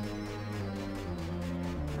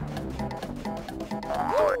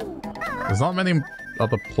 There's not many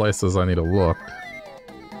other places I need to look.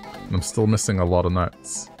 I'm still missing a lot of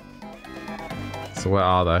notes. So where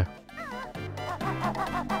are they?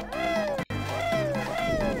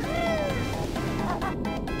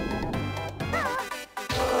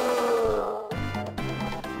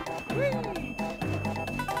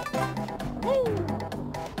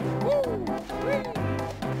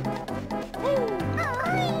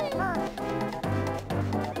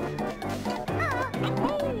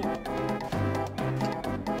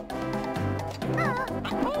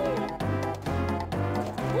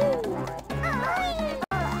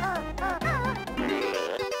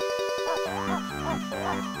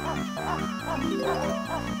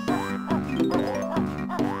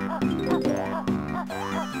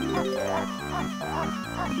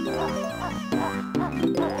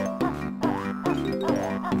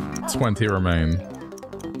 Twenty remain.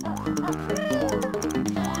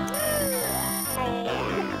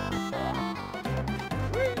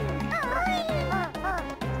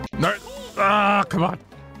 No! Ah, come on!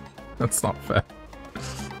 That's not fair.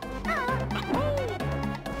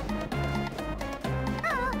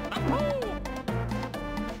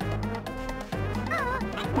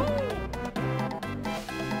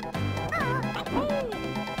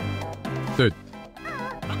 Dude.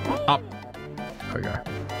 Up. There we go.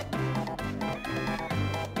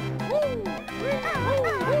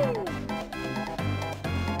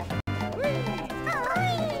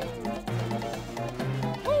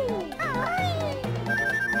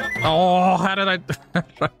 Oh, how did I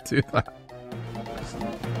do that?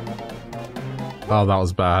 Oh, that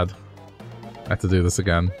was bad. I have to do this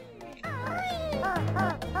again.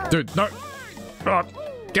 Dude, no! Oh,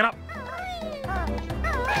 get up!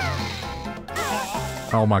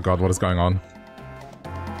 Oh my god, what is going on?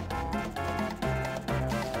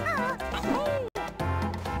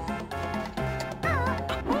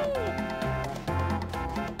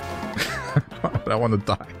 I don't want to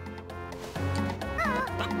die.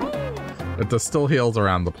 There's still heals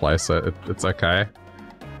around the place, so it's okay.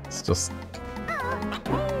 It's just...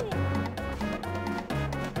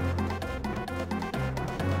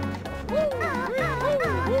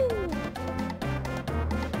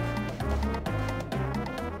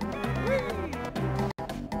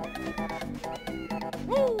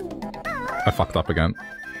 I fucked up again.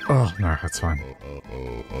 Oh, no, that's fine.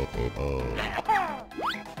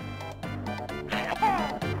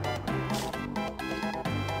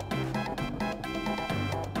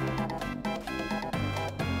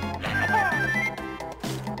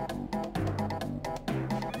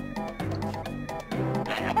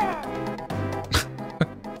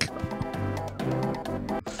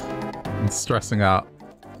 I'm stressing out.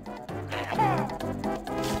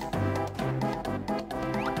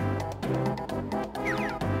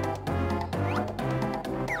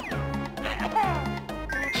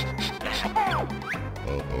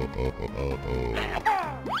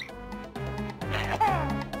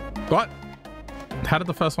 What? How did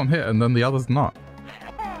the first one hit and then the others not?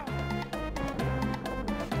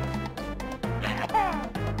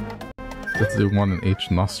 Let's do one in each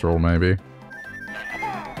nostril, maybe.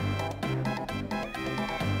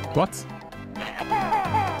 What?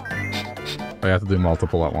 Oh, you have to do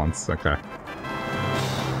multiple at once. Okay.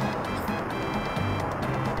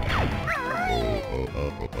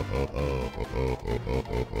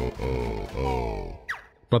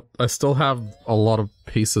 But I still have a lot of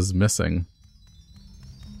pieces missing.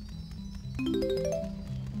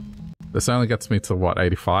 This only gets me to, what,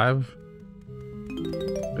 85?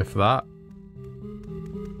 If that.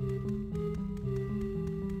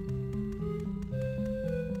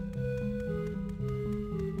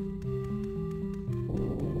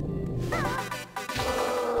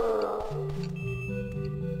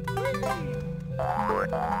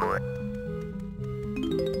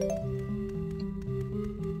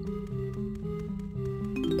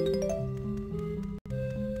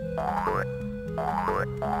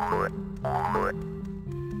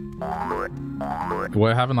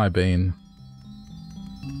 Where haven't I been?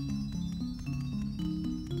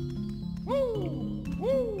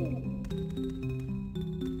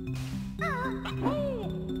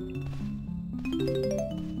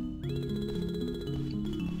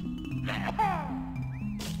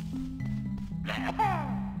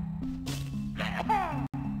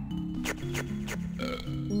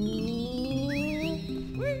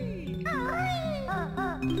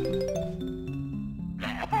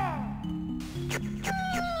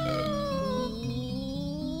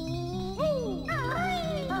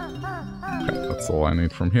 That's all I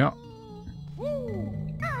need from here.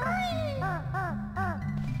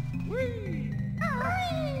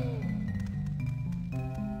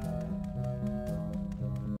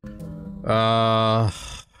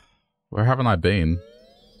 Where haven't I been?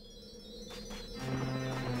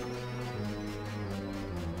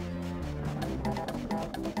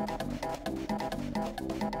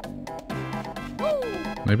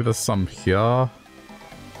 Maybe there's some here.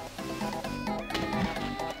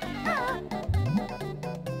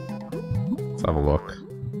 Let's have a look.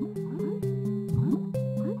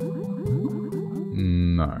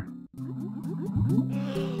 No.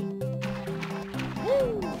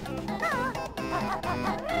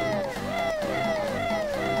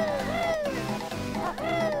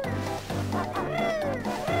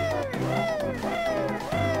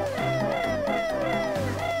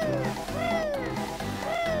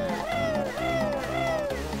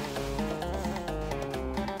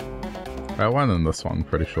 I went in this one,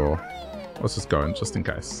 pretty sure. Let's just go in, just in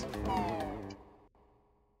case.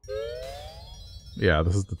 Yeah,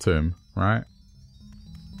 this is the tomb, right?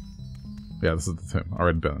 Yeah, this is the tomb.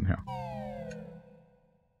 Already been in here.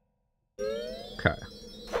 Okay.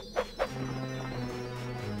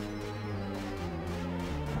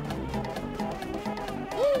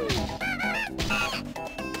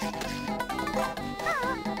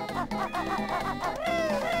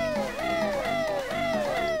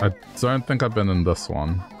 I don't think I've been in this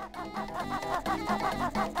one.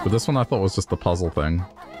 But this one I thought was just the puzzle thing.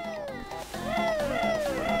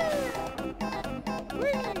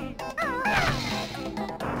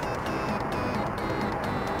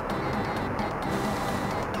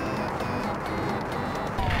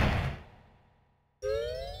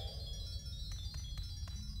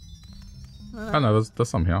 Oh no, there's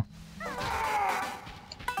some here.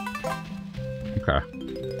 Okay.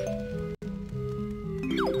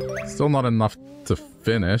 Still not enough to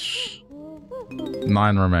finish.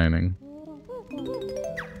 9 remaining.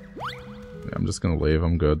 Yeah, I'm just gonna leave,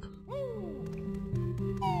 I'm good.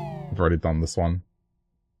 I've already done this one.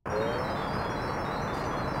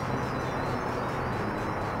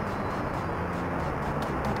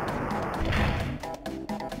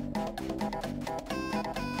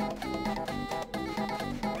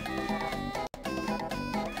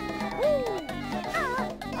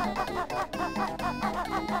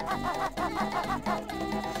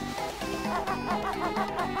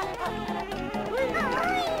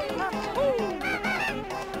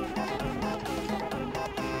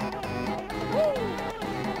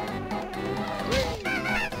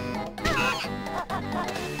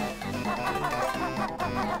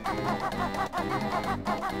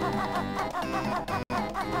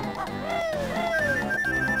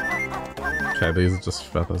 Okay, these are just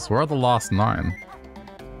feathers. Where are the last 9?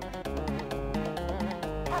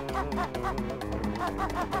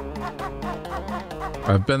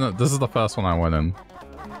 I've been... This is the first one I went in.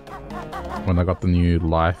 When I got the new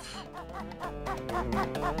life.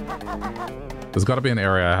 There's gotta be an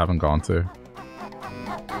area I haven't gone to.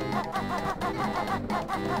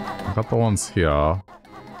 I got the ones here.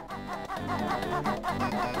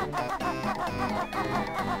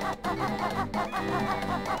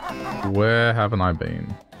 Where haven't I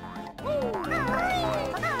been?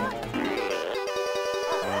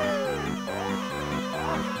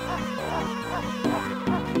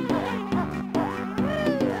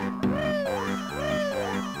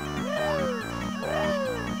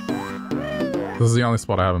 This is the only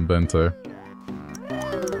spot I haven't been to.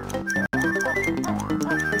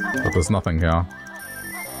 But there's nothing here.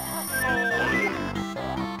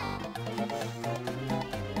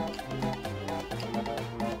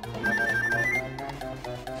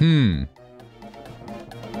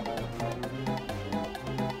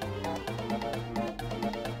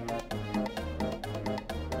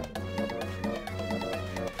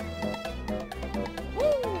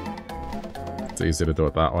 It's easy to do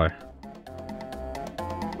it that way.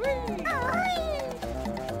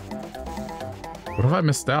 What have I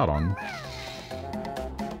missed out on?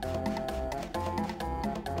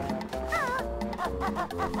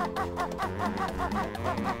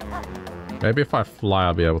 Maybe if I fly,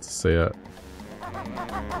 I'll be able to see it.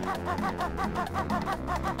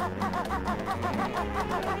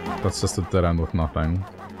 That's just a dead end with nothing.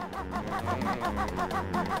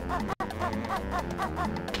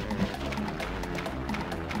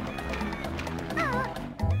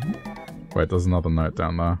 Wait, there's another note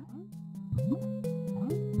down there.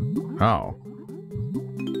 Oh.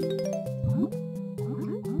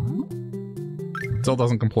 Still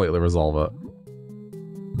doesn't completely resolve it.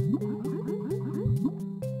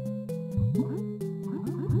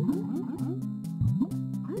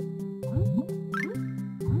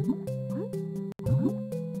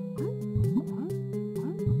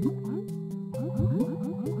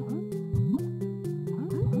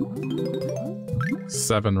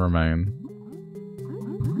 7 remain.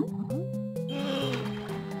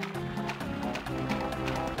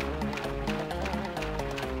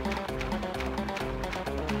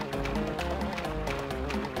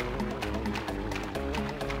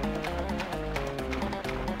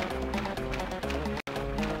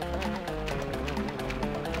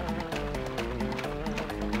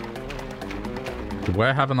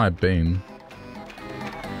 Where haven't I been?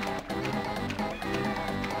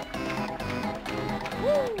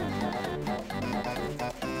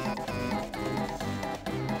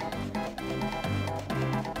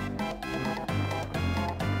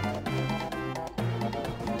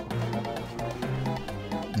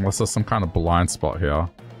 Unless there's some kind of blind spot here.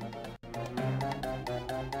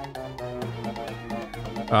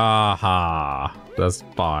 Aha! There's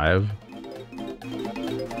 5.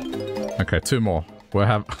 Okay, 2 more. Where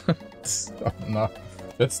have... oh, no.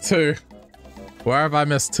 It's 2. Where have I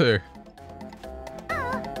missed 2?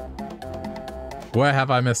 Where have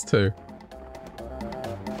I missed 2?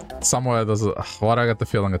 Somewhere there's a... Why do I get the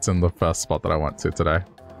feeling it's in the first spot that I went to today?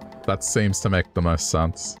 That seems to make the most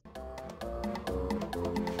sense.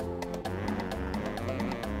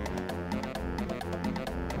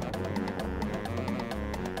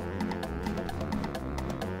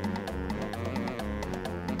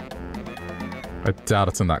 I doubt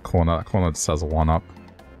it's in that corner. That corner just has a 1-up.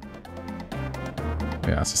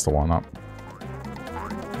 Yeah, it's just a 1-up.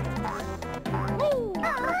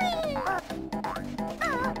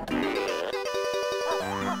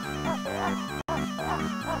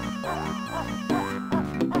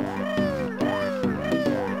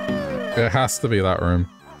 It has to be that room.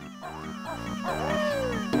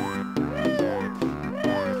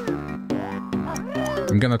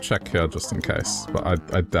 I'm gonna check here just in case, but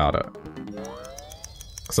I doubt it.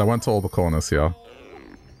 Because I went to all the corners here.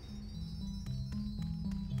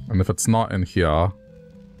 And if it's not in here... Oh,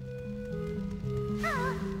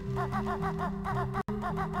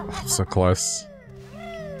 so close.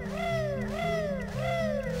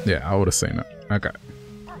 Yeah, I would have seen it. Okay.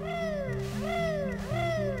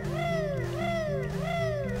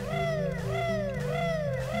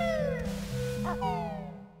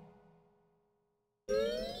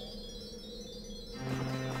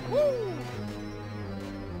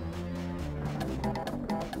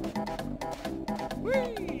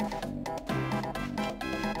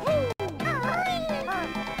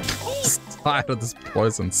 Tired of this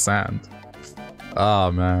poison sand.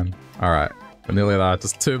 Oh man. Alright. We're nearly there.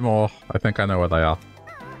 Just 2 more. I think I know where they are.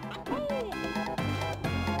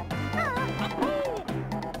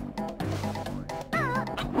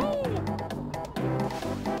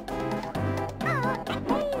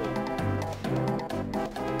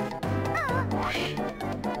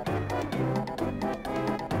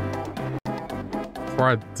 Before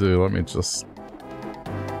I do, let me just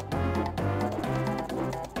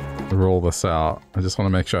roll this out. I just want to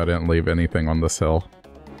make sure I didn't leave anything on this hill.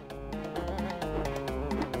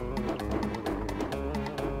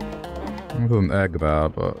 There's an egg there,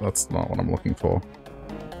 but that's not what I'm looking for.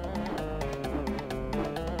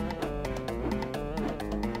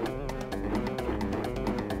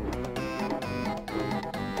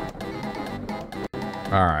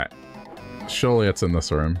 Alright. Surely it's in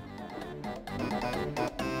this room.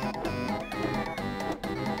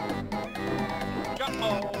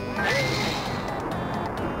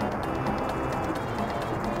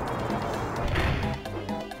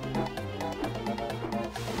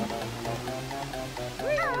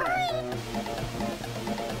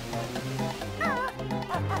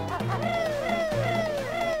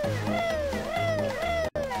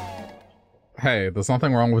 Hey, there's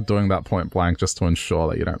nothing wrong with doing that point blank just to ensure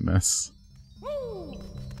that you don't miss.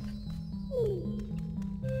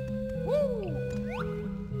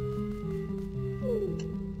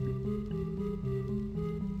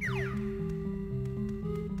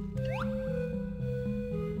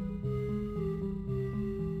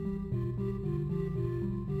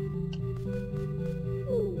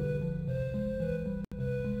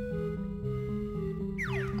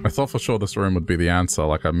 I thought for sure this room would be the answer,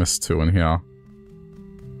 like I missed 2 in here.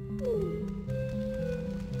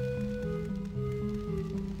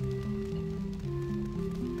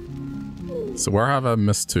 So where have I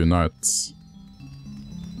missed 2 notes?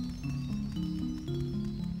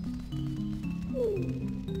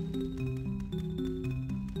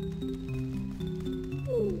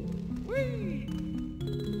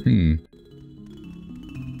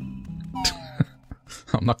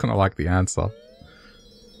 I'm not gonna like the answer.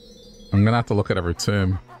 I'm gonna have to look at every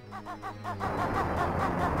tomb.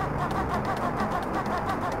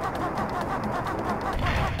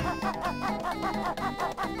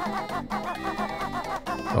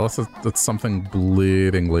 Unless it's something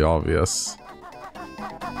bleedingly obvious.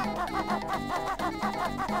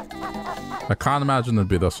 I can't imagine it'd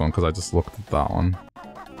be this one because I just looked at that one.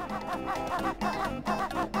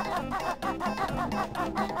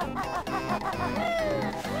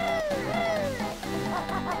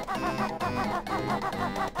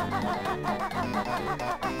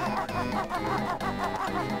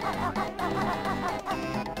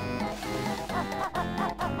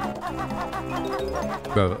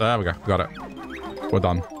 There we go, got it. We're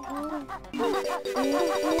done.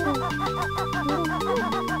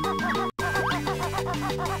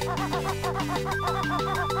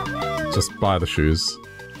 Just buy the shoes.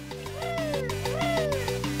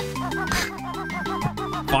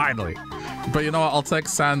 Finally! But you know what, I'll take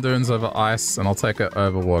sand dunes over ice, and I'll take it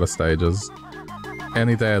over water stages.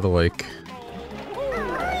 Any day of the week.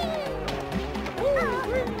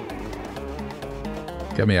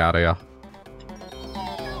 Get me out of here.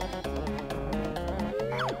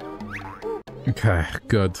 Okay,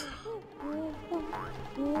 good.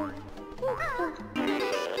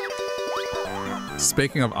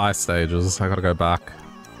 Speaking of ice stages, I gotta go back.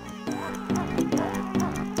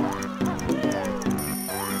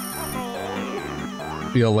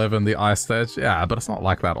 The 11, the ice stage? Yeah, but it's not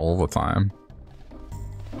like that all the time.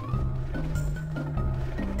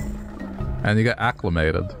 And you get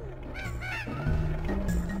acclimated.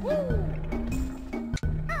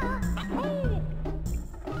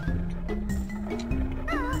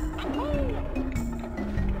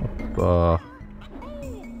 What the...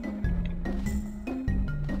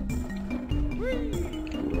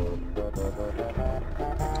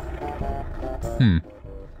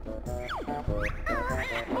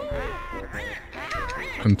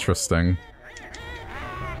 Interesting.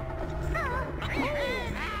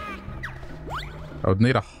 I would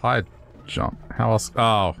need a high jump. How else?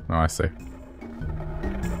 Oh, no, I see.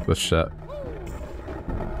 This shit.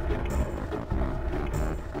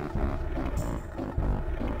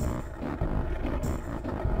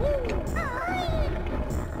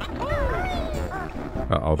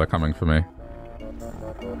 Uh-oh, they're coming for me.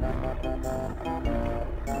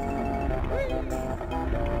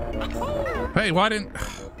 Hey, why didn't...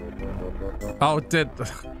 Oh, it did...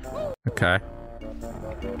 Okay.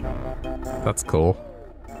 That's cool.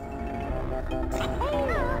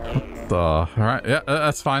 What the... Alright, yeah,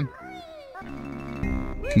 that's fine.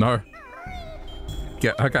 No.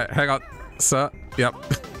 Get... Okay, hang on. Sir. Yep.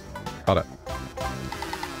 Got it.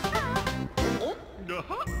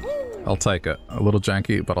 I'll take it. A little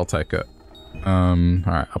janky, but I'll take it.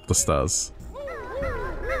 Alright, up the stairs.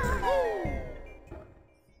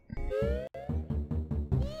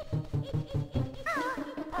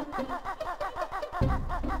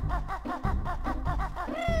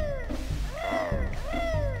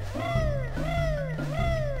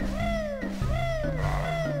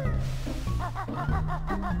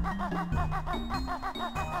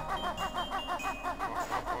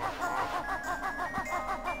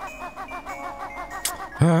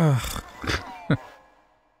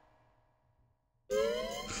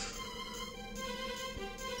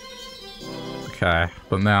 Okay,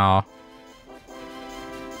 but now...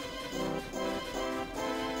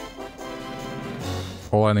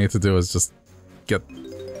 all I need to do is just get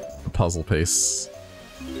the puzzle piece.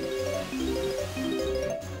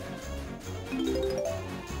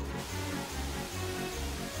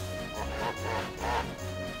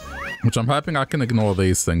 Which I'm hoping I can ignore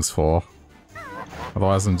these things for.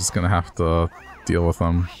 Otherwise I'm just gonna have to deal with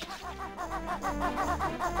them.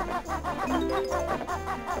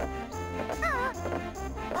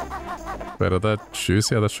 Wait, are there shoes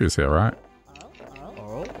here? There's shoes here, right?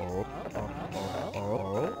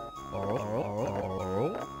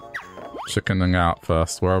 Chickening out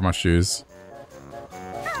first. Where are my shoes?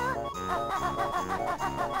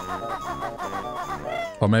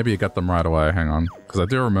 Or maybe you get them right away. Hang on. Because I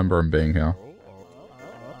do remember them being here.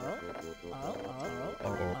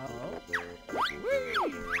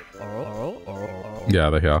 Yeah,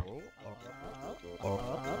 they're here.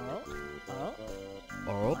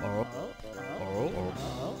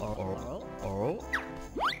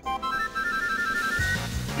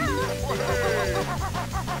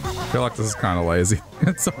 I feel like this is kind of lazy.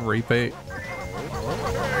 It's a repeat.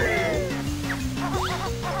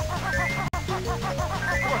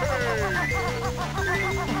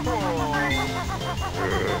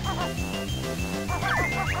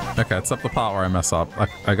 Okay, it's up the part where I mess up.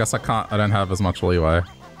 I guess I don't have as much leeway.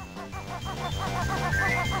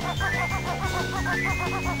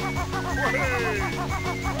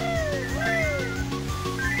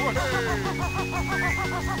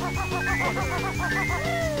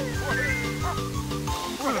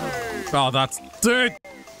 Oh, that's... Dude!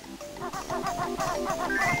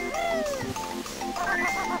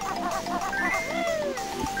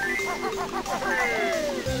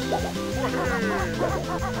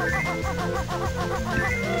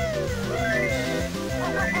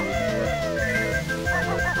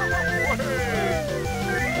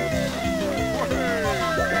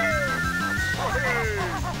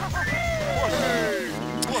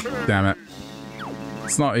 Damn it.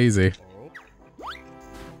 It's not easy.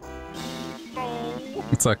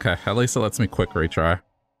 It's okay. At least it lets me quick retry.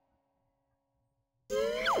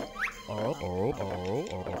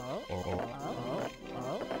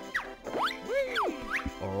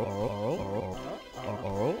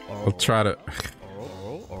 I'll try to...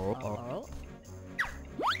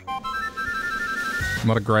 I'm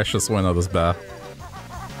not a gracious winner, this bear.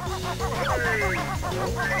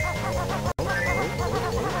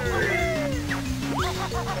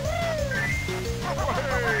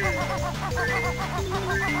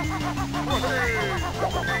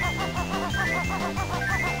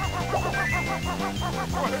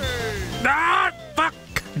 Ah! Fuck!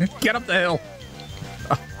 Get up the hill!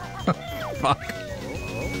 Fuck.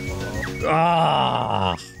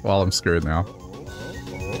 Ah! Well, I'm screwed now.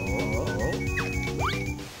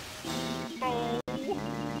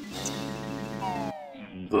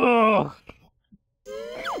 Ugh.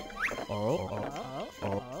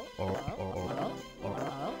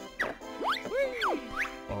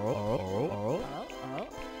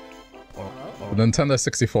 The Nintendo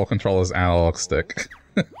 64 controller's analog stick.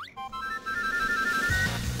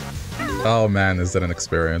 Oh man, is that an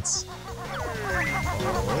experience.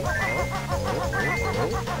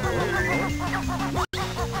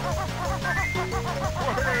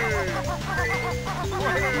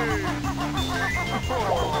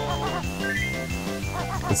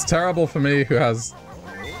 It's terrible for me who has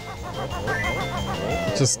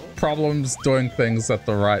just problems doing things at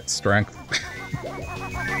the right strength.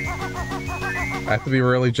 I have to be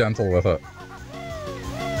really gentle with it.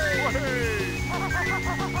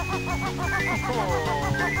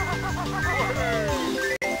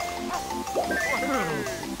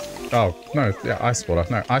 Oh, no, yeah, ice water.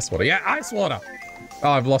 No, ice water. Yeah, ice water! Oh,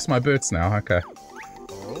 I've lost my boots now. Okay.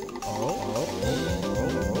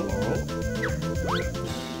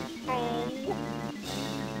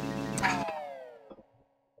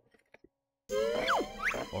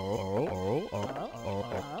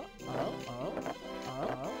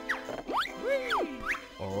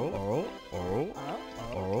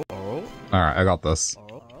 Alright, I got this.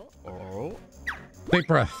 Deep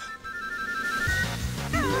breath.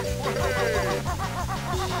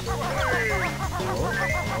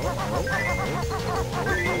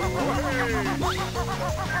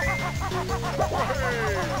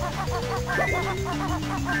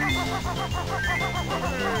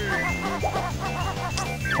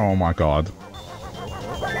 Oh my god.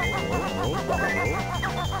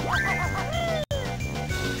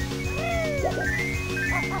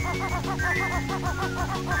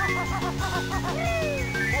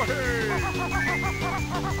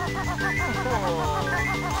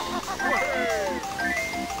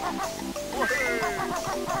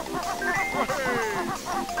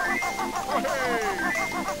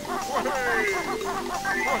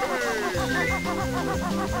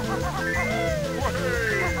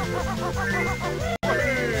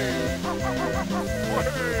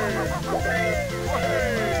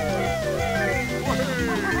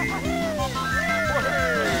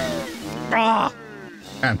 Ah!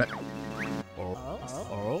 Damn it.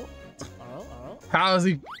 How is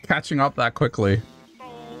he catching up that quickly?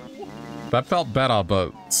 That felt better,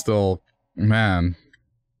 but still, man.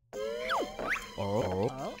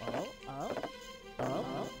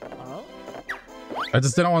 I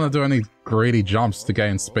just didn't want to do any greedy jumps to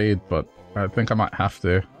gain speed, but I think I might have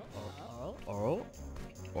to.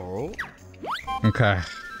 Okay.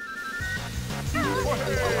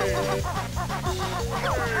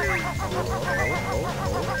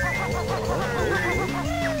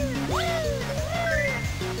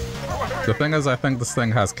 The thing is, I think this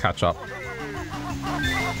thing has catch-up.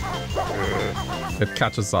 It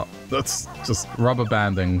catches up. That's just rubber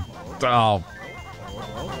banding. Oh.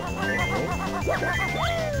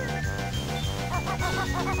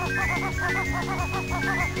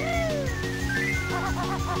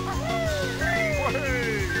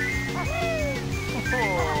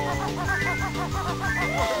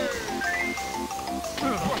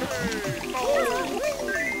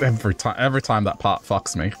 Every time that part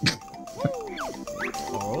fucks me.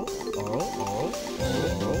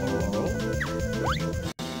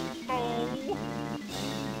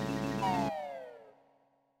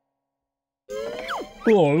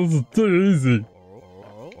 Oh, this is too easy.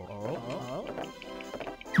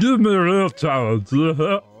 Give me a real challenge.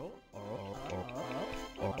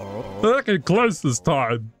 I can close this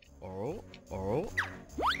time.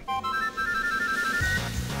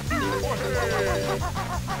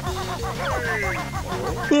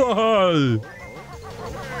 Oh.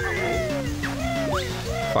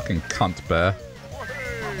 Fucking cunt bear.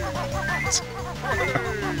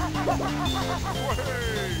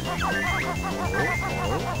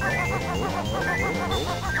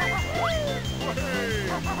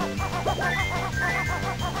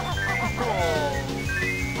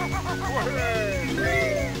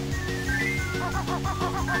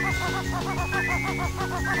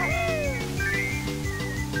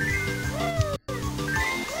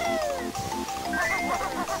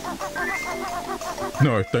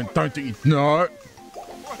 No, don't eat. No.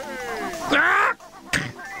 Ah!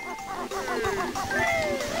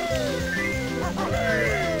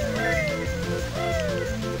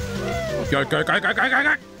 Go, go, go, go, go, go,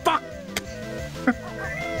 go! Fuck!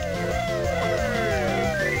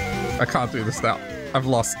 I can't do this now. I've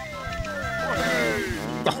lost.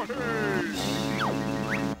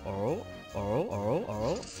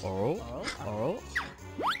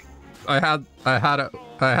 I had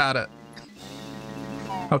it.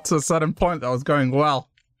 Up to a certain point, that was going well.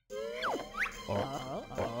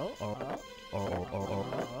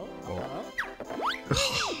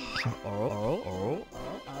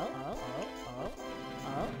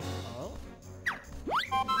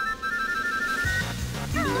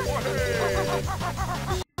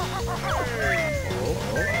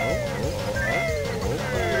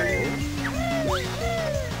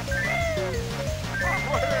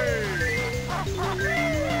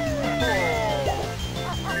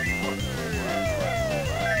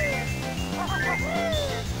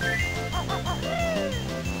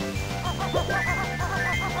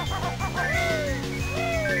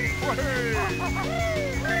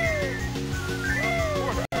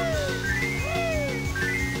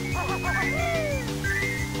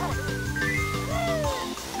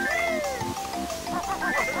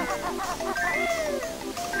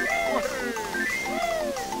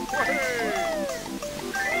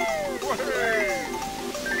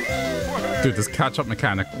 Dude, this catch-up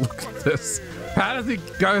mechanic, look at this. How does he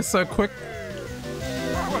go so quick?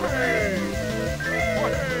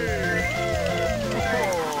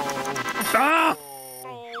 Ah!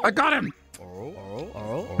 I got him!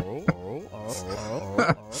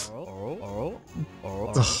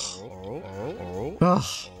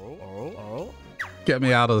 Get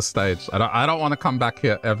me out of the stage. I don't want to come back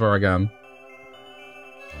here ever again.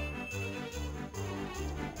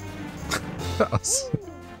 That was...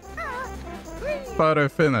 Photo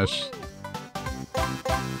finish.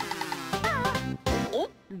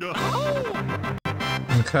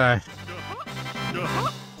 Okay.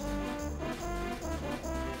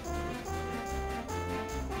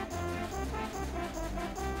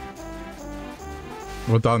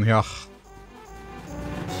 We're done here.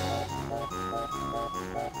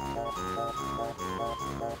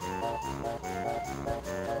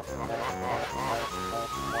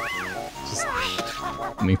 Just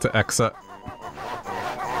need to exit.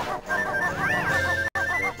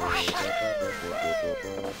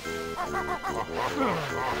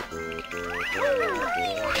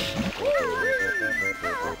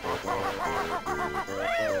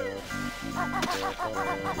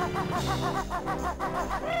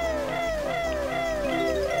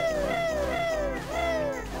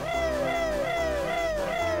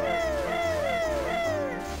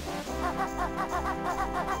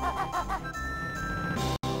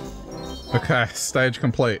 Okay, stage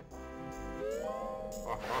complete.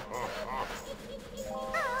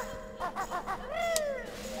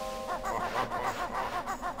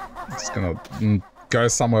 Just gonna go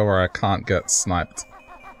somewhere where I can't get sniped.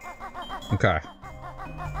 Okay.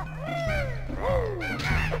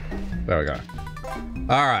 There we go.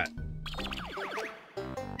 Alright.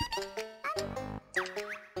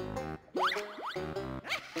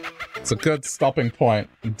 It's a good stopping point.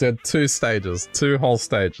 Did 2 stages, 2 whole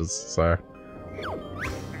stages, so...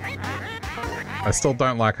 I still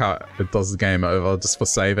don't like how it does the game over just for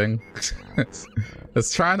saving.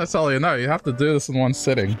 It's trying to tell you, no, you have to do this in one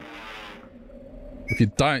sitting. If you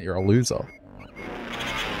don't, you're a loser.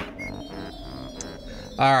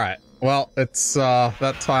 Alright, well, it's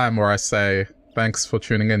that time where I say thanks for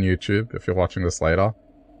tuning in, YouTube, if you're watching this later.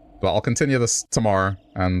 But I'll continue this tomorrow,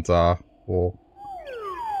 and we'll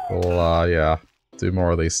yeah, do more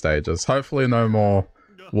of these stages. Hopefully no more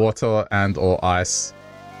water and or ice,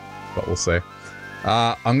 but we'll see.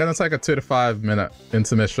 I'm gonna take a 2 to 5 minute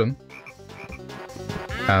intermission.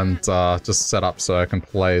 and just set up so I can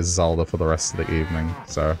play Zelda for the rest of the evening.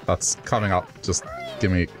 So that's coming up. Just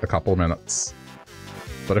give me a couple minutes.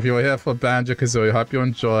 But if you were here for Banjo-Kazooie, hope you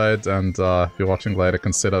enjoyed, and if you're watching later,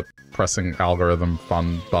 consider pressing algorithm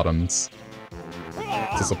fun buttons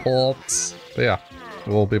to support. But yeah,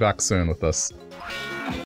 we'll be back soon with this.